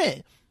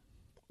 100%.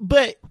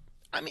 But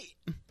I mean,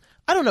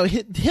 I don't know.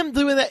 Him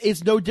doing that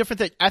is no different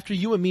than after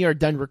you and me are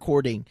done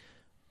recording.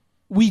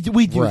 We do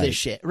this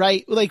shit,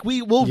 right? Like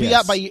we'll be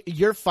out by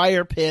your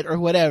fire pit or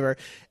whatever,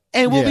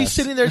 and we'll be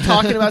sitting there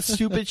talking about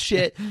stupid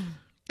shit.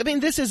 I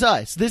mean, this is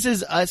us. This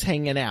is us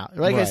hanging out.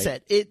 Like I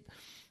said,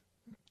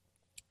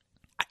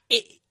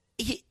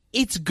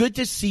 it's good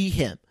to see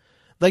him.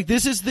 Like,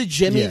 this is the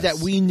Jimmy that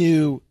we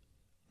knew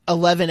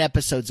 11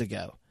 episodes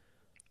ago.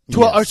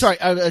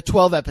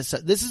 12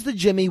 episodes. This is the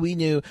Jimmy we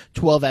knew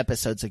 12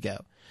 episodes ago.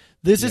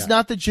 This is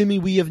not the Jimmy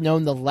we have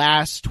known the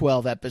last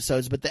 12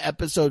 episodes, but the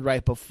episode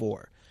right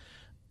before.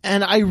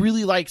 And I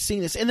really like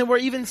seeing this. And then we're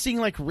even seeing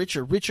like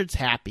Richard. Richard's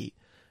happy.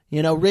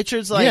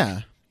 Richard's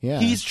like,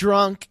 he's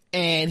drunk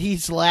and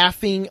he's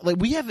laughing. Like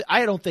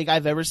I don't think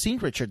I've ever seen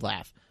Richard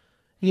laugh,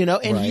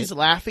 and he's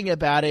laughing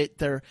about it.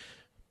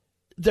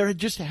 They're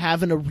just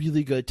having a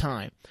really good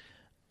time.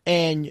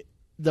 And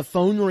the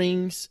phone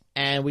rings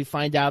and we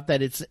find out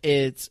that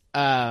it's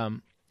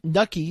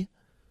Nucky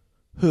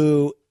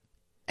who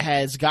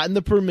has gotten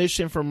the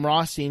permission from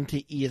Rothstein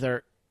to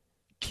either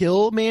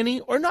kill Manny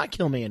or not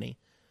kill Manny.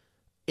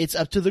 It's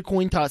up to the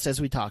coin toss,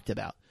 as we talked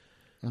about.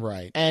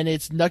 Right. And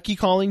it's Nucky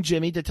calling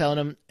Jimmy to tell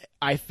him,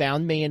 I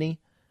found Manny.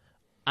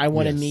 I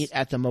want to meet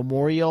at the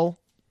memorial.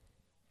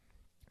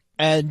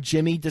 And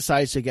Jimmy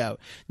decides to go.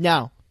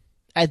 Now,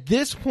 at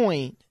this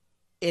point,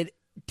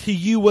 to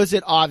you, was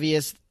it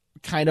obvious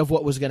kind of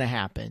what was going to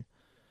happen?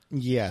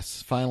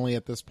 Yes. Finally,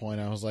 at this point,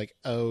 I was like,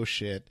 oh,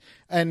 shit.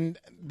 And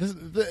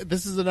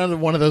this is another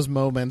one of those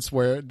moments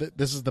where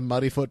this is the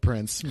Muddy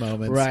Footprints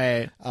moments.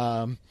 Right.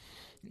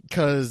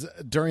 Because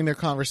during their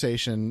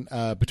conversation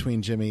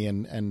between Jimmy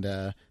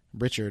and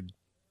Richard,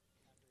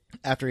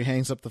 after he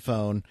hangs up the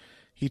phone,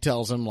 he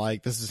tells him,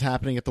 like, this is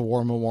happening at the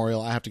War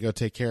Memorial. I have to go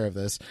take care of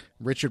this.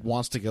 Richard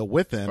wants to go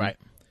with him. Right.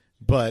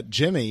 But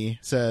Jimmy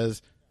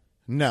says,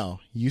 no,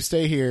 you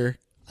stay here.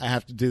 I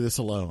have to do this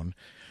alone.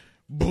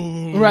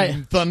 Boom.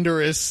 Right.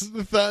 Thunderous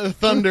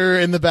thunder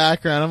in the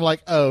background. I'm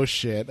like, oh,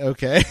 shit.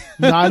 Okay.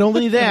 Not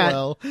only that,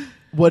 well,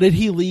 what did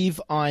he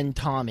leave on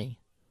Tommy?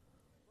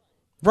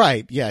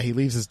 Right. Yeah. He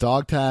leaves his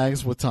dog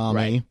tags with Tommy.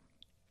 Right.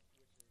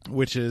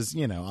 which is,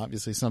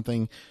 obviously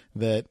something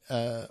that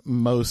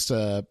most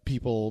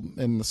people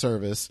in the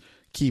service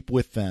keep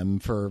with them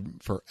for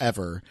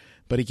forever.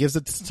 But he gives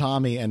it to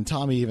Tommy, and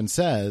Tommy even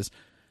says,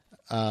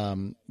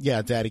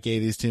 yeah, Daddy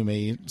gave these to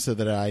me so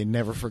that I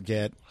never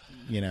forget,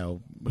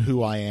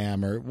 who I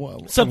am, or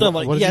something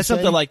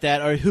something like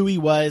that, or who he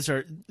was,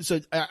 or so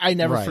I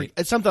never Right.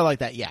 forget, something like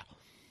that. Yeah.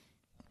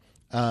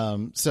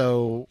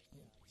 So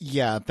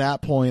yeah, at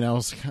that point I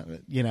was,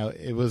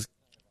 it was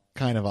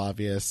kind of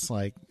obvious,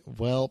 like,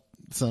 well,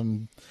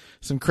 some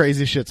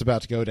crazy shit's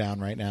about to go down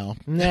right now.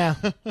 Yeah.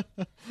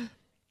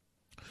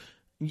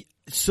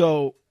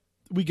 So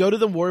we go to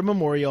the war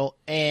memorial,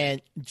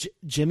 and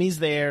Jimmy's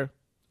there.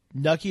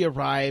 Nucky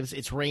arrives.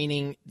 It's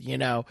raining.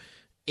 I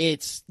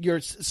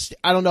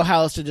don't know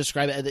how else to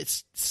describe it.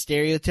 It's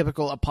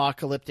stereotypical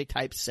apocalyptic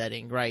type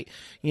setting, right?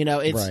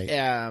 It's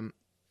Right.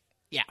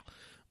 yeah.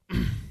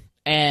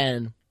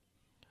 And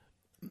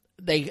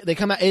they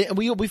come out, and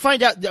we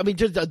find out. I mean,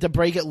 just to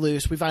break it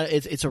loose, we find out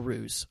it's a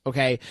ruse.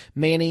 Okay,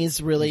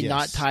 Manny's really Yes.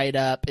 not tied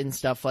up and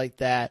stuff like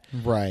that,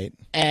 Right.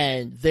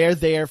 and they're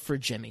there for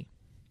Jimmy.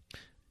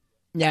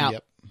 Now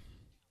Yep.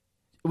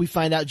 we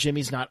find out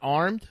Jimmy's not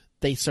armed.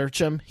 They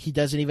search him. He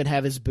doesn't even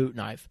have his boot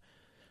knife.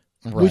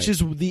 Right. Which is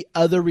the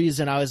other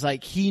reason I was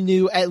like, he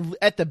knew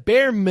at the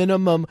bare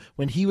minimum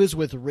when he was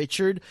with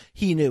Richard,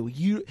 he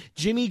knew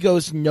Jimmy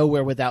goes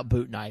nowhere without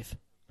boot knife.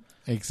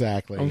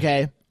 Exactly.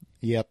 Okay.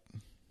 Yep.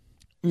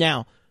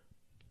 Now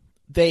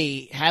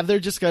they have their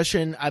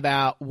discussion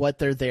about what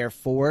they're there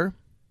for,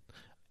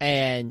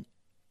 and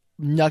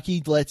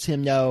Nucky lets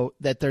him know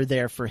that they're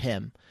there for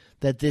him,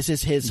 that this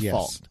is his Yes.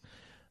 fault.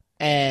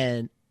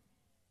 And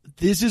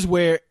this is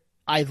where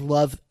I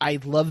love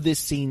this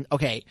scene.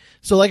 Okay,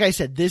 so like I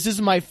said, this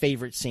is my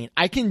favorite scene.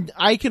 I can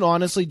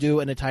honestly do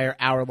an entire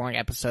hour-long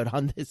episode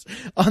on this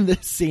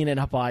scene in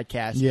a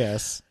podcast.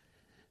 Yes.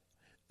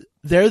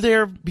 They're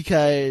there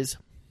because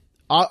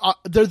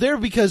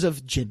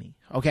of Jimmy.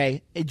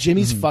 Okay,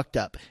 Jimmy's fucked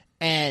up,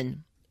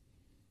 and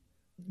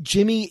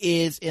Jimmy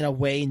is in a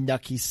way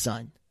Nucky's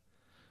son.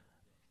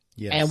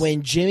 Yes. And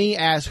when Jimmy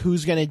asks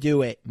who's going to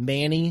do it,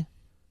 Manny,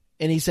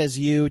 and he says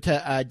you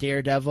to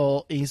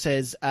Daredevil, he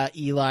says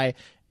Eli,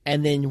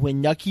 and then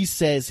when Nucky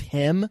says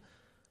him,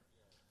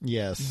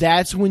 Yes.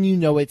 that's when you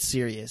know it's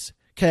serious.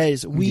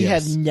 Because we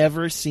Yes. have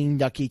never seen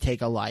Nucky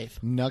take a life.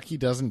 Nucky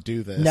doesn't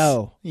do this.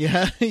 No.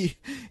 Yeah, he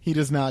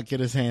does not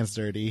get his hands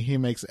dirty. He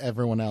makes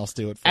everyone else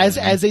do it for As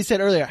him. they said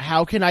earlier,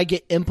 how can I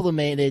get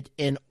implemented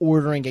in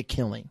ordering a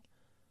killing?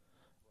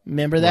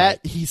 Remember that?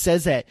 Right. He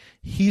says that.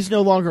 He's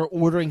no longer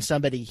ordering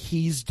somebody.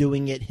 He's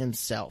doing it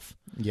himself.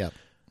 Yep.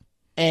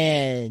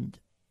 And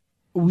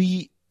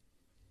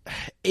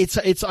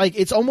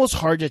it's almost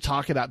hard to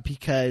talk about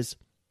because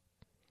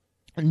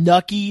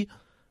Nucky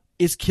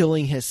is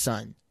killing his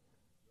son.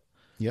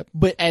 Yep.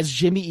 But as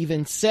Jimmy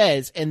even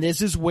says, and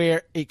this is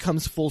where it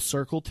comes full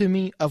circle to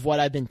me of what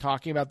I've been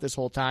talking about this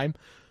whole time.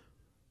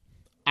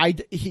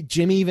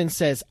 Jimmy even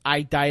says,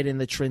 I died in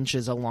the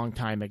trenches a long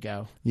time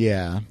ago.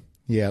 Yeah.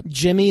 Yep.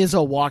 Jimmy is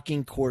a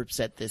walking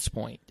corpse at this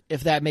point,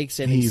 if that makes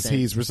any sense.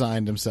 He's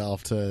resigned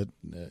himself to.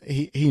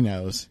 He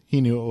knows. He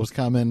knew it was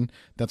coming.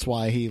 That's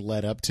why he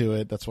led up to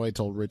it. That's why he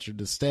told Richard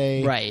to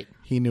stay. Right.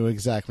 He knew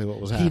exactly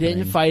what was He happening.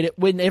 didn't fight it.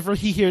 Whenever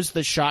he hears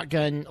the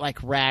shotgun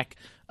rack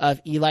of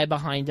Eli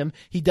behind him,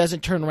 he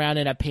doesn't turn around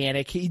in a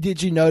panic.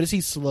 Did you notice he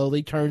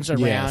slowly turns around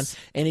Yes.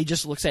 and he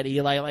just looks at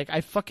Eli like,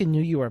 I fucking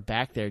knew you were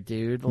back there,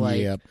 dude.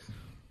 Yep.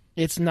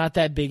 It's not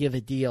that big of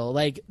a deal.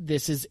 It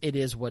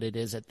is what it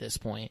is at this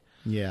point.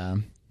 Yeah.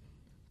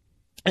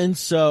 And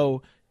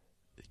so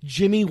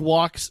Jimmy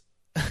walks,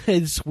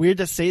 it's weird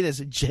to say this,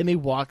 Jimmy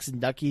walks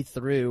Nucky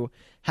through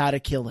how to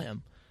kill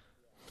him.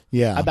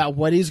 Yeah. About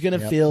what he's going to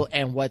Yep. feel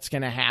and what's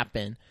going to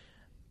happen.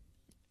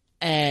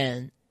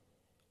 And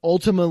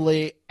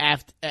ultimately,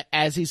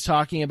 as he's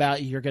talking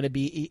about, you're going to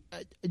be,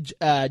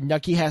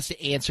 Nucky has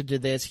to answer to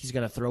this. He's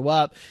going to throw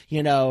up. He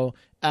has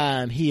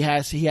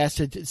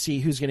to see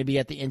who's going to be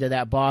at the end of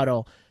that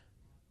bottle.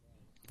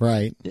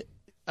 Right.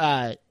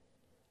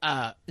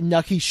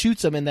 Nucky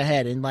shoots him in the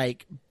head and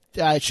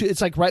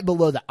it's right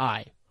below the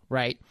eye,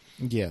 right?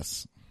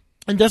 Yes.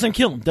 And doesn't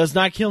kill him. Does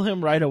not kill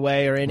him right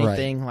away or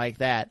anything like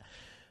that.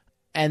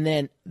 And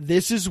then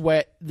this is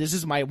like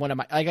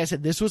I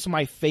said, this was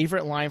my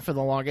favorite line for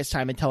the longest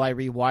time until I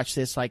rewatched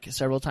this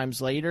several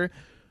times later.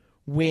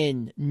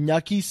 When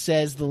Nucky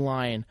says the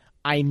line,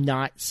 I'm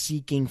not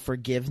seeking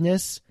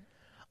forgiveness.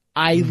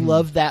 I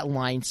love that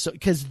line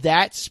because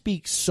that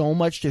speaks so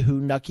much to who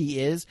Nucky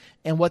is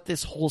and what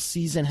this whole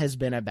season has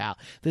been about.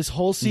 This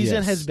whole season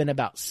Yes. has been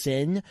about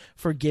sin,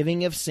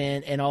 forgiving of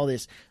sin, and all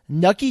this.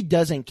 Nucky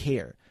doesn't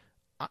care.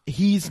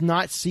 He's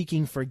not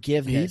seeking He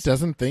forgiveness.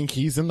 doesn't think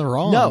he's in the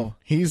wrong. No.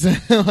 He's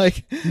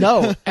like,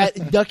 No,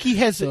 Nucky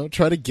has. don't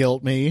try to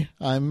guilt me.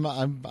 I'm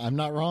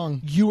not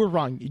wrong. You were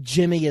wrong.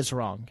 Jimmy is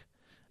wrong.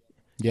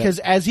 Yep. Because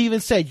as he even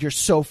said, you're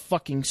so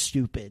fucking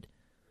stupid.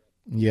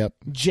 Yep.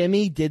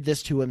 Jimmy did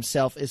this to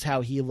himself is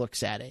how he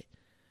looks at it.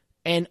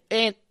 And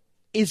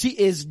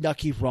is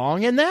Nucky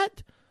wrong in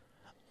that?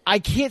 I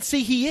can't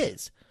say he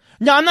is.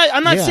 No, I'm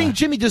not Yeah. saying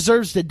Jimmy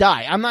deserves to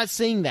die. I'm not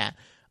saying that.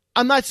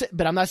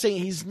 But I'm not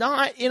saying he's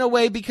not in a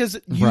way because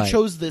you Right.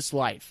 chose this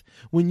life.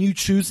 When you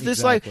choose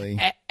this life,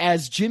 Exactly.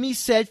 as Jimmy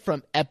said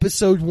from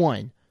episode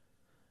 1,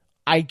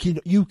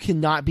 you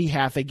cannot be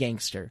half a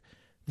gangster.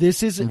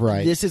 This is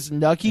Right.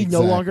 Nucky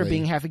no longer Exactly.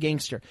 being half a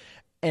gangster.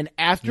 And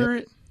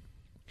after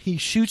he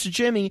shoots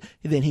Jimmy,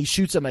 then he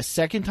shoots him a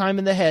second time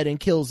in the head and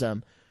kills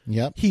him.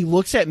 Yep. He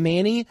looks at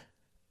Manny,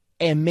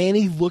 and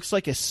Manny looks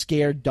like a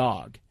scared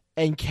dog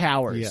and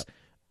cowers. Yep.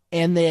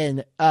 And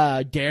then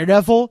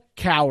Daredevil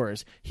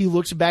cowers. He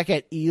looks back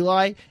at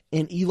Eli,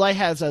 and Eli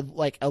has a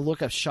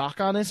look of shock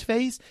on his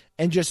face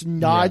and just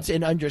nods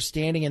in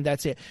understanding, and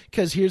that's it.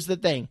 Because here's the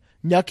thing: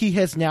 Nucky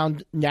has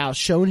now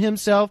shown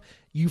himself.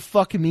 You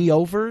fuck me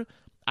over.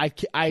 I've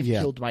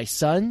killed my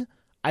son.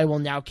 I will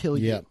now kill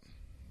you. Yep.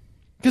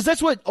 Because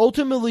that's what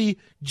ultimately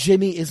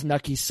Jimmy is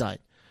Nucky's son.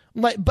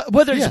 Like, but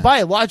whether it's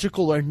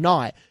biological or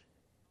not,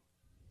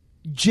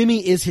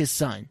 Jimmy is his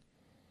son,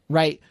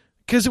 right?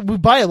 Because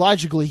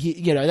biologically,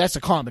 that's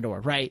a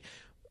Commodore, right?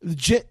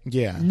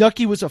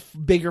 Nucky was a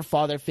bigger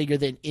father figure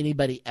than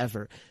anybody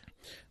ever.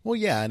 Well,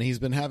 yeah, and he's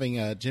been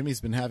having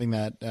Jimmy's been having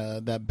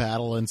that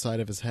battle inside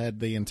of his head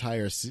the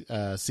entire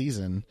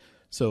season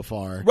so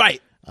far.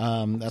 Right.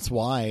 That's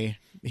why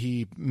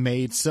he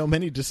made so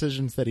many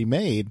decisions that he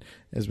made,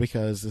 is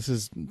because this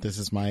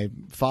is my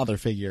father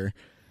figure.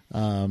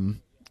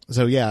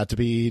 So yeah, to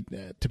be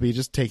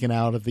just taken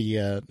out of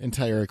the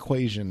entire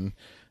equation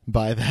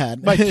by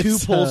that, By 2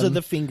 pulls of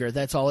the finger.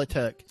 That's all it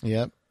took.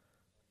 Yep.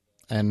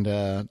 And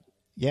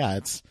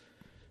it's,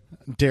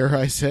 dare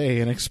I say,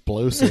 an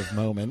explosive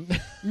moment.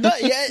 No,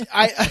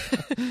 yeah,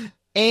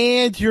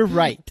 and you're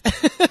right.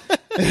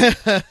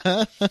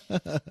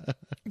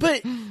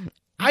 But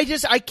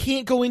I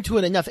can't go into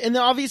it enough. And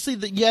then obviously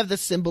you have the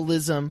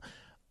symbolism,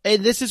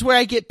 and this is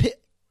where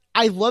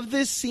I love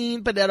this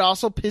scene, but it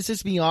also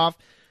pisses me off.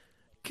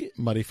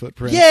 Muddy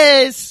footprint.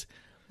 Yes,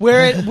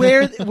 where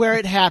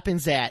it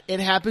happens at. It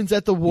happens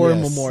at the War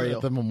Yes, Memorial.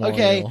 at the memorial.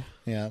 Okay,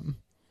 Yeah.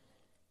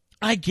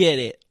 I get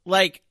it.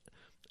 Like,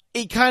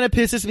 it kind of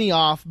pisses me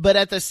off, but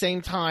at the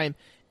same time,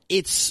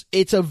 it's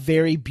a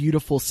very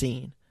beautiful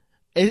scene.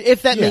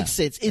 If that makes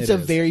sense, it's a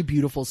very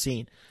beautiful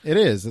scene. It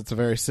is. It's a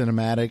very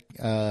cinematic,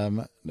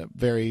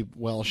 very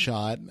well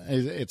shot.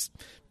 It's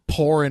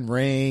pouring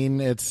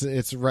rain.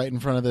 It's right in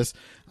front of this.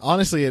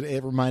 Honestly,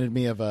 it reminded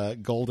me of a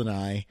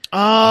GoldenEye.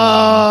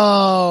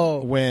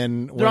 Oh,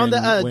 When they're on the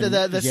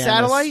Giannis-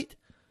 satellite.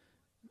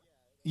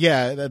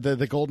 Yeah,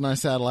 the GoldenEye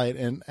satellite,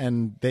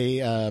 and they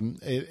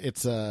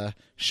it's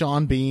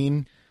Sean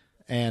Bean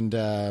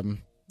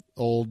and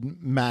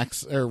old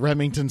Max or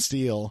Remington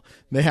Steele.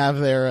 They have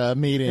their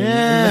meeting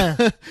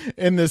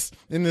in this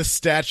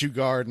statue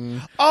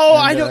garden. Oh,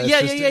 And, I know.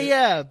 it's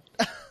Yeah.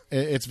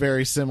 It's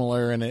very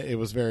similar, and it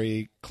was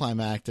very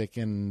climactic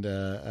and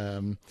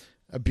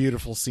a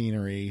beautiful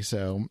scenery.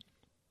 So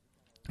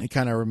it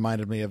kind of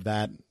reminded me of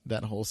that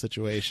whole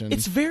situation.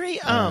 It's very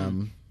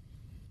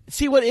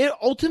see what it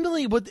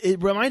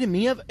reminded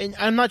me of, and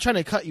I'm not trying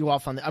to cut you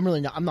off on that. I'm really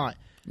not. I'm not.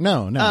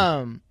 No.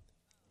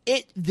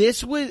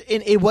 This was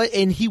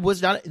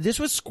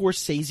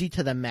Scorsese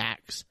to the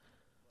max.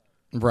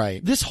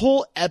 Right. This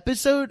whole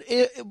episode,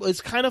 it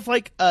was kind of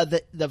like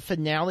the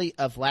finale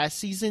of last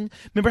season.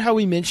 Remember how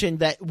we mentioned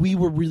that we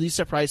were really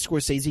surprised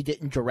Scorsese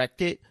didn't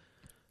direct it?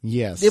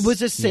 Yes. It was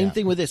the same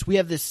thing with this. We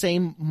have the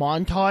same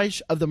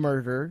montage of the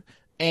murder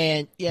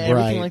and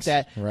everything like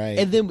that. Right.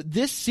 And then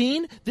this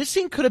scene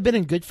could have been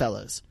in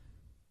Goodfellas.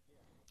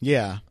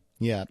 Yeah.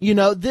 Yeah.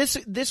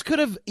 This could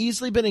have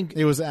easily been in.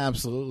 It was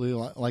absolutely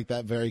like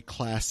that very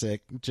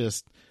classic,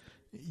 just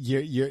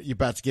you're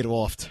about to get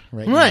offed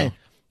right now.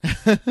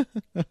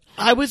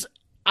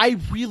 I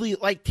really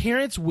like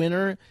Terrence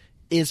Winter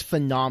is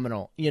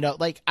phenomenal.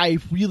 I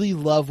really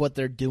love what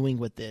they're doing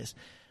with this.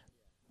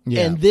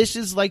 Yeah. And this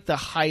is like the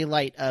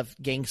highlight of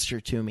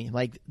gangster to me.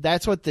 Like,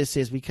 that's what this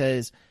is,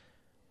 because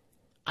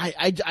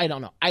I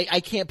don't know. I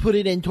can't put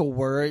it into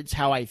words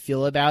how I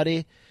feel about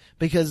it,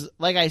 because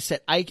like I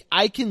said,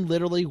 I can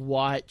literally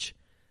watch,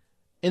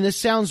 and this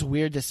sounds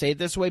weird to say it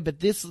this way, but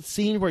this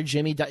scene where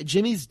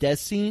Jimmy's death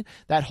scene,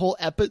 that whole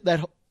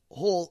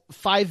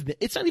 5 minutes,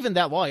 it's not even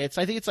that long. I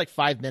think it's like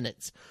 5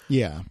 minutes.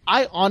 Yeah.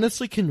 I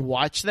honestly can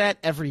watch that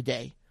every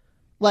day.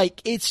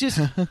 Like, it's just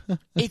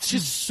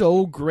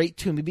so great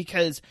to me,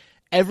 because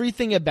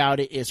everything about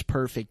it is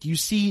perfect. You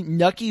see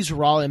Nucky's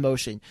raw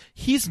emotion.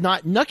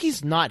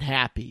 Nucky's not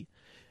happy.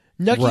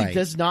 Nucky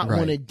does not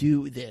want to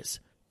do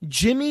this.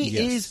 Jimmy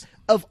is,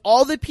 of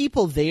all the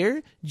people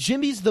there,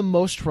 Jimmy's the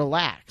most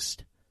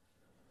relaxed.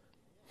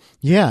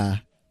 Yeah.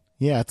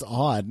 Yeah, it's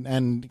odd,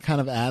 and kind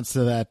of adds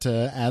to that,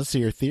 adds to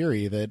your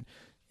theory that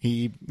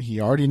he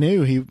already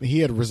knew he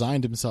had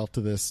resigned himself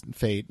to this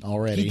fate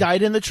already. He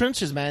died in the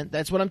trenches, man.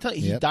 That's what I'm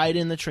telling you. He died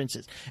in the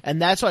trenches.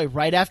 And that's why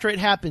right after it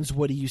happens,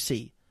 what do you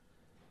see?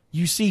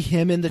 You see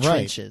him in the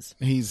trenches.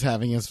 He's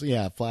having his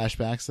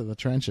flashbacks to the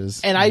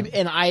trenches. And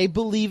I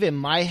believe in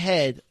my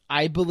head,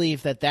 I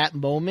believe that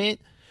moment,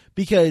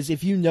 because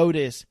if you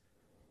notice,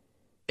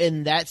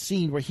 in that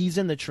scene where he's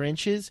in the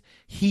trenches,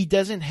 he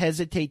doesn't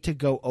hesitate to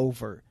go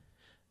over.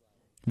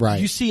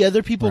 Right. You see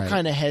other people Right.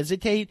 kind of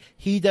hesitate.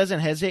 He doesn't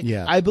hesitate.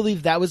 Yeah. I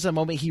believe that was the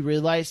moment he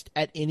realized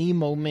at any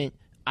moment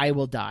I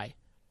will die.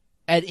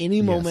 At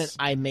any moment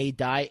I may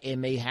die. It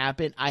may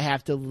happen. I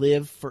have to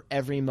live for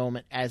every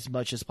moment as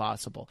much as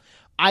possible.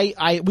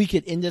 We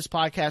could end this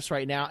podcast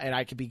right now and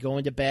I could be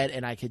going to bed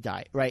and I could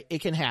die. Right?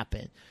 It can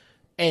happen.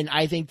 And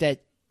I think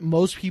that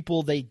most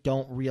people, they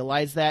don't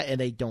realize that and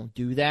they don't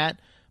do that.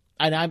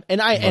 And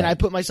I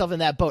put myself in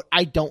that boat.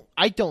 I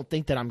don't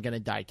think that I'm going to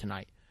die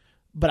tonight.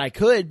 But I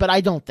could, but I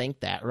don't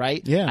think that,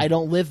 right? Yeah. I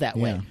don't live that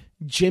Yeah. way.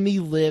 Jimmy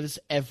lives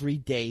every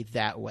day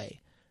that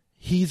way.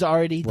 He's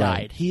already died.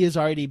 Right. He has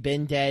already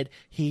been dead.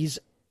 He's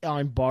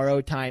on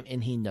borrowed time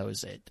and he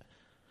knows it.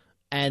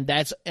 And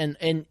that's,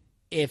 and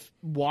if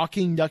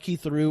walking Nucky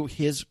through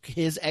his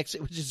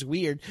exit, which is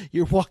weird,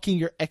 you're walking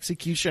your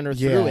executioner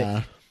through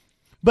it.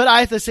 But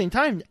at the same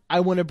time,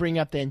 I want to bring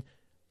up then,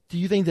 do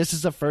you think this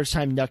is the first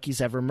time Nucky's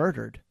ever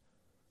murdered?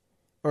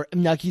 Or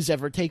Nucky's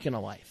ever taken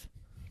a life?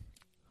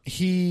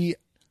 He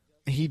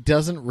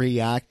doesn't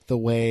react the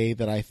way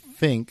that I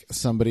think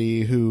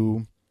somebody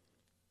who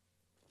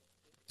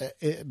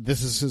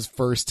this is his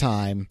first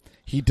time.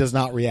 He does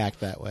not react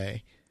that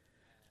way.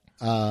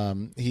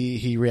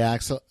 He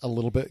reacts a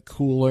little bit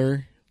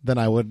cooler than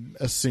I would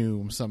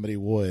assume somebody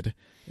would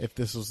if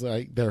this was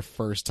like their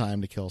first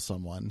time to kill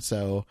someone.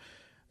 So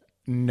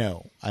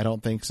no, I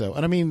don't think so.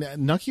 And I mean,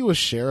 Nucky was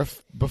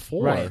sheriff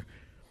before Right.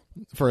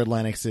 for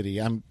Atlantic City.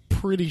 I'm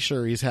pretty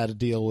sure he's had to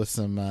deal with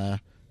some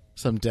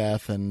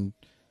death and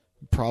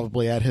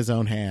probably at his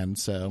own hand.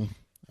 So,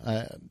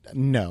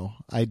 no,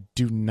 I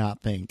do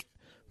not think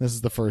this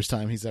is the first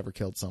time he's ever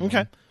killed someone.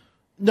 Okay.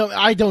 No,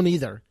 I don't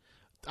either.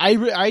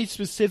 I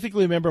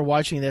specifically remember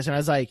watching this and I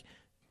was like,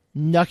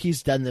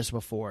 Nucky's done this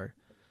before.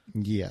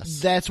 Yes.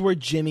 That's where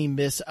Jimmy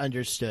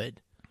misunderstood.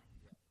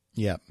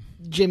 Yep.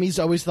 Jimmy's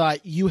always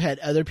thought you had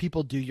other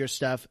people do your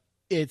stuff.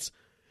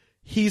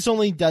 He's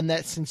only done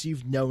that since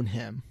you've known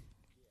him.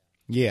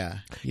 Yeah.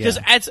 Because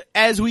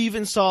as we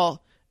even saw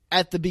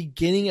at the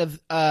beginning of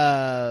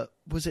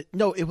was it?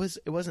 No, it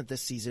wasn't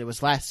this season. It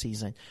was last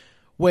season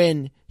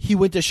when he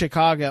went to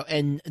Chicago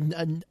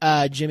and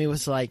Jimmy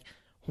was like,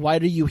 "Why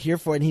are you here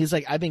for?" And he's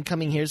like, "I've been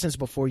coming here since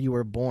before you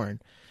were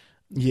born."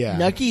 Yeah.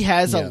 Nucky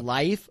has a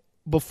life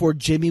before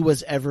Jimmy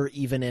was ever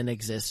even in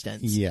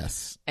existence.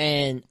 Yes.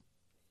 And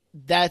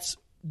that's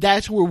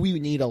where we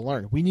need to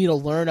learn. We need to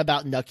learn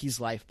about Nucky's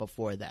life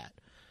before that.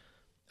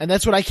 And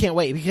that's what I can't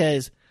wait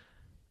because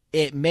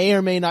it may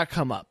or may not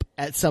come up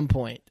at some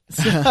point.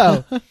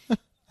 So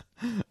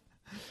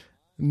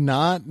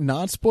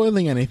not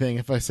spoiling anything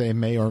if I say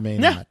may or may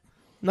not.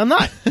 I'm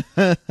not.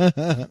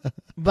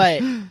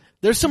 But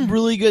there's some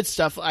really good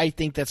stuff I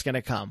think that's going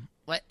to come.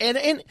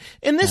 And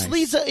this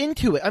leads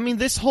into it. I mean,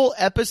 this whole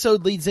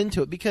episode leads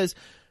into it because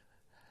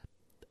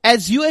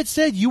as you had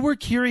said, you were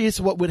curious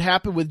what would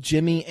happen with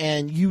Jimmy,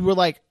 and you were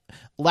like,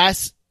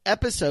 last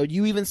episode,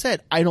 you even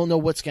said, I don't know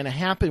what's going to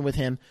happen with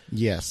him.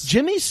 Yes.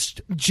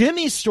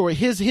 Jimmy's story,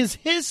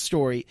 his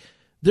story,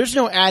 there's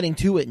no adding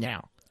to it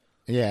now.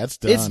 Yeah, it's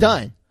done. It's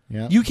done.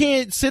 Yeah. You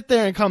can't sit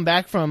there and come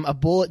back from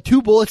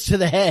two bullets to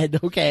the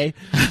head, okay?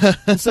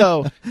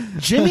 So,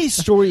 Jimmy's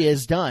story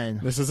is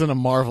done. This isn't a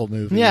Marvel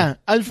movie. Yeah, Not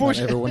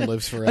unfortunately. everyone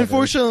lives forever.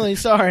 Unfortunately,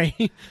 sorry.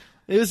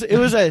 It was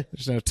a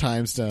There's no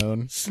time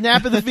stone.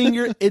 snap of the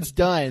finger, it's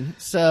done.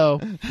 So,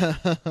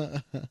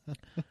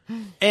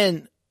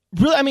 and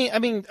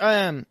really,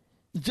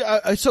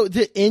 so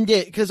to end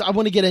it, because I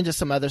want to get into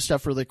some other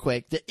stuff really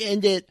quick. To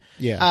end it,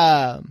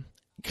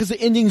 because the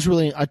ending's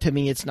really, to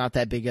me, it's not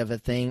that big of a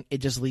thing. It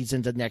just leads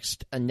into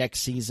next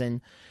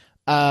season.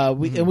 And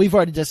we've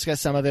already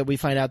discussed some of it. We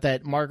find out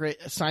that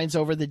Margaret signs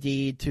over the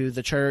deed to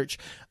the church.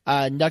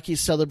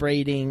 Nucky's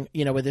celebrating,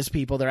 with his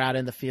people. They're out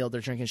in the field.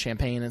 They're drinking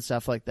champagne and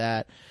stuff like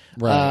that.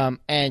 Right.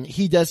 And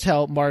he does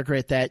tell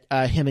Margaret that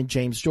him and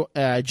James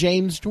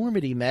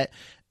Dormady met.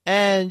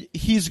 And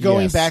he's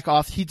going back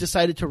off. He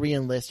decided to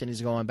re-enlist and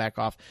he's going back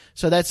off.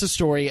 So that's the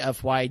story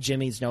of why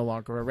Jimmy's no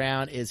longer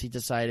around, is he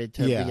decided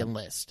to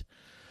re-enlist.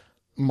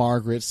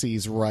 Margaret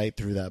sees right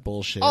through that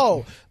bullshit.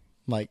 Oh.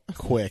 Like,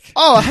 quick.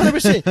 Oh,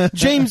 100%.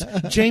 James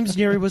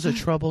Neary was a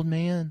troubled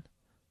man.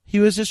 He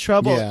was just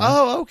troubled. Yeah.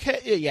 Oh,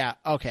 okay. Yeah,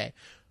 okay.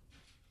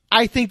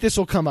 I think this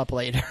will come up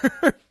later.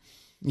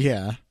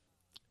 Yeah.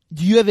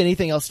 Do you have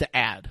anything else to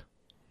add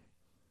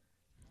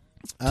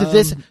to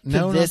this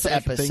no, this not that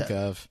I can episode? think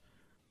of.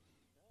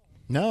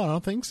 No, I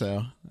don't think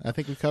so. I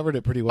think we covered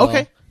it pretty well.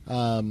 Okay.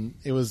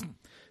 It was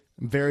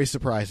very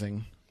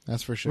surprising.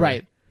 That's for sure.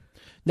 Right.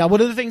 Now,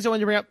 one of the things I wanted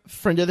to bring up,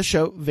 friend of the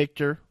show,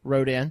 Victor,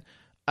 wrote in.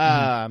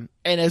 And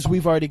as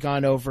we've already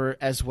gone over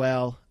as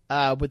well,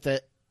 with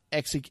the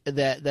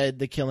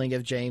killing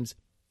of James,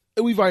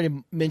 we've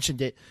already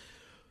mentioned it,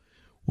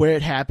 where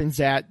it happens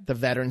at the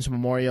Veterans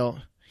Memorial.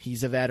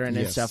 He's a veteran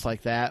and stuff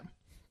like that.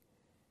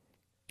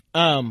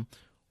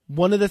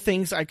 One of the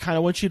things I kind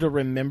of want you to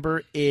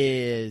remember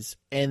is,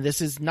 and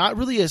this is not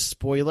really a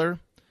spoiler,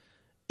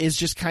 is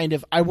just kind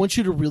of, I want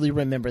you to really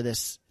remember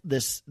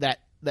that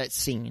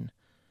scene.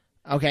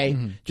 Okay?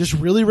 Just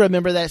really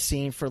remember that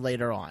scene for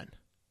later on.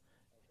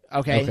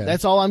 Okay? Okay.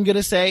 That's all I'm going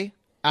to say.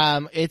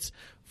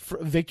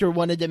 Victor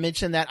wanted to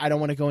mention that. I don't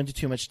want to go into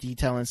too much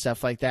detail and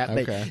stuff like that.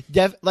 Okay.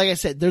 But like I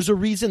said, there's a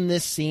reason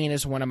this scene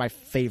is one of my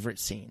favorite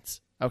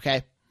scenes.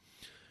 Okay?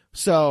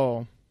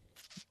 So...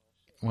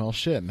 Well,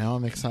 shit. Now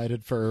I'm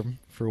excited for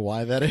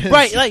why that is.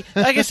 Right, like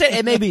I said,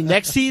 it may be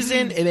next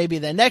season, it may be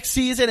the next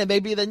season, it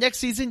may be the next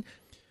season.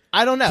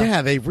 I don't know.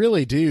 Yeah, they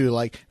really do.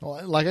 Like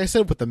I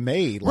said with the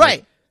maid.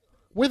 Right.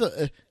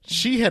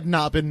 She had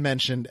not been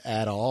mentioned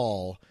at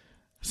all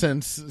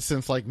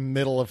since like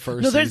middle of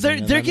first No,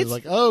 season. there And gets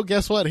like, oh,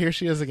 guess what? Here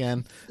she is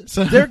again.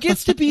 So there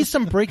gets to be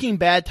some Breaking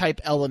Bad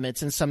type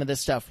elements in some of this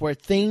stuff where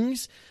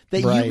things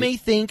that Right. you may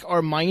think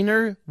are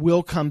minor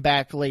will come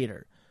back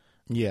later.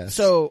 yes.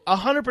 So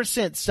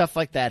 100% stuff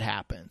like that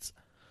happens.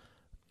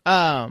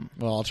 Well,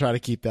 I'll try to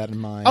keep that in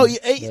mind. Oh,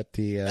 yeah, that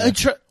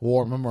the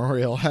War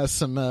Memorial has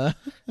some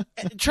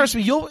trust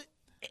me,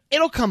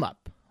 it'll come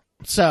up.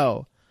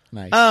 So,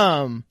 nice.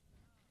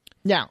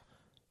 now,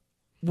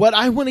 what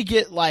I want to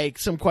get like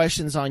some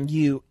questions on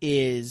you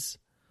is,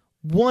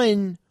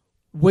 one,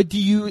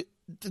 the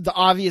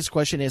obvious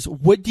question is,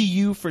 what do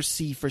you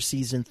foresee for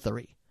season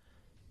 3?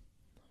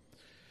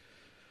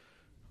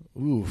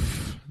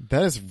 Oof,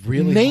 that is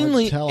really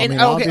Mainly, hard to tell. and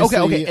I mean,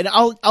 okay, and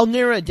I'll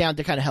narrow it down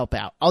to kind of help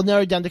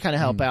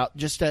out.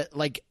 Just to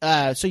like,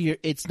 so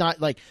it's not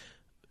like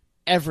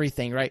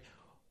everything, right?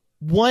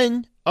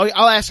 One,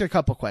 I'll ask a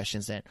couple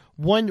questions then.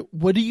 One,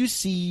 what do you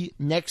see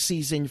next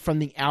season from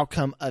the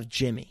outcome of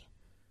Jimmy?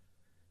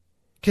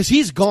 Because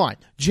he's gone.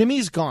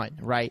 Jimmy's gone,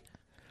 right?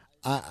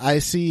 I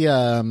see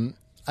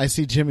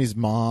Jimmy's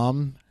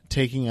mom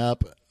taking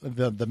up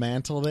the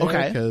mantle there.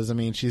 Okay. Because I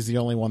mean, she's the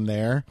only one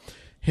there.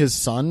 His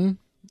son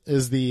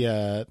is the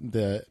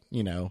The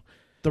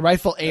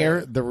rightful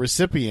heir, the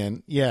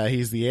recipient. Yeah,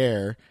 he's the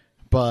heir,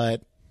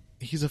 but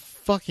he's a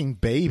fucking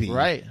baby.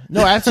 right?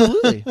 No,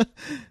 absolutely.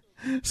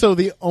 So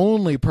the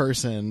only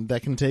person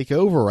that can take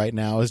over right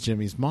now is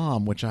Jimmy's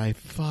mom, which I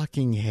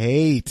fucking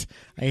hate.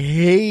 I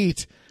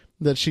hate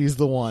that she's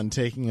the one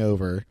taking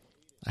over.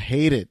 I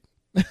hate it.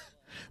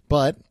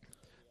 But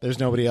there's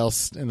nobody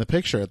else in the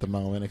picture at the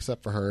moment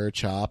except for her,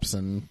 Chops,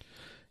 and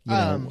you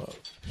know.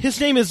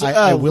 His name is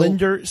I will-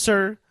 Linder,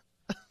 sir.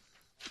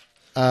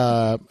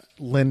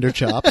 Linder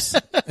Chops.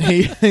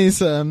 He's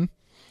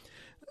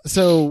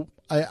so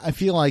I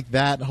feel like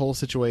that whole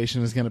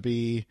situation is going to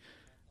be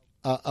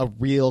a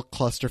real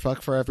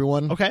clusterfuck for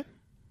everyone. Okay.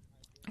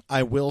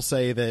 I will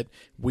say that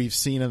we've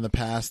seen in the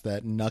past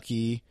that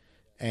Nucky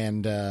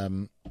and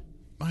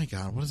my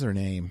God, what is her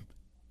name?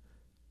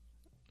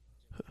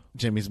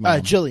 Jimmy's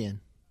mom.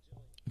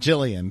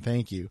 Jillian,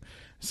 thank you.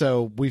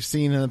 So we've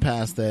seen in the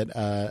past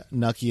that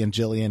Nucky and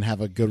Jillian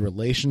have a good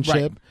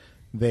relationship. Right.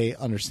 They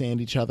understand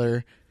each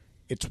other.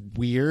 It's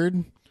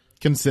weird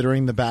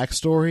considering the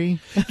backstory.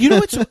 You know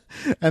what's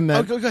And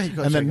then, go ahead.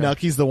 and then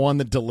Nucky's the one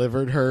that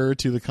delivered her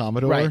to the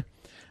Commodore. Right.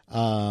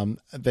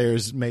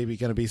 There's maybe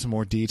going to be some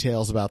more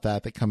details about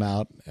that come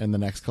out in the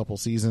next couple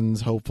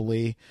seasons,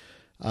 hopefully.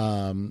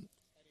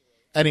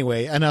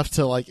 Anyway, enough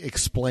to like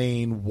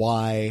explain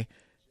why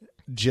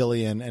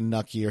Jillian and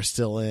Nucky are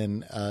still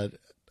in a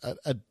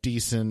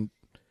decent,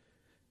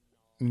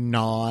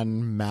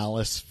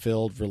 non-malice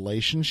filled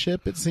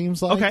relationship. It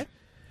seems like. Okay.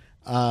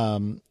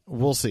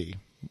 We'll see.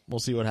 We'll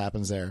see what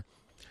happens there.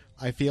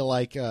 I feel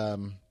like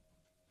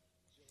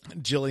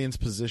Jillian's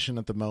position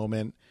at the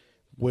moment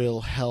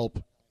will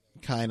help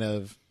kind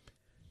of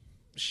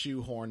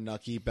shoehorn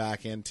Nucky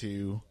back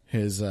into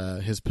his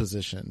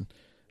position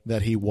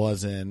that he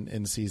was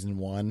in season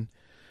 1.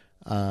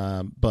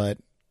 But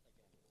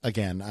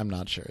again, I'm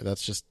not sure.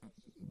 That's just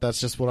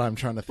what I'm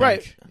trying to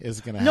think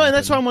is going to happen. No, and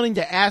that's why I'm wanting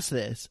to ask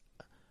this.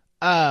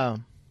 Where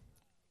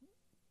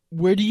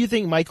do you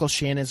think Michael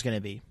Shannon's going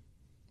to be?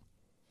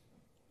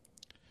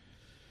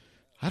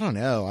 I don't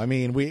know. I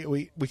mean,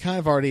 we kind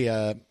of already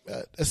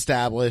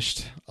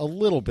established a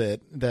little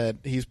bit that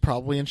he's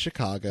probably in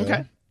Chicago.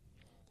 Okay.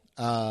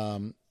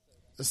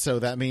 So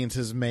that means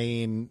his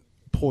main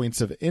points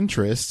of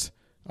interest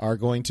are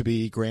going to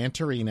be Gran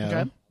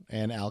Torino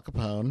and Al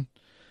Capone,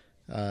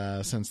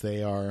 since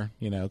they are,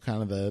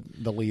 kind of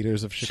the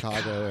leaders of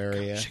Chicago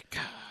area.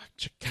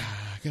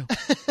 Chicago.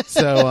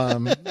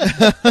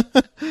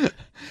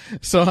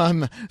 So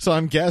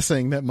I'm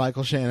guessing that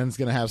Michael Shannon's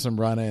going to have some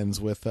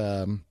run-ins with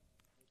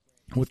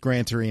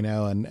Gran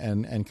Torino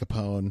and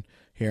Capone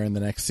here in the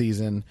next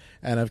season.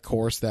 And of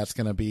course that's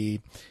going to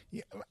be,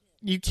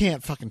 you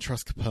can't fucking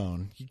trust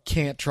Capone. You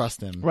can't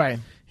trust him. Right.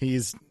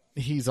 He's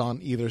on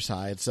either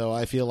side. So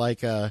I feel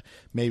like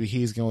maybe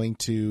he's going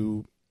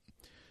to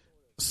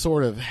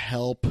sort of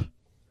help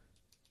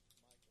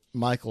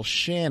Michael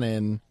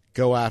Shannon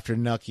go after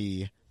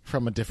Nucky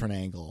from a different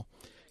angle.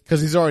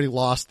 Because he's already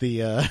lost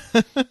the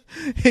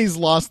he's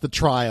lost the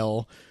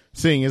trial,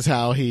 seeing as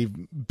how he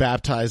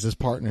baptized his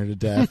partner to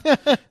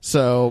death.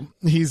 So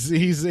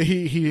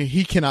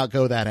he cannot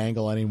go that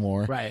angle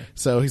anymore. Right.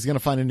 So he's going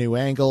to find a new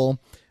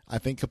angle. I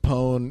think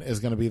Capone is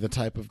going to be the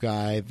type of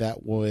guy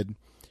that would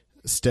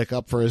stick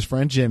up for his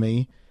friend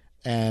Jimmy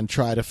and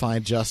try to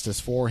find justice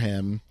for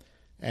him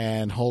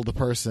and hold the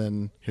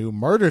person who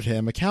murdered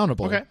him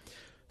accountable. Okay.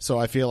 So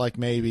I feel like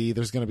maybe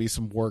there's going to be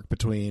some work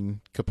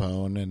between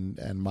Capone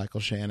and Michael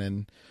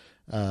Shannon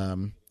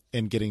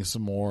in getting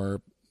some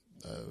more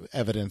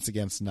evidence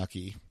against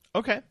Nucky.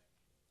 Okay.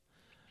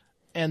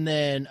 And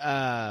then,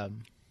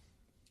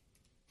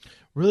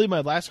 really,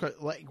 my last question: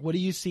 like, what do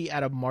you see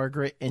out of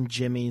Margaret and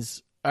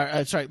Jimmy's?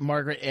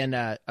 Margaret and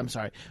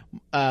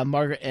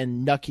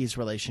Nucky's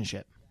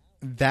relationship.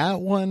 That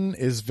one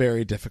is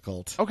very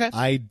difficult. Okay.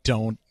 I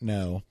don't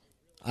know.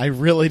 I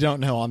really don't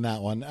know on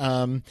that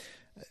one.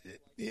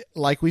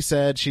 Like we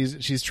said,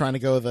 she's trying to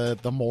go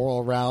the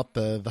moral route,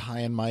 the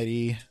high and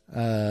mighty,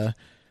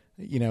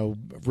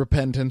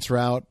 repentance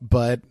route,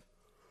 but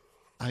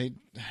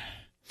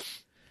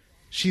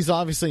she's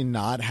obviously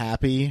not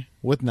happy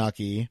with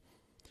Nucky.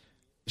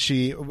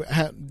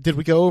 Did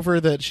we go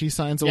over that she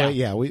signs away?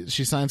 Yeah,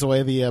 she signs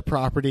away the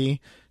property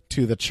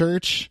to the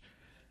church.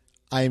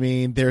 I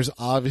mean, there's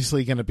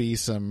obviously going to be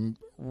some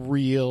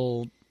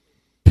real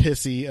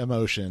pissy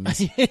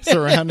emotions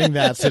surrounding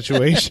that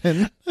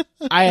situation.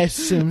 I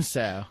assume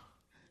so.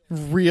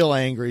 Real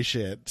angry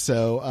shit.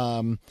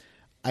 So,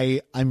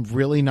 I'm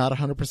really not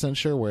 100%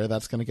 sure where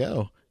that's going to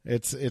go.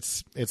 It's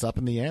up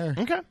in the air.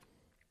 Okay.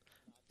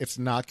 It's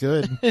not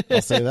good.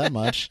 I'll say that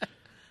much.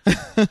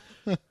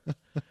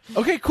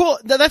 Okay, cool.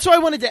 That's why I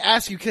wanted to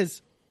ask you,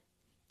 because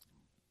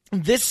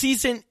this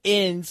season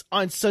ends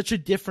on such a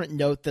different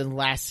note than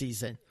last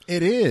season.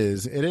 It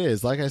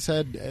is. Like I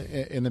said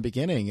in the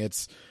beginning,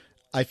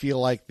 I feel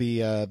like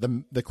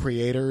the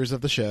creators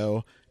of the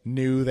show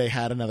knew they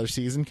had another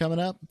season coming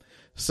up,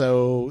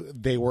 so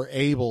they were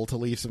able to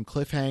leave some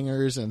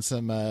cliffhangers and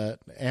some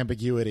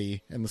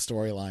ambiguity in the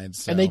storylines.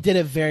 So, and they did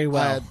it very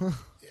well.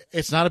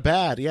 It's not a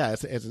bad,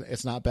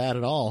 it's not bad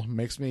at all.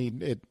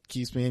 It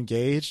keeps me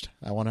engaged.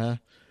 I want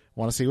to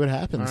see what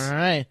happens. All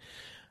right.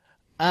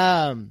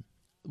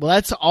 Well,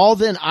 that's all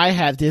then I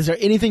have. Is there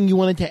anything you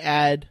wanted to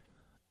add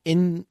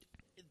in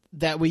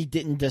that we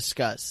didn't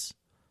discuss?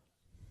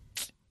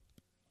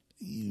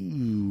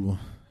 No.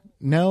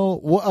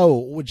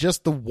 Well,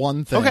 just the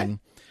one thing. Okay.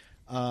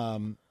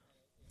 And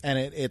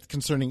it's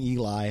concerning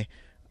Eli.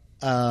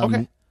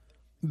 Okay.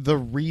 The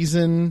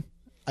reason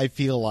I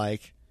feel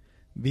like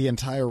the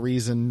entire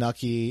reason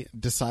Nucky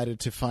decided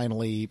to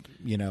finally,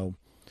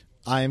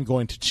 I'm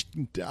going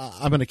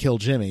to kill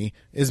Jimmy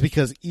is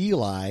because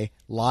Eli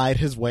lied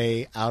his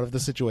way out of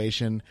the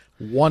situation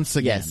once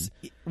again.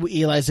 Yes.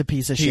 Eli's a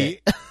piece of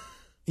shit.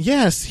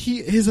 Yes,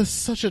 he's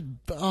such a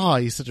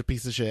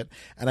piece of shit.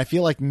 And I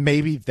feel like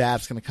maybe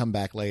that's going to come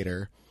back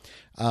later.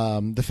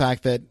 The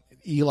fact that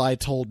Eli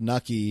told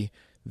Nucky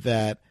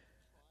that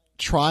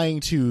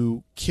trying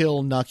to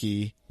kill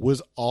Nucky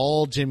was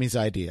all Jimmy's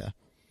idea.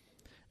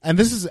 And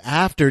this is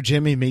after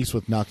Jimmy meets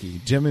with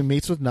Nucky. Jimmy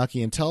meets with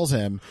Nucky and tells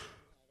him,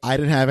 I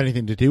didn't have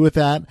anything to do with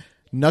that.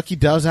 Nucky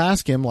does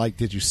ask him,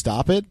 did you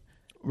stop it?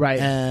 Right.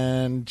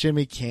 And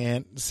Jimmy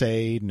can't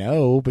say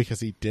no because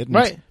he didn't.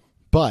 Right.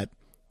 But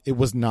it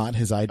was not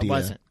his idea. It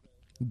wasn't.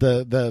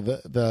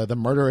 The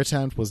murder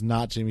attempt was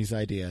not Jimmy's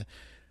idea.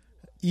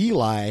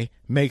 Eli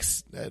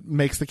makes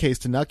the case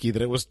to Nucky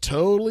that it was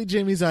totally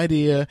Jimmy's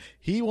idea.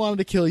 He wanted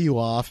to kill you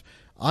off.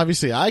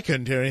 Obviously, I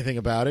couldn't do anything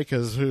about it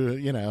because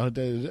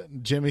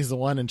Jimmy's the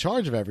one in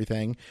charge of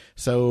everything.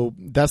 So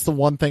that's the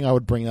one thing I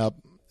would bring up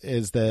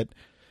is that,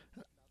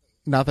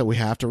 not that we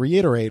have to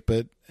reiterate,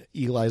 but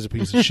Eli's a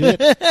piece of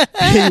shit.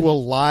 He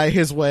will lie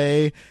his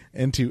way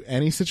into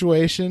any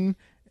situation.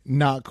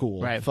 Not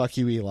cool. Right. Fuck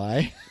you,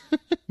 Eli.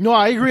 No,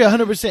 I agree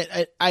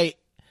 100%. I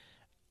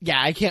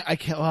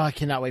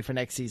cannot wait for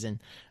next season.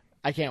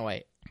 I can't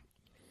wait.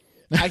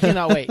 I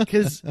cannot wait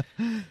because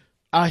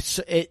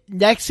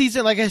next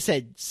season, like I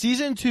said,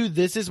 season 2,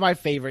 this is my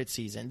favorite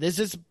season. This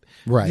is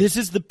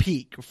the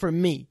peak for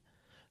me.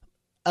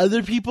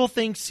 Other people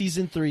think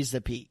season 3 is the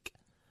peak.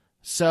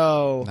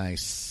 So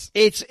nice.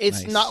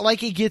 It's not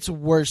like it gets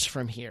worse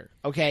from here.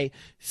 Okay.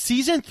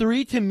 Season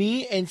 3 to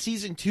me and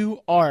season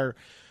 2 are,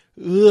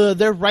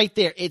 they're right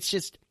there. It's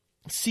just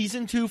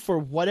season 2 for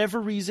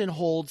whatever reason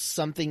holds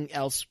something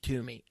else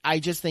to me. I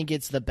just think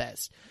it's the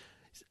best.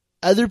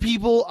 Other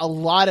people, a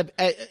lot of,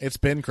 it's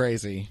been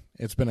crazy.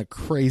 It's been a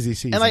crazy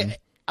season. and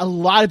a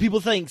lot of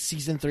people think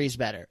season 3 is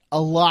better. A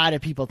lot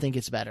of people think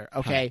it's better.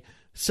 Okay.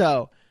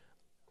 So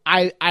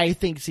I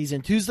think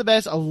season 2 is the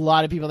best. A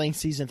lot of people think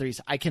season 3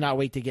 is. I cannot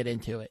wait to get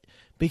into it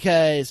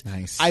because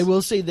I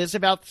will say this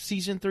about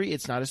season 3.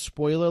 It's not a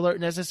spoiler alert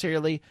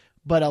necessarily,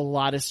 but a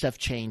lot of stuff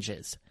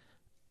changes.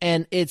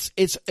 And it's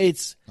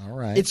all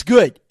right. It's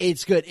good.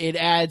 It's good. It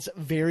adds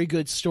very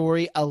good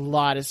story. A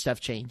lot of stuff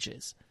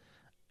changes.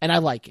 And I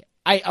like it.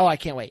 I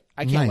can't wait.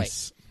 I can't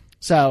wait.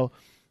 So,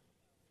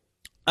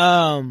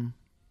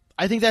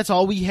 I think that's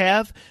all we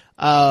have.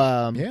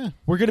 Yeah.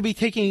 We're going to be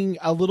taking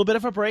a little bit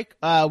of a break.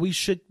 We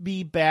should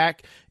be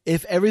back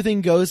if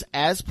everything goes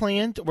as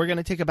planned. We're going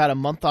to take about a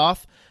month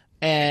off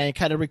and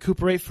kind of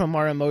recuperate from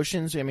our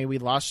emotions. I mean, we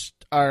lost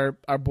our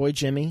boy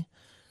Jimmy.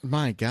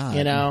 My God.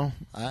 You know,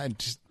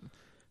 this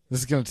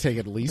is going to take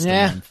at least a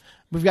month.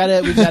 We've got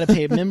to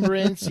pay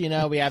remembrance.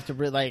 We have to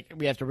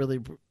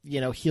really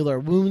heal our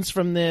wounds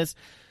from this.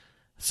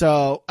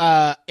 So,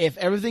 if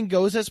everything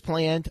goes as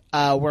planned,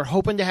 we're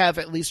hoping to have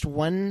at least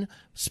one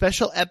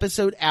special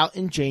episode out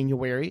in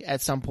January at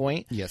some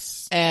point.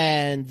 Yes.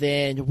 And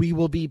then we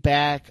will be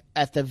back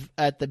at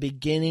the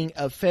beginning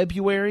of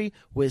February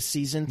with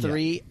season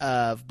 3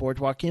 of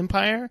Boardwalk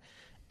Empire.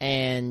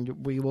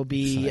 And we will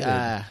be,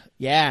 I'm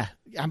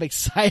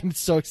excited. I'm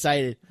so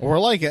excited. We're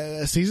like,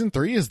 season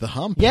 3 is the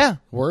hump. Yeah.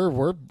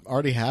 We're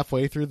already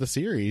halfway through the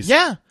series.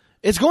 Yeah.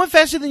 It's going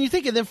faster than you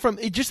think. And then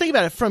just think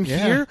about it. From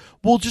here,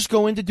 we'll just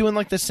go into doing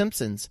like The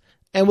Simpsons.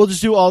 And we'll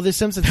just do all the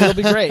Simpsons. It'll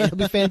be great. It'll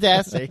be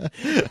fantastic.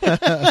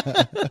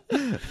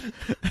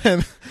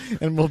 and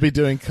we'll be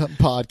doing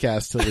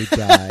podcasts till we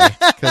die.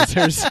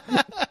 Because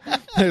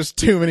there's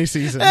too many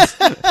seasons.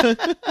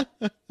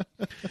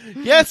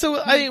 Yeah,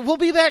 so we'll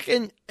be back.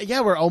 And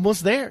we're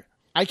almost there.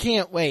 I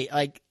can't wait.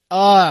 It's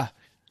going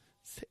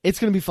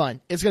to be fun.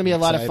 It's going to be a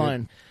lot of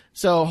fun.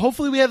 So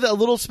hopefully we have a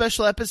little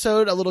special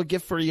episode, a little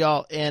gift for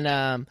y'all,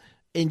 and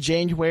in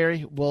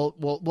January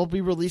we'll be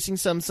releasing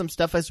some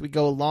stuff as we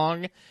go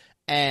along,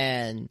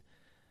 and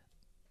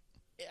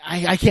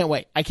I can't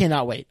wait. I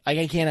cannot wait.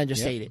 I can't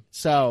understate it.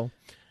 So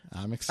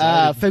I'm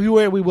excited.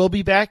 February we will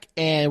be back,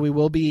 and we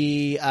will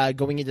be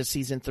going into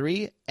season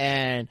 3,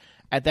 and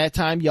at that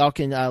time y'all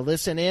can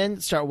listen in,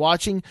 start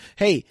watching.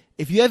 Hey,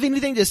 if you have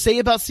anything to say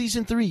about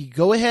season 3,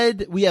 go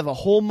ahead. We have a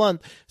whole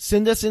month.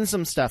 Send us in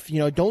some stuff.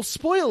 Don't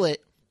spoil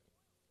it.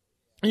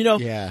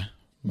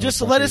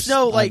 Just let us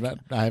know. Like,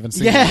 I haven't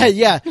seen it.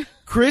 Yeah.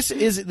 Chris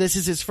this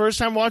is his first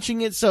time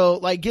watching it, so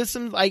like, give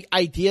some like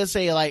ideas.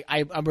 Say like,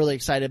 I'm really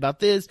excited about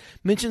this.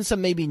 Mention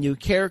some maybe new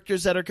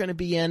characters that are going to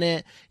be in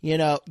it.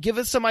 Give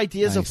us some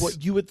ideas of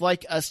what you would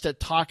like us to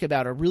talk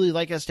about or really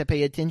like us to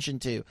pay attention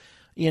to.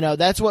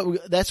 That's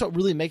what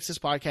really makes this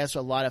podcast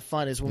a lot of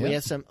fun, is when we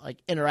have some like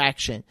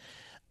interaction.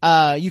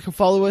 You can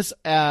follow us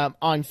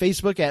on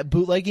Facebook at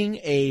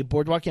Bootlegging, a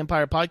Boardwalk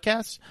Empire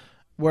podcast.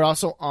 We're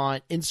also on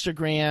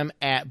Instagram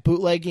at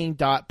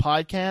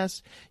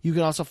bootlegging.podcast. You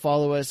can also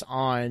follow us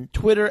on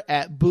Twitter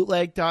at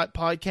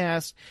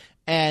bootleg.podcast,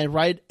 and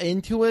write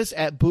into us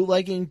at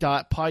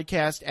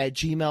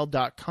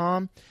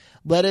bootlegging.podcast@gmail.com.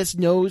 Let us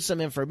know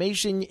some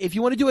information. If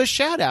you want to do a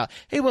shout out,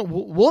 hey,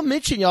 we'll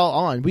mention y'all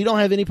on. We don't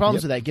have any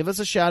problems with that. Give us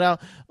a shout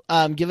out.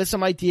 Give us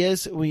some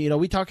ideas.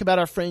 We talk about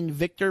our friend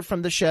Victor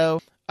from the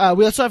show.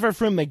 We also have our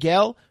friend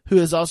Miguel, who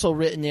has also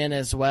written in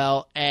as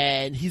well,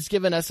 and he's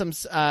given us some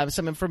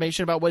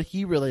information about what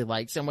he really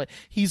likes and what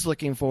he's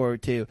looking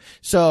forward to.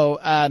 So,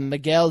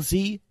 Miguel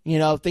Z,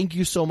 thank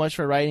you so much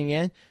for writing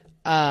in.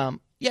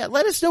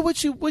 Let us know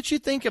what you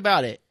think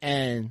about it,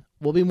 and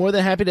we'll be more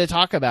than happy to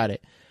talk about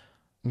it.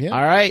 Yeah.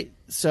 All right.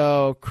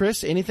 So,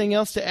 Chris, anything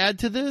else to add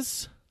to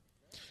this?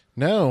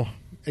 No.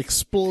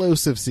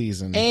 Explosive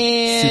season.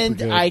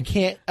 And I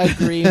can't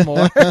agree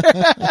more.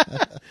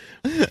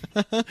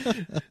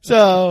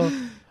 So,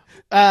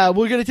 we're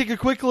going to take a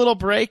quick little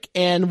break,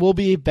 and we'll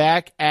be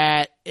back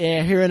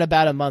here in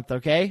about a month,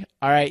 okay?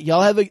 All right.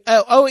 Y'all have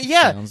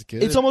Sounds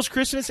good. It's almost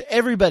Christmas.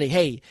 Everybody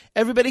have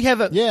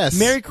a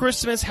Merry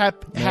Christmas,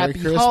 happy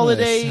Christmas.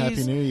 Holidays.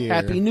 Happy New Year.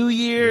 Happy New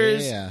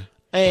Year's. Yeah.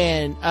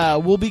 And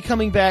we'll be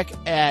coming back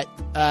at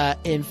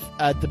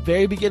the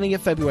very beginning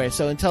of February.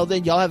 So until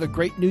then, y'all have a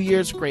great New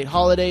Year's, great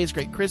holidays,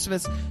 great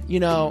Christmas.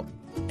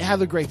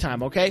 Have a great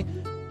time, okay?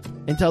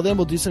 Until then,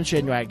 we'll do some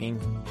chin wagging.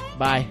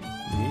 Bye.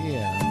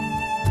 Yeah.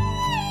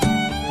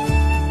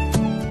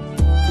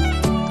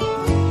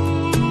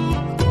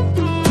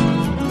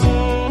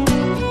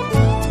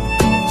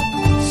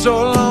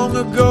 So long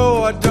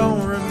ago, I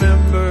don't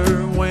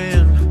remember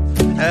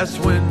when. That's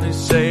when they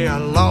say I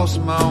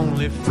lost my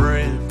only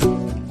friend.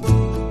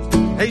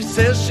 He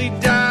says she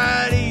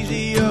died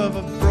easy of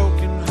a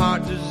broken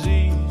heart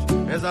disease,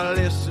 as I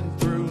listen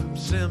through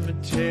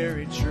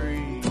cemetery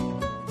trees.